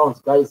Super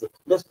Sounds, guys.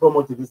 Let's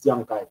promote this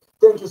young guy.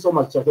 Thank you so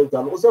much,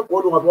 Chaketano.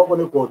 Usekhona ungabe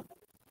wabona egoli.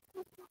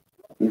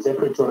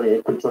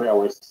 Pretoria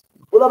West.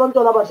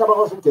 Kulabantwana abasha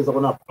bakuzugeza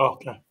khonapha.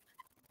 Okay.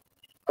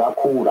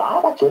 Kakhulu,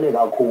 abagcwele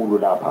kakhulu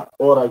lapha.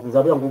 Alright,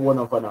 ngizabe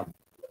ngikubona mfana.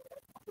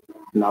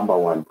 Number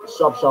 1.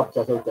 Sharp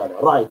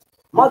Chaketano. Right.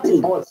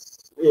 Martin.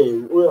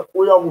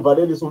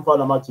 Uyakuvalelisa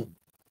umfana Martin.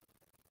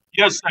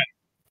 Yes, sir.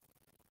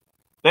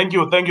 Thank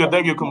you,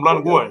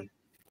 Khumlani. Go ahead.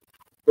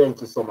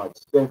 Thank you so much.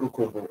 Thank you,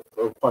 Kumbu.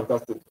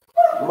 Fantastic.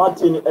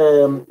 Martin,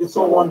 it's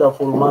so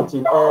wonderful,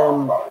 Martin.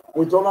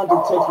 We don't want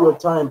to take your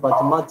time,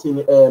 but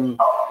Martin,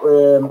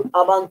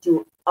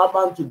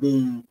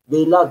 Abantu,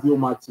 they love you,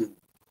 Martin.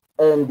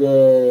 And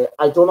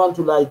I don't want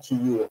to lie to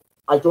you.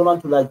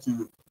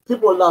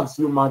 People loves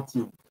you,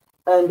 Martin.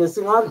 And the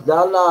singer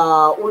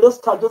Dala,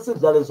 ulesikhathi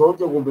esidlale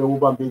zonke kumbe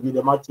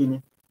ubambekile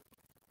Martin.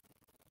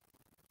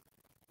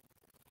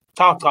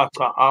 Cha.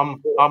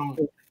 I'm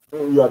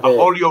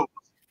all yours.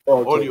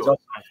 Okay,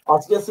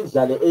 asike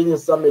sidlale enye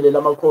sisamelela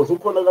amakhosi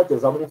ukhona kade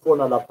zama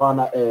ukufona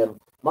laphana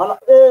mana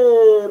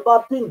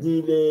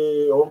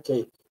baphindile.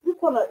 Okay,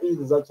 ikhona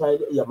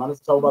izachayile yamana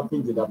sithawu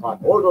baphindile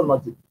laphana. Hold on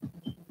Martin.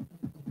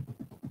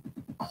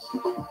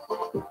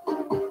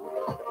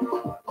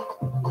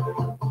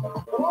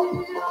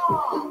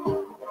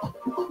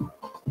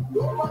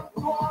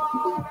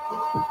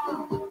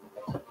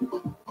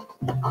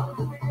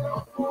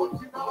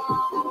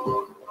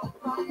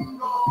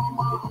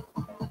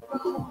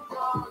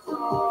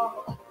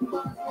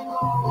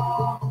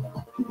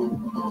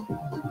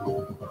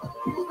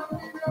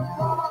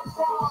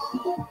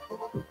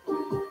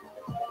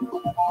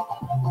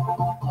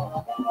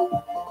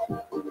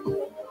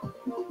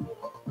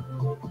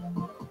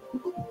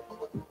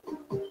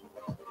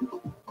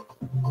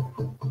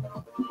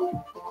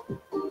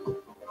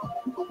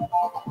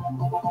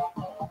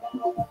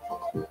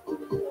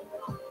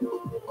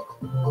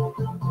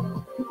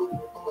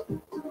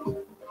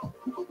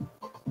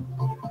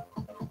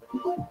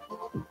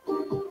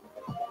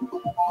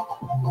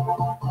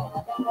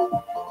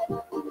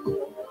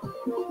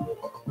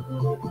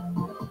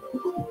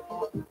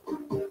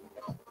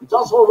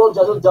 Just hold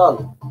on,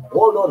 John.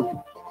 Hold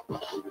on.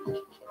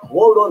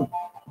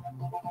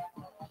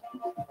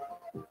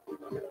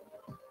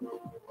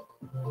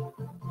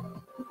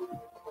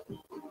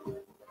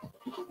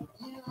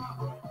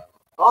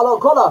 Hello,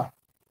 caller.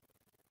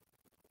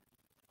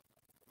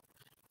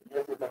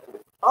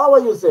 How are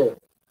you, sir?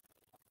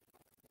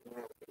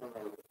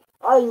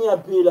 Hi,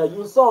 Nyapila.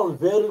 You sound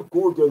very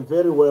good and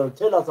very well.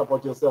 Tell us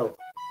about yourself.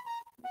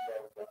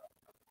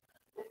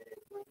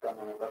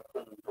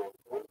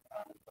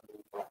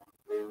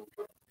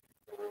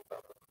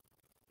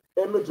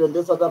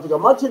 Emigrant South Africa.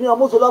 Martini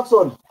Amuzu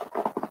Lakson.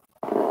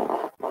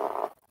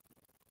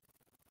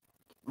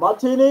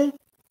 Martini.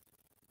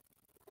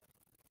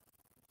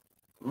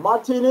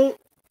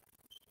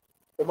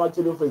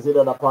 Umartini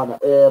ufezile laphana.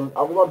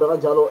 Akubambe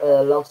kanjalo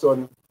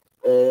Lakson.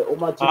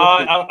 Umartini.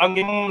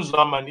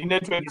 Angimuzwa man,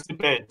 i-network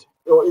isibhede.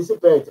 Oh,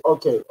 isibhede.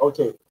 Okay.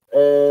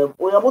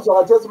 Uyamuzwa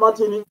kathesi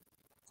Martini?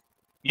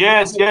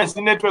 Yes,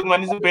 i-network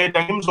man isibhede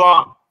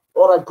angimuzwa.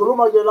 Alright,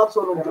 khuluma ke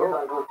Lakson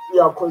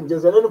yakho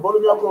ngezeleni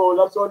volume yakho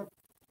Lakson.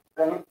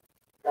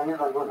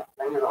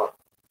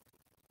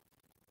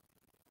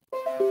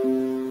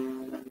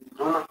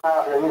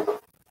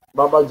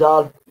 Bamba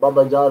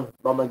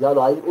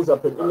njalo hayi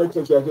uzaphetha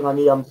network yakhe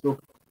ngani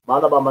yamhlupha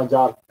mala bamba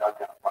njalo.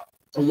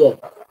 Yeah.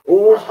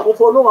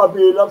 Ufona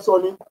ungaphi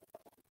Lakson?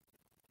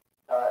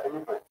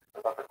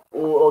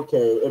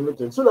 Okay,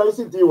 emergency. Sula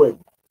iCD wena.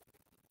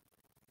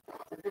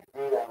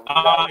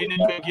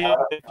 I-network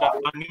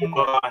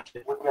angimuzwa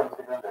kahle.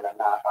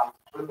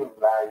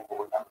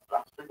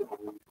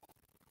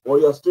 Oh,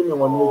 you're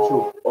streaming on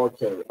YouTube.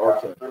 Okay.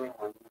 Streaming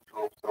on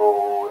YouTube. So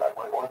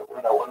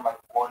on my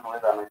phone when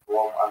I'm at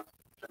home, I'm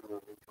streaming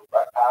on YouTube.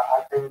 But I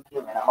think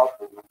when I'm out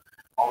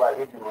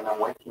when I'm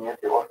working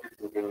at the office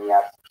in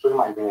the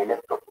streaming the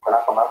laptop,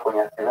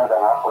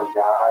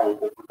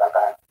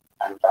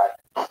 and that.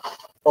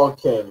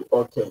 Okay.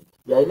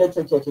 Yeah,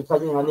 network yakhe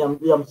khanye ngani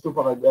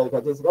yamhlupha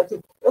kathesi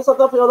kathi eSouth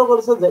Africa lokho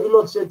lisenza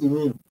i-load shedding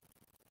yini?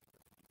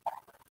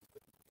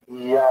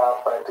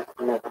 Yeah, but it's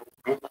been a bit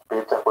bit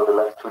better for the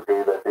last 2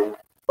 days, I think.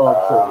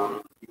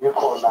 Okay.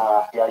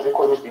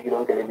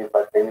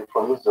 But then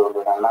from Israel,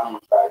 the alarm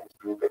started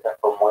to be better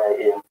from where I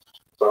am.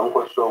 So I'm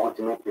quite sure what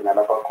you make in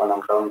another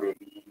corner from the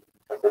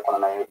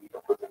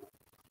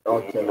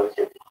Okay.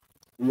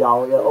 Yeah,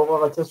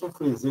 over to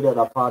freeze it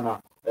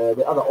lapana.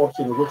 The other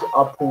option is which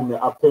aphume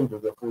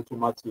aphenduke futhi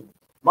uMartin.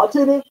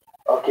 Martini?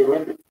 Okay,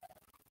 maybe.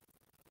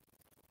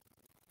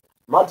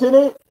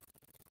 Martini?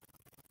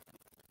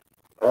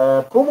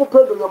 Phuma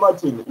uphenduke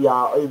Martin.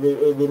 Yeah,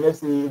 the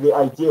next the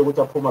idea which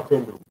aphuma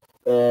aphenduke.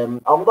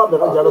 Akubambe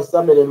kanjalo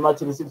sisamele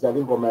Martin sidlala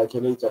ingoma yakhe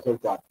lejack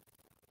elidala.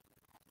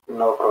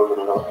 No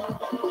problem, no.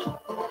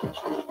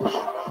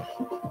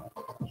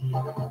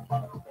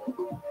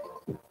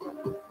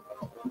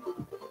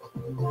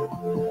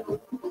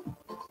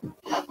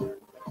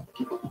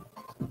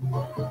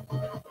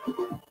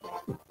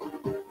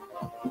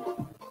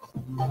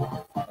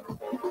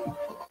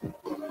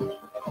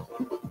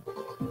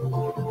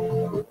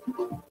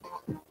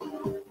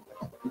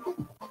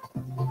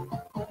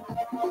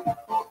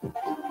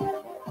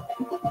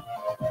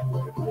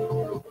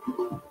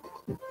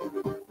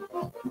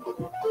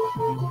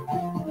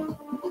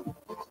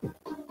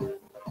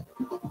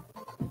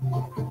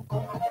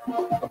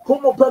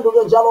 Phuma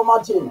uphenduke njalo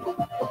Martin.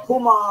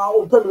 Phuma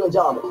uphenduke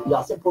njalo.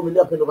 Yeah,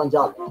 sephumile uphenduka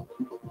njalo.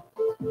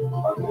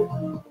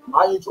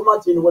 Ayitsho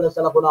Martin wena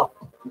hlala khonapho.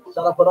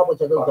 Hlala khonapho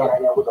jack elidala.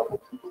 Yeah,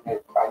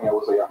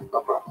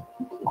 no problem.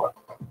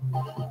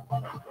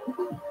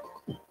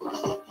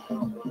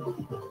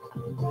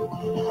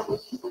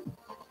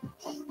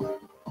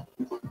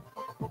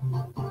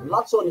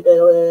 Lakson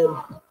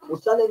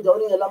uhlale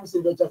endaweni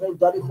engelamsindo jack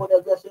elidala ifoni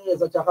yakho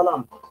yahleza jaha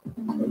lami.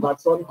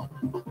 Lakson.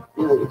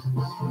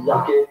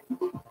 Yeah. Okay.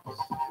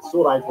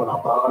 So right for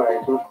now. All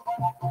right.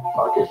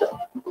 Okay, sir.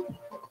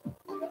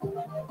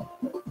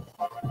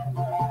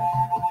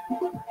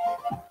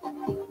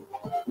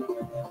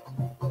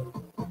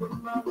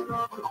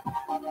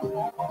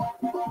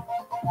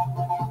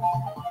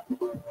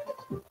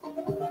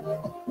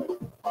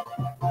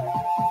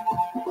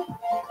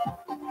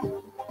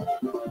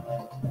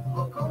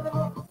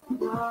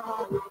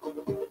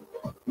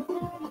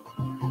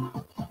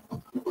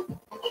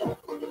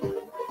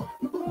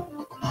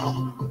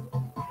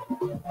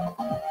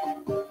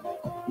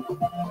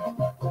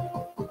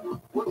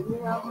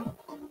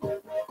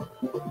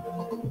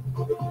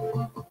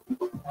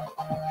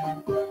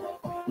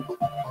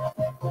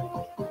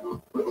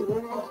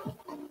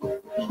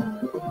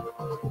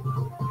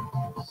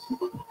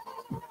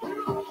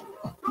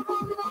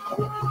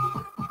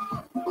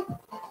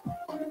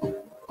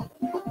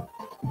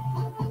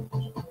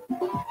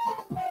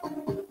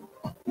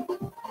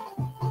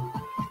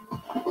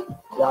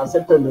 Yeah,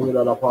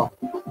 sephendukile lapha.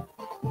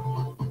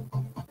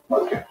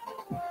 Okay.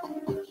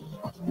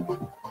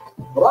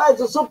 Right,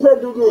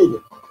 usuphendukile.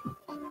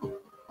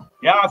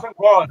 Yeah,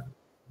 sengikhona.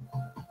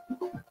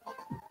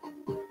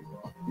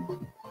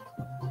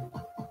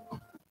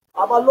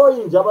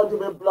 Abaloyi nje abantu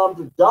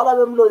beplamtu dala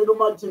bemloyile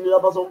uMartin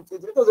lapha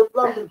sokuchitha into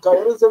zeplamtu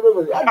khayere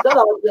sebenze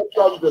adala abantu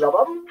beplamtu lapha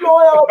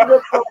amloya abantu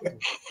beplamtu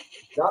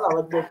dala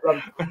abantu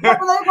beplamtu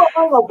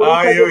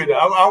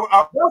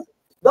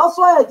that's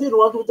why I didn't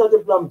want to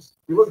uthathe plums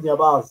because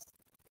ngiyabazi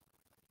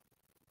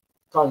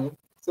khanye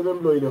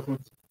sebemloyile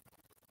futhi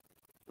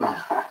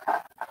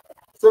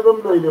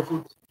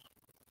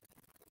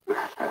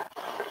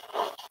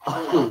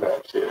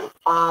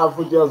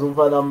futhi yazi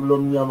umfana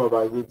mlomnyama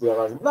bakithi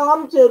yakazi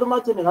nangamtshela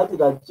uMartin ngathi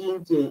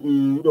katshintshe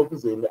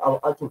ilokhuzeni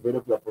athi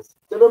uvele lapho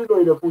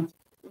sebemloyile futhi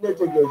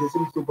inetwork yakhe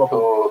simhlupha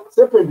futhi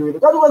sephendukile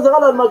kanti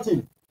kwenzakalani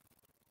Martin?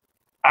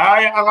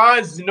 Hayi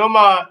angazi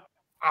noma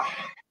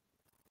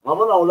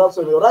ngabona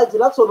uLakson right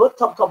Lakson what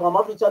cup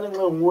ngamafitshane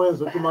nxe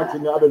nguwenza ukuthi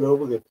Martin abe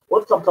lokhuzeni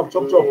what cup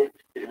chop chop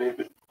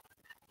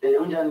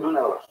Unjani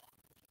Nduna?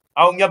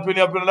 awu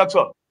ngiyaphila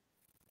Lakson.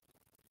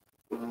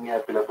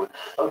 Ngiyaphila futhi.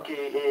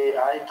 Okay,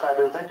 hayi cha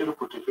bengizatshela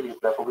ukuthi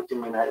Philip lapho ukuthi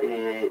mina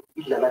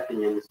idlala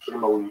kanye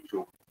nge-streamer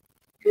ku-YouTube.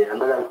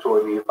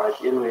 Angakangitholi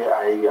but anyway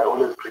I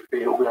always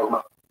prepare ukuya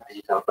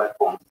kuma-digital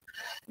platforms.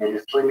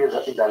 Nge-stream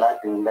idlala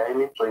ngila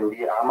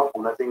emi-trendy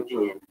amabhunu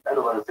asenkingeni.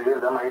 Naloba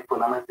ngisebenza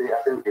ama-headphone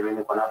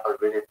asendleleni khonapha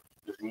vele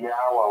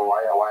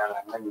ziyawa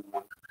kancane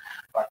umuntu.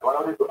 But what I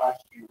wanted to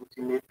ask you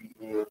ukuthi maybe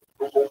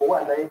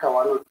like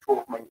one or two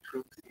of my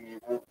tweets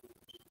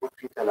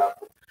ku-Twitter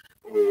lapho.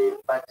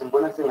 But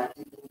ngibona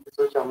sengathi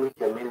i-social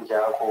media manager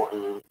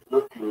yakho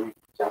not doing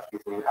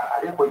justice.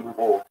 Akekho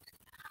involved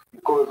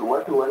because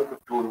what you want to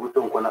do ukuthi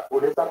ngibona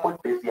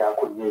une-support base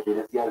yakho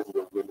nje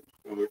siyaziyo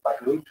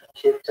but we need to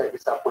capture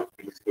i-support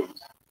base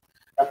page.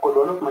 I've got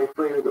one of my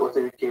friends also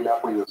UK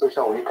lapho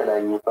yi-social worker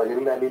la ngifake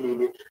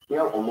kulalelile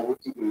ngiyavuma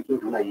ukuthi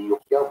induna yiyo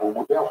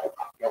ngiyavuma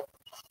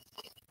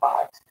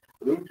but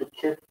we need to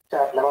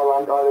capture laba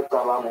bantu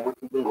abacabanga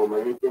ukuthi ingoma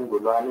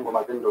yeNdolwane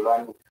ingoma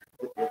zeNdolwane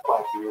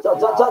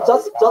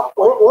just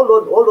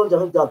hold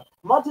on Jack.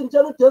 Martin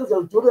tshela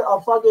uDenzel Dube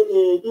afake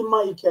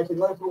imic yakhe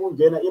nxa efuna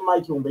ukungena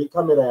imic kumbe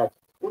icamera yakhe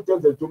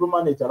uDenzel Dube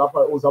manager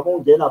lapha uzama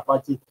ungena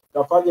but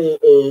kafake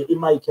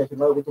i-mic yakhe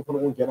nxa ukuthi ufuna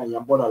ukungena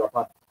ngiyambona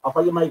lapha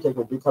afake i-mic yakhe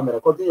with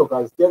camera. Continue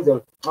guys.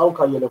 Denzel nxa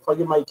ukhangele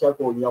fake i-mic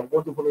yakho ngiyabona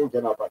ukuthi ufuna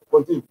ukungena lapha.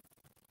 Continue.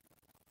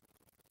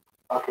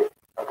 Okay,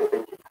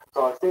 thank you.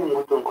 So I was saying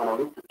what I'm gonna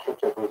need to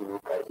capture those new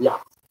guys. Yeah.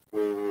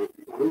 We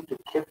need to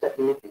capture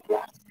images,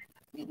 yeah.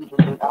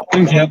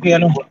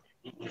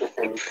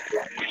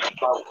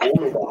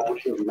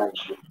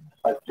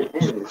 But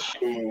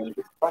then,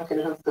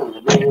 functional systems,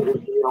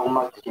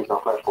 multiplication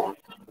platform,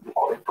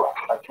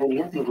 but then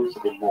using which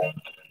the more.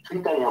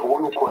 Twitter, you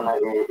want to corner a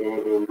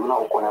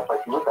corner,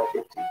 but not as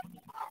active.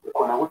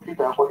 Ukona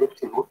Twitter yako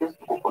active,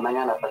 Facebook ukona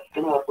yana, but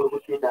then you have to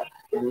Twitter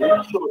and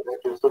make sure that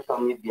your social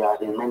media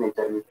the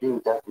manager is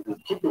doing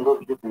justice, keeping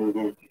those people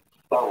engaged.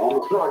 But when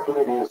it's not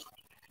actually this,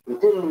 you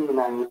tell me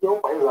now, you tell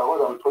me I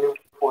was on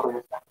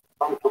 24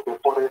 some to the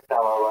forest,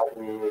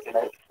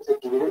 it's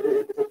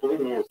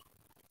a years.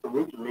 So we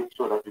need to make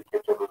sure that we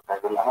capture those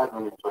guys, and I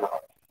don't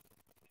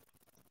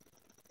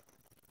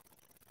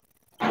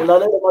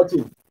know about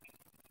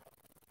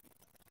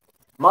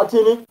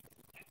Martin.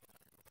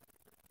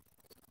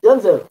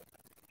 Denzel.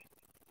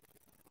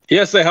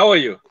 Yes, sir. How are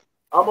you?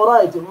 I'm all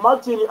right.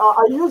 Martin,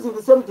 are you using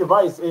the same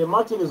device?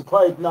 Martin is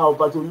quiet now,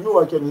 but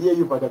I can hear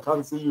you, but I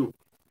can't see you.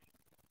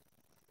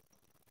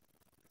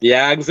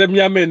 Yeah,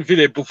 ngisemnyameni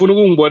Philip. Ufuna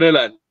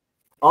ukungibonelani?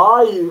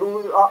 Hayi,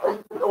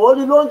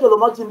 wona lonke lo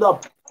Martin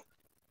up.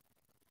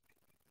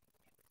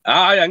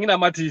 Hayi, angina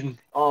Martin.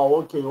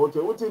 Okay.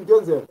 Uthi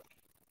Denzel.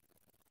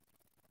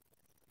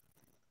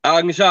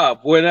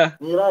 Ngisharp wena.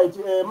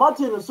 Right.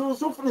 Martin,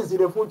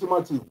 freezile futhi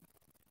Martin.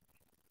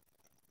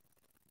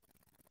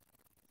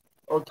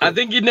 Okay. I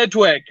think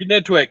network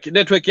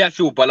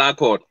yahlupha la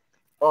khona.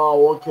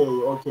 Okay.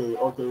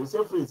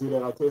 Usefreezile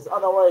ngathi.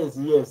 Otherwise,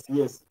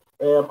 yes.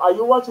 Are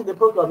you watching the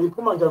program?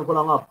 Iphuma njani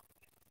khona ngapha?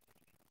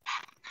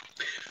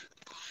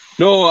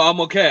 No, I'm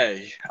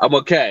okay.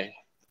 Okay.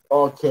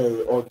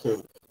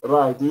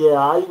 Right, yeah,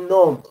 I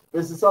know.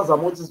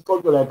 Besisazama ukuthi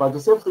sixoxe la but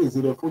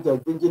usefreezile futhi I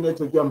think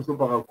network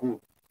yamhlupha kakhulu.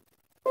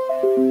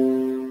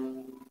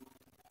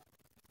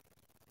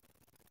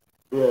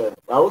 Yeah,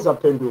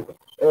 awuzaphenduka.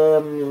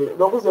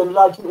 Lokuzeni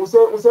lakhi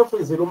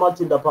usefreezile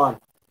uMartin lapha.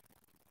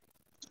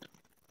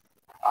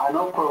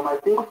 No problem. I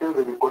think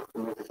Denzel got the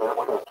message.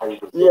 What I was trying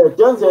to say. Yeah,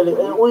 Denzel,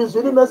 we use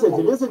the message.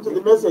 Listen to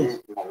the message.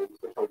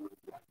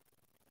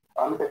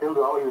 Mr. Denzel,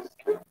 how are you?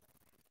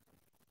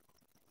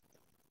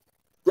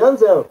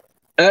 Denzel.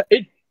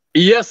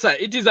 Yes, sir.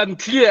 It is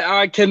unclear.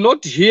 I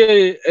cannot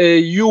hear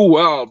you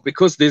well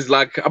because there's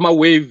like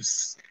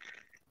waves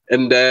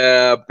and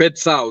bad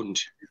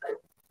sound.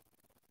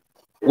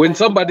 When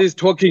somebody is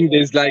talking,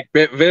 there's like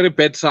very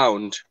bad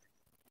sound.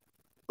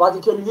 But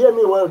you can hear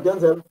me well,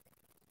 Denzel.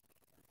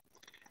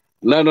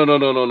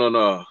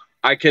 No.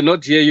 I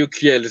cannot hear you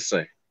clearly,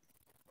 sir.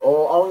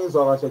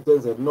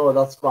 Denzel. No,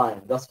 that's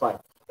fine.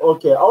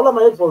 Okay, I'll have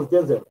my headphones,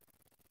 Denzel.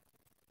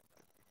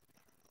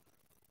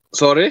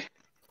 Sorry?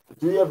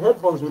 Do you have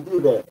headphones with you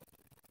there?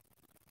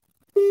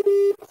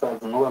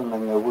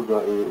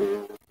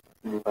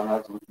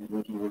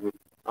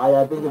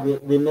 I think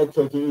the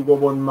network you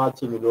go on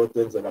Martin with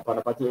Denzel.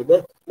 But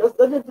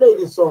let me play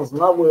these songs.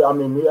 Now we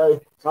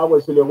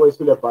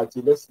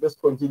party. Let's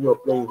continue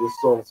playing these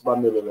songs. But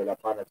I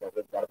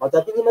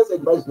think the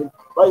message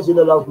why is you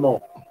love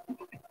more.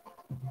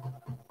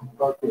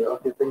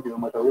 Okay, thank you very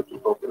much. I will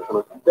keep up.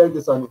 Thank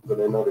you, Sonny.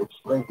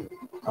 Thank you.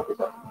 Okay,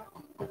 sir.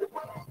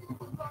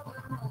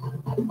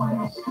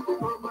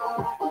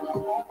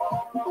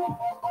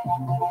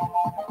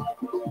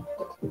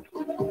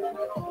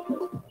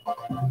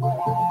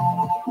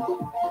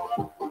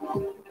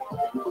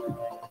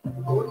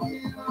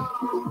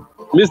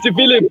 Mr.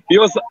 Philip,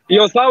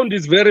 your sound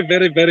is very,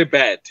 very, very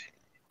bad.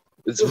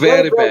 It's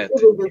very bad.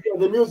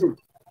 The music.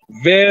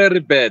 Very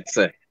bad,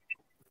 sir.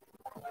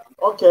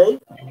 Okay.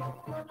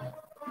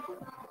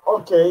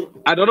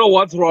 I don't know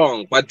what's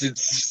wrong, but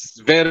it's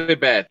very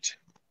bad.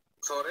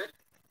 Sorry?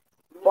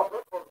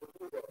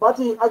 But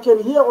I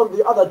can hear on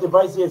the other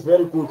device here. It's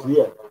very good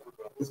here.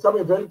 It's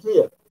coming very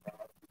clear.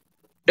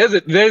 Is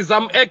it? There's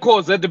some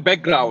echoes at the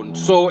background.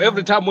 So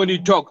every time when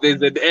you talk,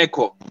 there's an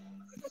echo.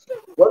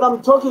 When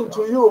I'm talking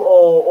to you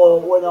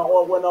or when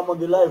I'm on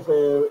the live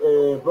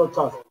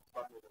broadcast?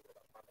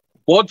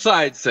 Both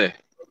sides, sir.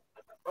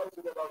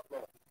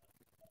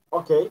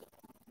 Okay.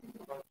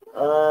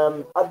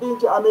 I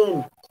think,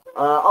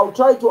 I'll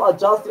try to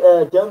adjust,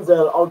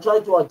 Denzel. I'll try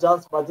to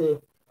adjust, but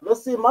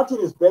let's see. Martin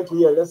is back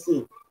here. Let's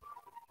see.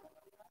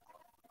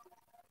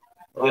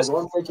 Yes.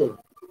 1 second.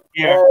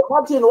 Yeah.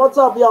 Martin, what's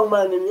up, young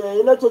man?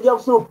 You need to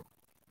get soup.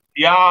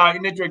 Yeah,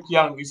 inetwork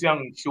yang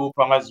show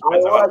Mala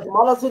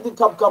City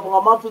Cup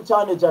ngamafi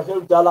chane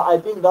Jahel Dala. I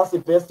think that's the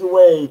best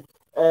way.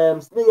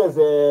 Sneakers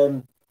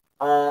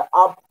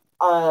up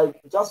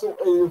just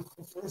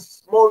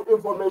small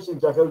information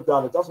Jahel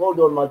Dala. Just hold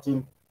on,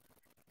 Martin.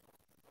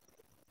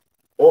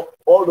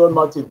 Hold on,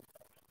 Martin.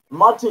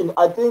 Martin,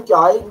 I think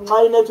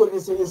my network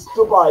is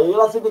super.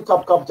 Mala City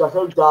Cup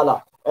Jahel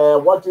Dala.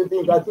 What do you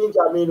think? I think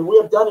we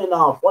have done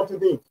enough. What do you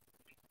think?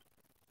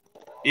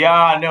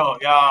 Yeah, no,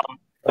 yeah.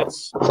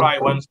 Let's try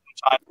one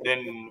time,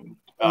 then.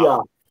 Yeah.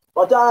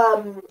 But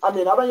I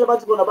mean, abanye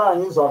bathi bona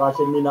bayangizwa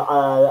kahle mina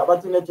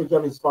abathi network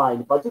yami is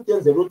fine. But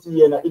uyenze ukuthi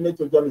yena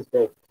network yami is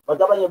bad. But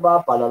abanye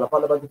bayabhala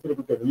lapha bathi Philip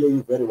we can hear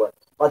you very well.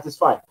 But it's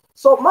fine.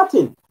 So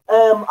Martin,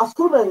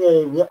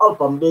 asikhulume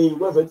nge-album leyi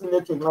kwenza ukuthi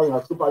network nxa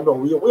ingahlupha no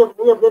we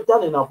have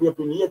done enough. We have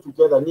been here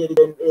together nearly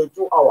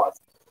 2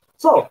 hours.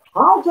 So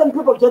how can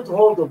people get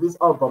hold of this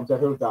album,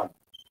 Jahil Dan?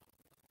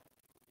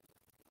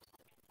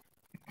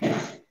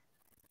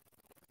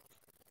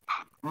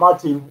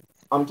 Martin,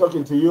 I'm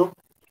talking to you.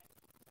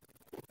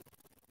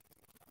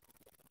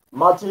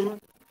 Martin.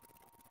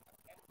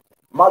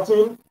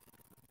 Martini.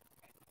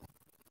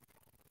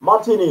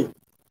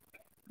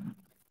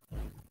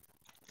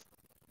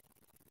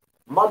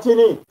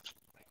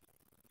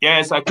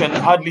 Yes, I can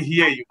hardly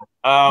hear you.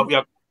 We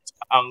are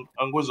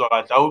anguzwa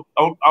kahle.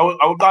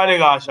 Awuqale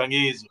kahle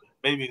angizwe.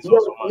 Maybe it's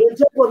also mine.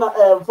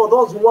 For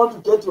those who want to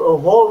get a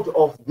hold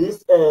of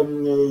this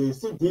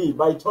CD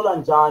by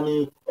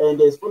Tolanjani and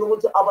sifuna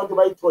ukuthi abantu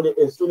bayithole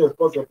as soon as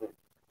possible.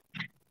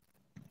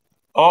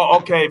 Oh,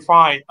 okay,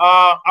 fine.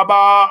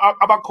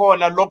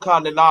 Abakhona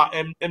local la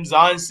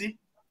eMzansi.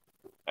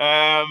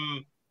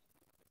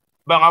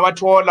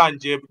 Bangabathola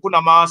nje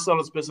kunama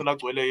sales person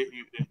agcwele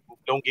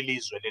lonke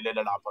ilizwe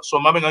lele lapha. So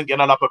mabe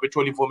ngangena lapha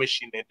bethola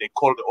information and they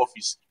call the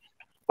office.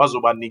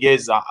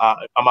 Bazobanikeza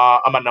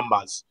ama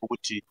numbers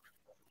ukuthi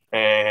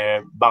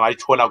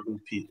bangayithola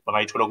kuphi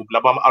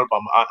laba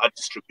ama-album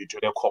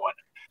a-distributed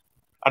ekhona.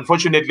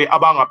 Unfortunately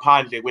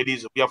abangaphandle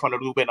kwelizwe kuyafanele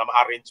kube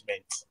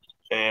nama-arrangements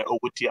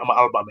ukuthi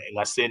ama-album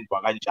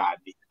engasendwa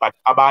kanjani, but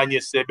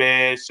abanye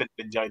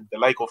sebesendele njani the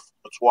like of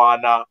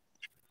Botswana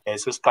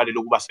sesiqalile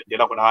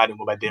ukubasendela khona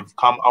ngoba they've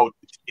come out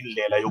with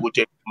indlela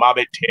yokuthi ma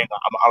bethenga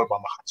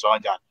ama-album ahanjiswa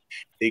kanjani,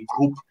 they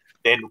group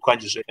then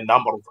kuhanjiswe a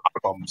number of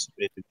albums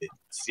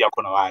siya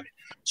khona ngale.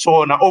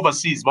 So na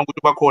overseas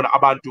mangukuthi bakhona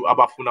abantu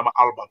abafuna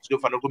ama-albums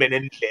kuyofanele kube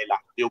nendlela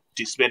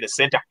yokuthi sibe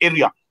ne-center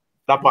area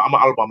lapha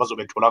ama-album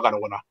azobe etholakala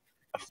khona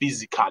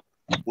physical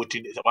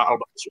ukuthi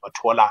ama-albums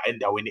wathola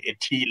endaweni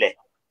ethile.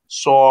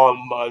 So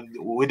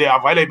with the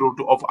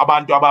availability of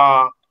abantu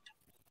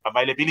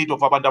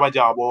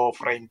abanjengabo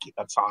Frankie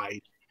that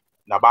side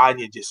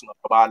nabanye nje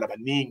singabala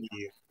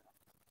baningi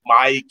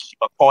Mike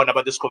bakhona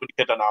abantu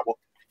esicommunicate nabo,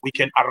 we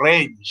can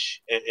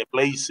arrange a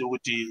place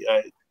ukuthi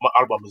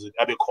ama-albums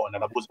abe khona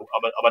lapho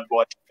abantu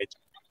bawathenge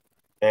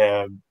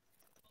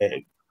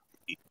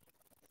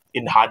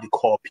in hard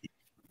copy.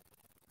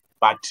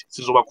 But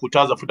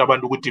sizobakhuthaza futhi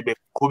abantu ukuthi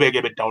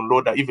beqhubeke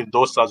be-downloada even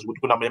though sazi ukuthi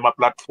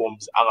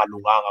kunama-platforms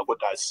angalunganga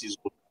kodwa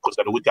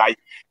sizokhuzela ukuthi hayi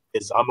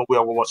ezama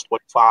kuya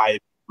kuma-Spotify,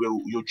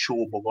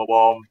 YouTube,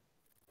 ngoba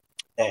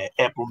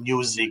Apple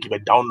Music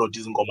be-download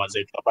izingoma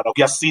zethu lapha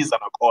kuyasiza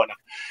nakhona.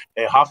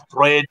 Half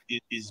bread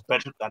is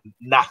better than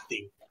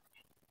nothing.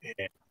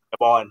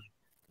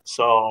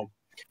 So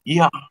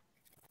yeah.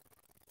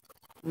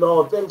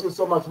 No, thank you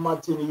so much,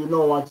 Martin. You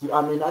know what?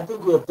 I mean, I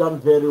think we have done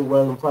very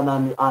well,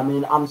 Mfanami. I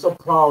mean, I'm so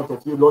proud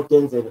of you, Lord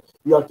Denzel.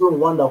 You are doing a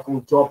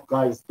wonderful job,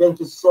 guys. Thank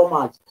you so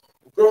much.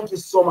 Thank you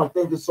so much,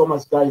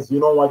 guys. You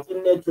know what?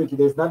 In network,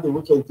 there's nothing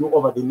we can do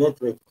over the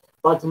network.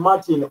 But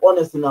Martin,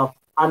 honest enough,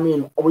 I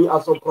mean, we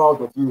are so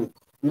proud of you.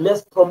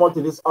 Let's promote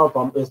this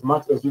album as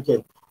much as you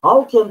can.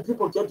 How can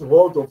people get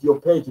hold of your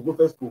page on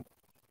Facebook?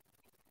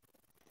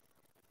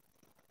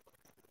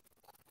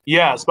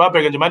 Yes,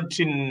 Martin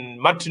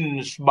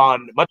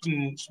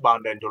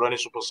Sibanda Ndolwane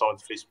Super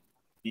Sound Facebook.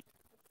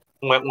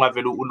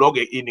 Ungavela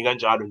uloge in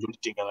kanjalo nje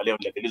udinga ngaleyo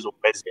ndlela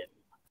lizokubhezela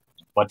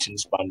Martin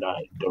Sibanda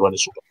Ndolwane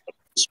Super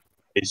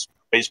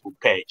Facebook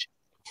page.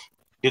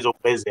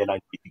 Lizokubhezela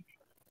nje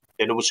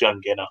then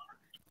ubusuyangena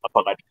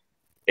ngaphakathi.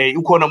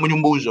 Ukhona omunye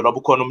umbuzo lapho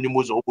ukhona omunye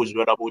umbuzo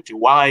obuzwe lapho uthi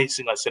why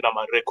singasena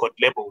ama record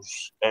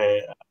labels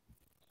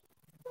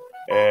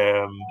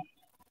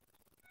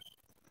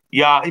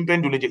yeah,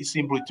 impendulo nje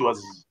isimple, it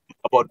was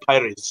about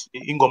pirates.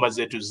 Ingoma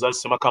zethu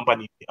zazisema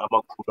company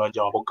amakhulu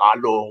njengabo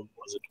Galo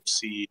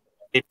zethu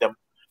hit them,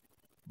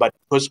 but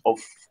because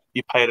of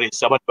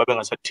i-pirates abantu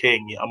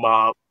babengasathengi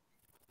ama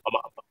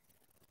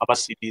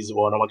CDs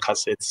or ama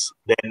cassettes,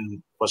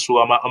 then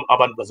basuka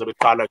abantu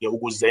bazebeqala ke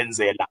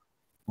ukuzenzela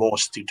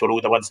most, uthola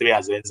ukuthi abantu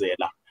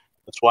sebeyazenzela.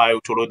 That's why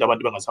uthola ukuthi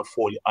abantu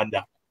bengasafoli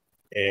under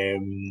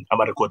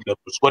ama record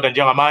labels. Kodwa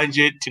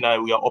njengamanje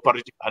thina we are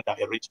operating under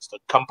a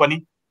registered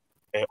company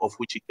of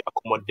which it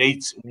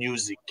accommodates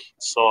music,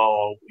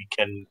 so we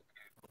can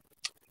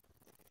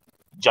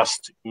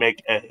just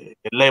make a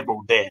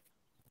label there.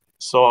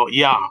 So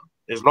yeah,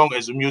 as long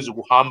as the music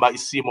uhamba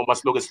isimo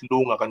masiloke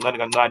silunga kancane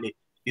kancane,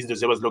 izinto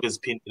zeba ziloke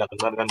ziphindela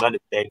kancane kancane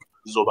back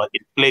zizoba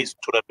in place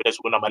uthola vele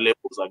kunama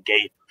labels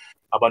again,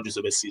 abantu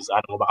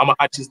sebesizana ngoba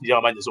ama-artists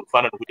njengamanje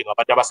sokufana nokuthi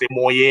ngabantu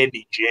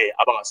abasemoyeni nje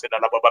abangasena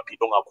lapho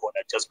abaphila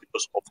ngakhona just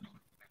because of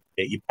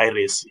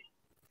i-piracy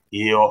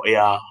iyo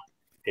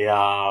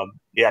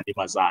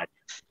iyalimazayo.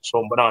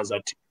 So mbona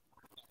ngazathi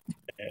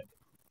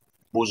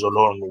buzo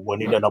lo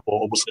ngubonile lapho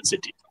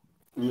obusensitive.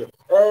 Yeah.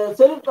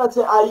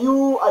 Are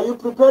you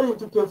preparing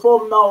to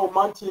perform now,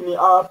 Martin,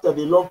 after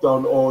the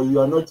lockdown, or you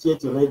are not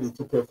yet ready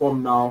to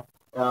perform now?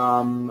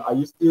 Are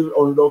you still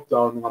on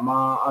lockdown?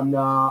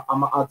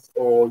 Am arts,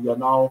 or you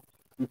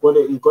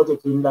got a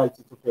green light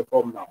to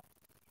perform now?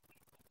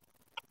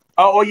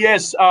 Oh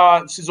yes,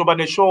 sizoba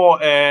neshow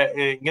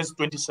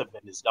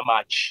ngezi-27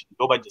 zikaMarch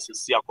ngoba nje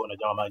sesiya khona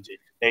njengamanje.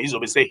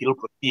 Izobe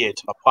se-Hillbrook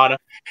Theatre laphana.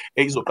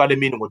 Izoqala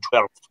emini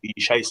ngo-12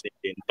 ishayise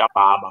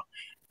ntambama.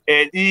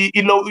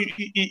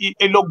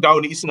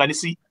 I-lockdown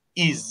isinganisa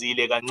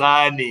izile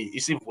kancane,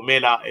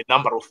 isivumela a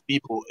number of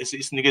people,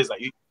 isinikeza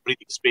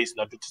i-breathing space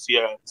nathi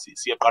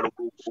siyaqala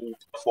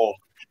ukuperform.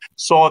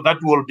 So that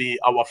will be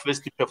our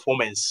first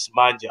performance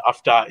manje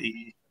after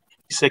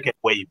i-second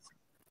wave.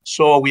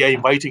 So we are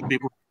inviting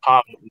people to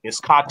come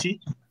ngesikhathi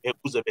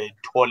ukuze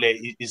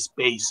bethole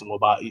i-space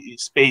ngoba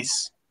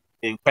i-space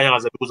kukhanya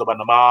ngazathi kuzoba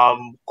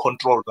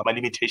nama-controls,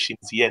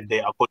 ama-limitations here and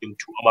there according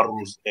to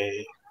ama-rules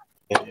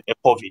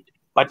e-COVID.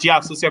 But yeah,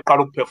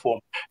 sesiyaqala ukuperform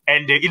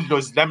and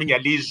idlozi lami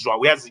ngiyalizwa,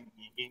 uyazi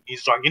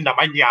ngizwa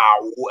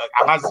nginamanyawo,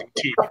 angazi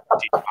ngithini.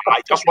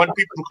 I just want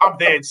people to come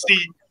there and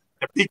see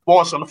the big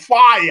boss on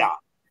fire.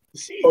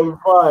 See? On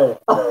fire.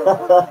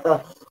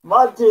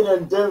 Martin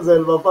and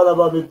Denzel, Bafana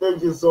Babi,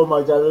 thank you so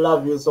much. I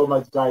love you so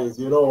much, guys.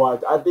 You know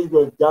what? I think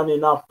we've done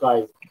enough,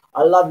 guys.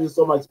 I love you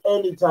so much.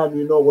 Anytime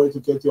you know where to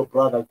get your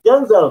product.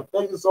 Denzel,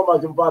 thank you so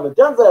much, Mfana.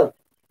 Denzel.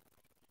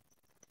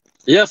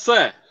 Yes,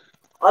 sir.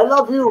 I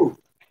love you.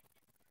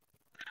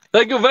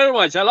 Thank you very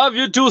much. I love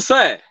you too,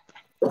 sir.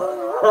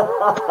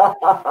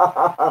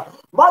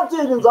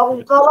 Martin,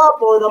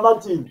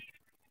 Martin.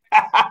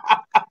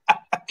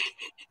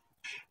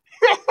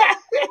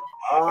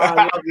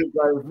 I love you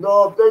guys.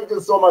 No, thank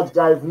you so much,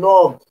 guys.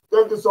 No,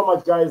 thank you so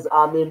much, guys.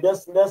 I mean,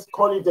 let's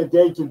call it a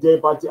day today,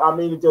 but I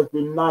mean, it has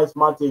been nice,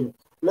 Martin.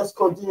 Let's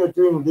continue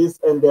doing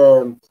this and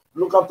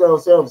look after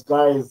yourselves,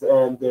 guys,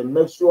 and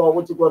make sure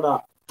what you're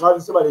gonna. Now,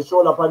 somebody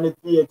show up on the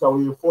theater.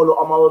 We follow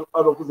our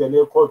COVID.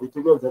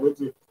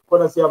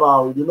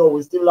 You know,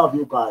 we still love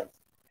you guys.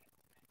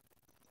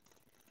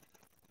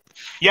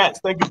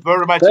 Yes, thank you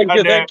very much.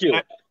 Thank you.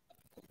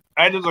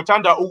 And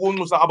ngizothanda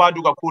ukunxusa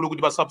abantu kakhulu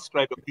ukuthi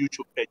ba-subscribe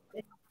ku-YouTube page.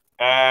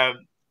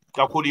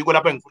 Kakhulu yiko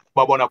lapho engifuna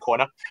ukubabona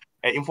khona.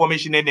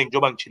 Information eningi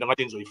njengoba ngitshila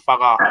ngathi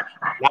ngizoyifaka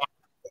la.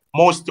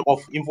 Most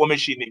of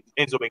information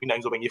engizobe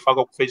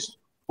ngiyifaka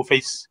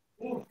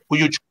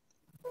ku-YouTube.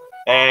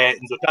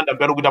 Ngizothanda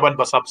mpela ukuthi abantu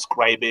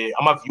ba-subscribe.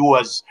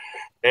 Ama-viewers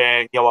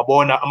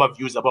ngiyawabona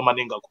ama-views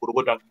abamaningi kakhulu,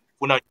 kodwa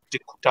ngifuna ukuthi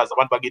ngikhuthaze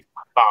abantu bakithi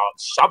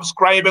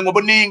subscribe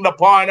ngobuningi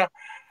laphana.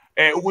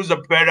 Ukuze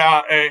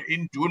phela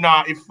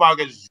induna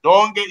ifake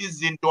zonke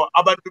izinto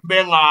abantu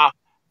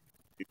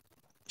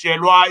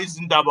bengatshelwa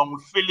izindaba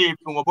nguPhilip,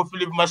 ngoba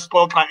uPhilip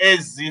masixoxa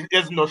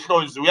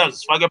ezinohlonzi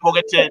uyazifaka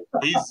ephoketheni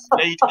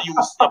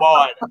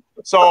yabona.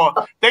 So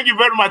thank you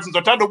very much.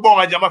 Ngizothanda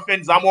ukubonga nje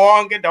ama-fans ami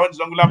wonke endaweni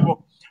zonke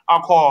lapho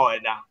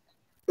akhona.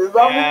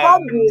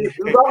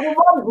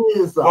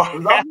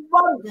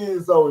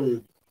 Ngizakubambisa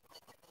wethu.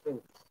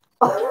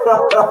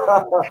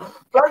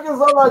 Thank you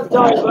so much,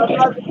 guys. I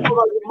love you so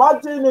much.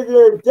 Martin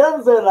again,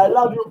 Denzel, I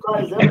love you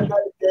guys. Have a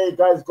nice day,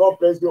 guys. God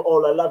bless you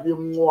all. I love you.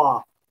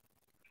 Mwah.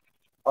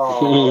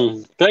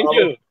 Thank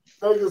you.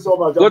 Thank you so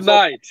much. Good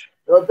night.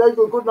 Thank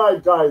you. Good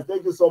night, guys.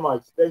 Thank you so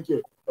much. Thank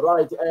you.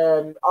 Right.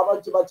 And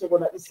abantu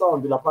bachekona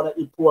isound laphana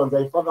iphuwa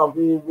ngiyifaka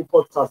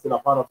ku-podcast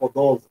laphana for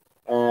those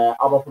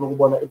abafuna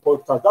ukubona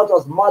i-podcast. That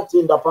was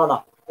Martin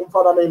laphana.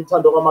 Umfana name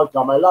Thando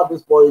Kamagama. I love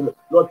this boy,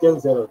 Lord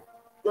Denzel.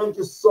 Thank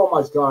you so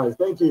much, guys.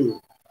 Thank you.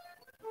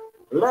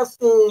 Let's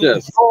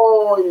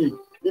enjoy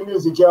the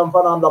music here.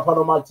 Mfana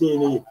Mlapano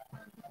Martini.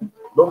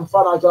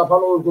 Mfana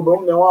Jalapano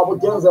Gubomne Wabu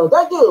Denzel.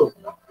 Thank you.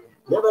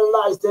 Have a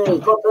nice day.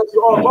 God bless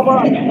you all.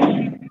 Bye-bye.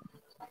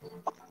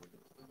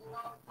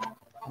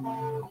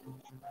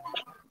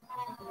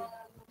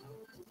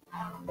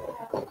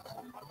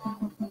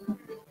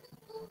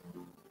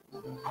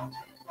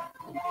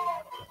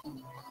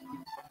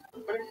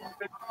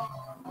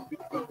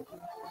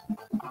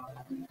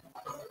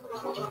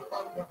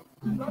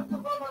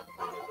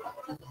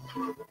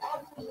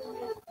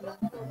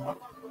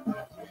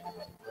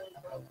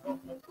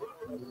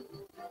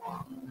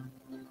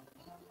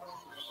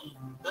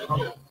 Thank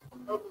you.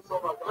 Thank you so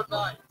much. Good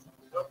night.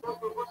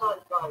 Good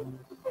night, guys.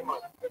 Thank you so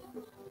much. Right.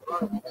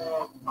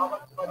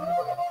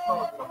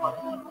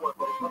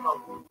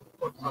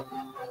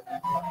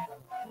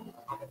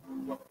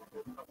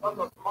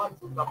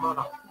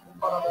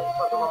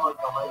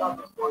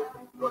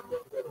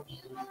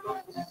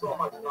 Thank you so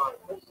much, guys.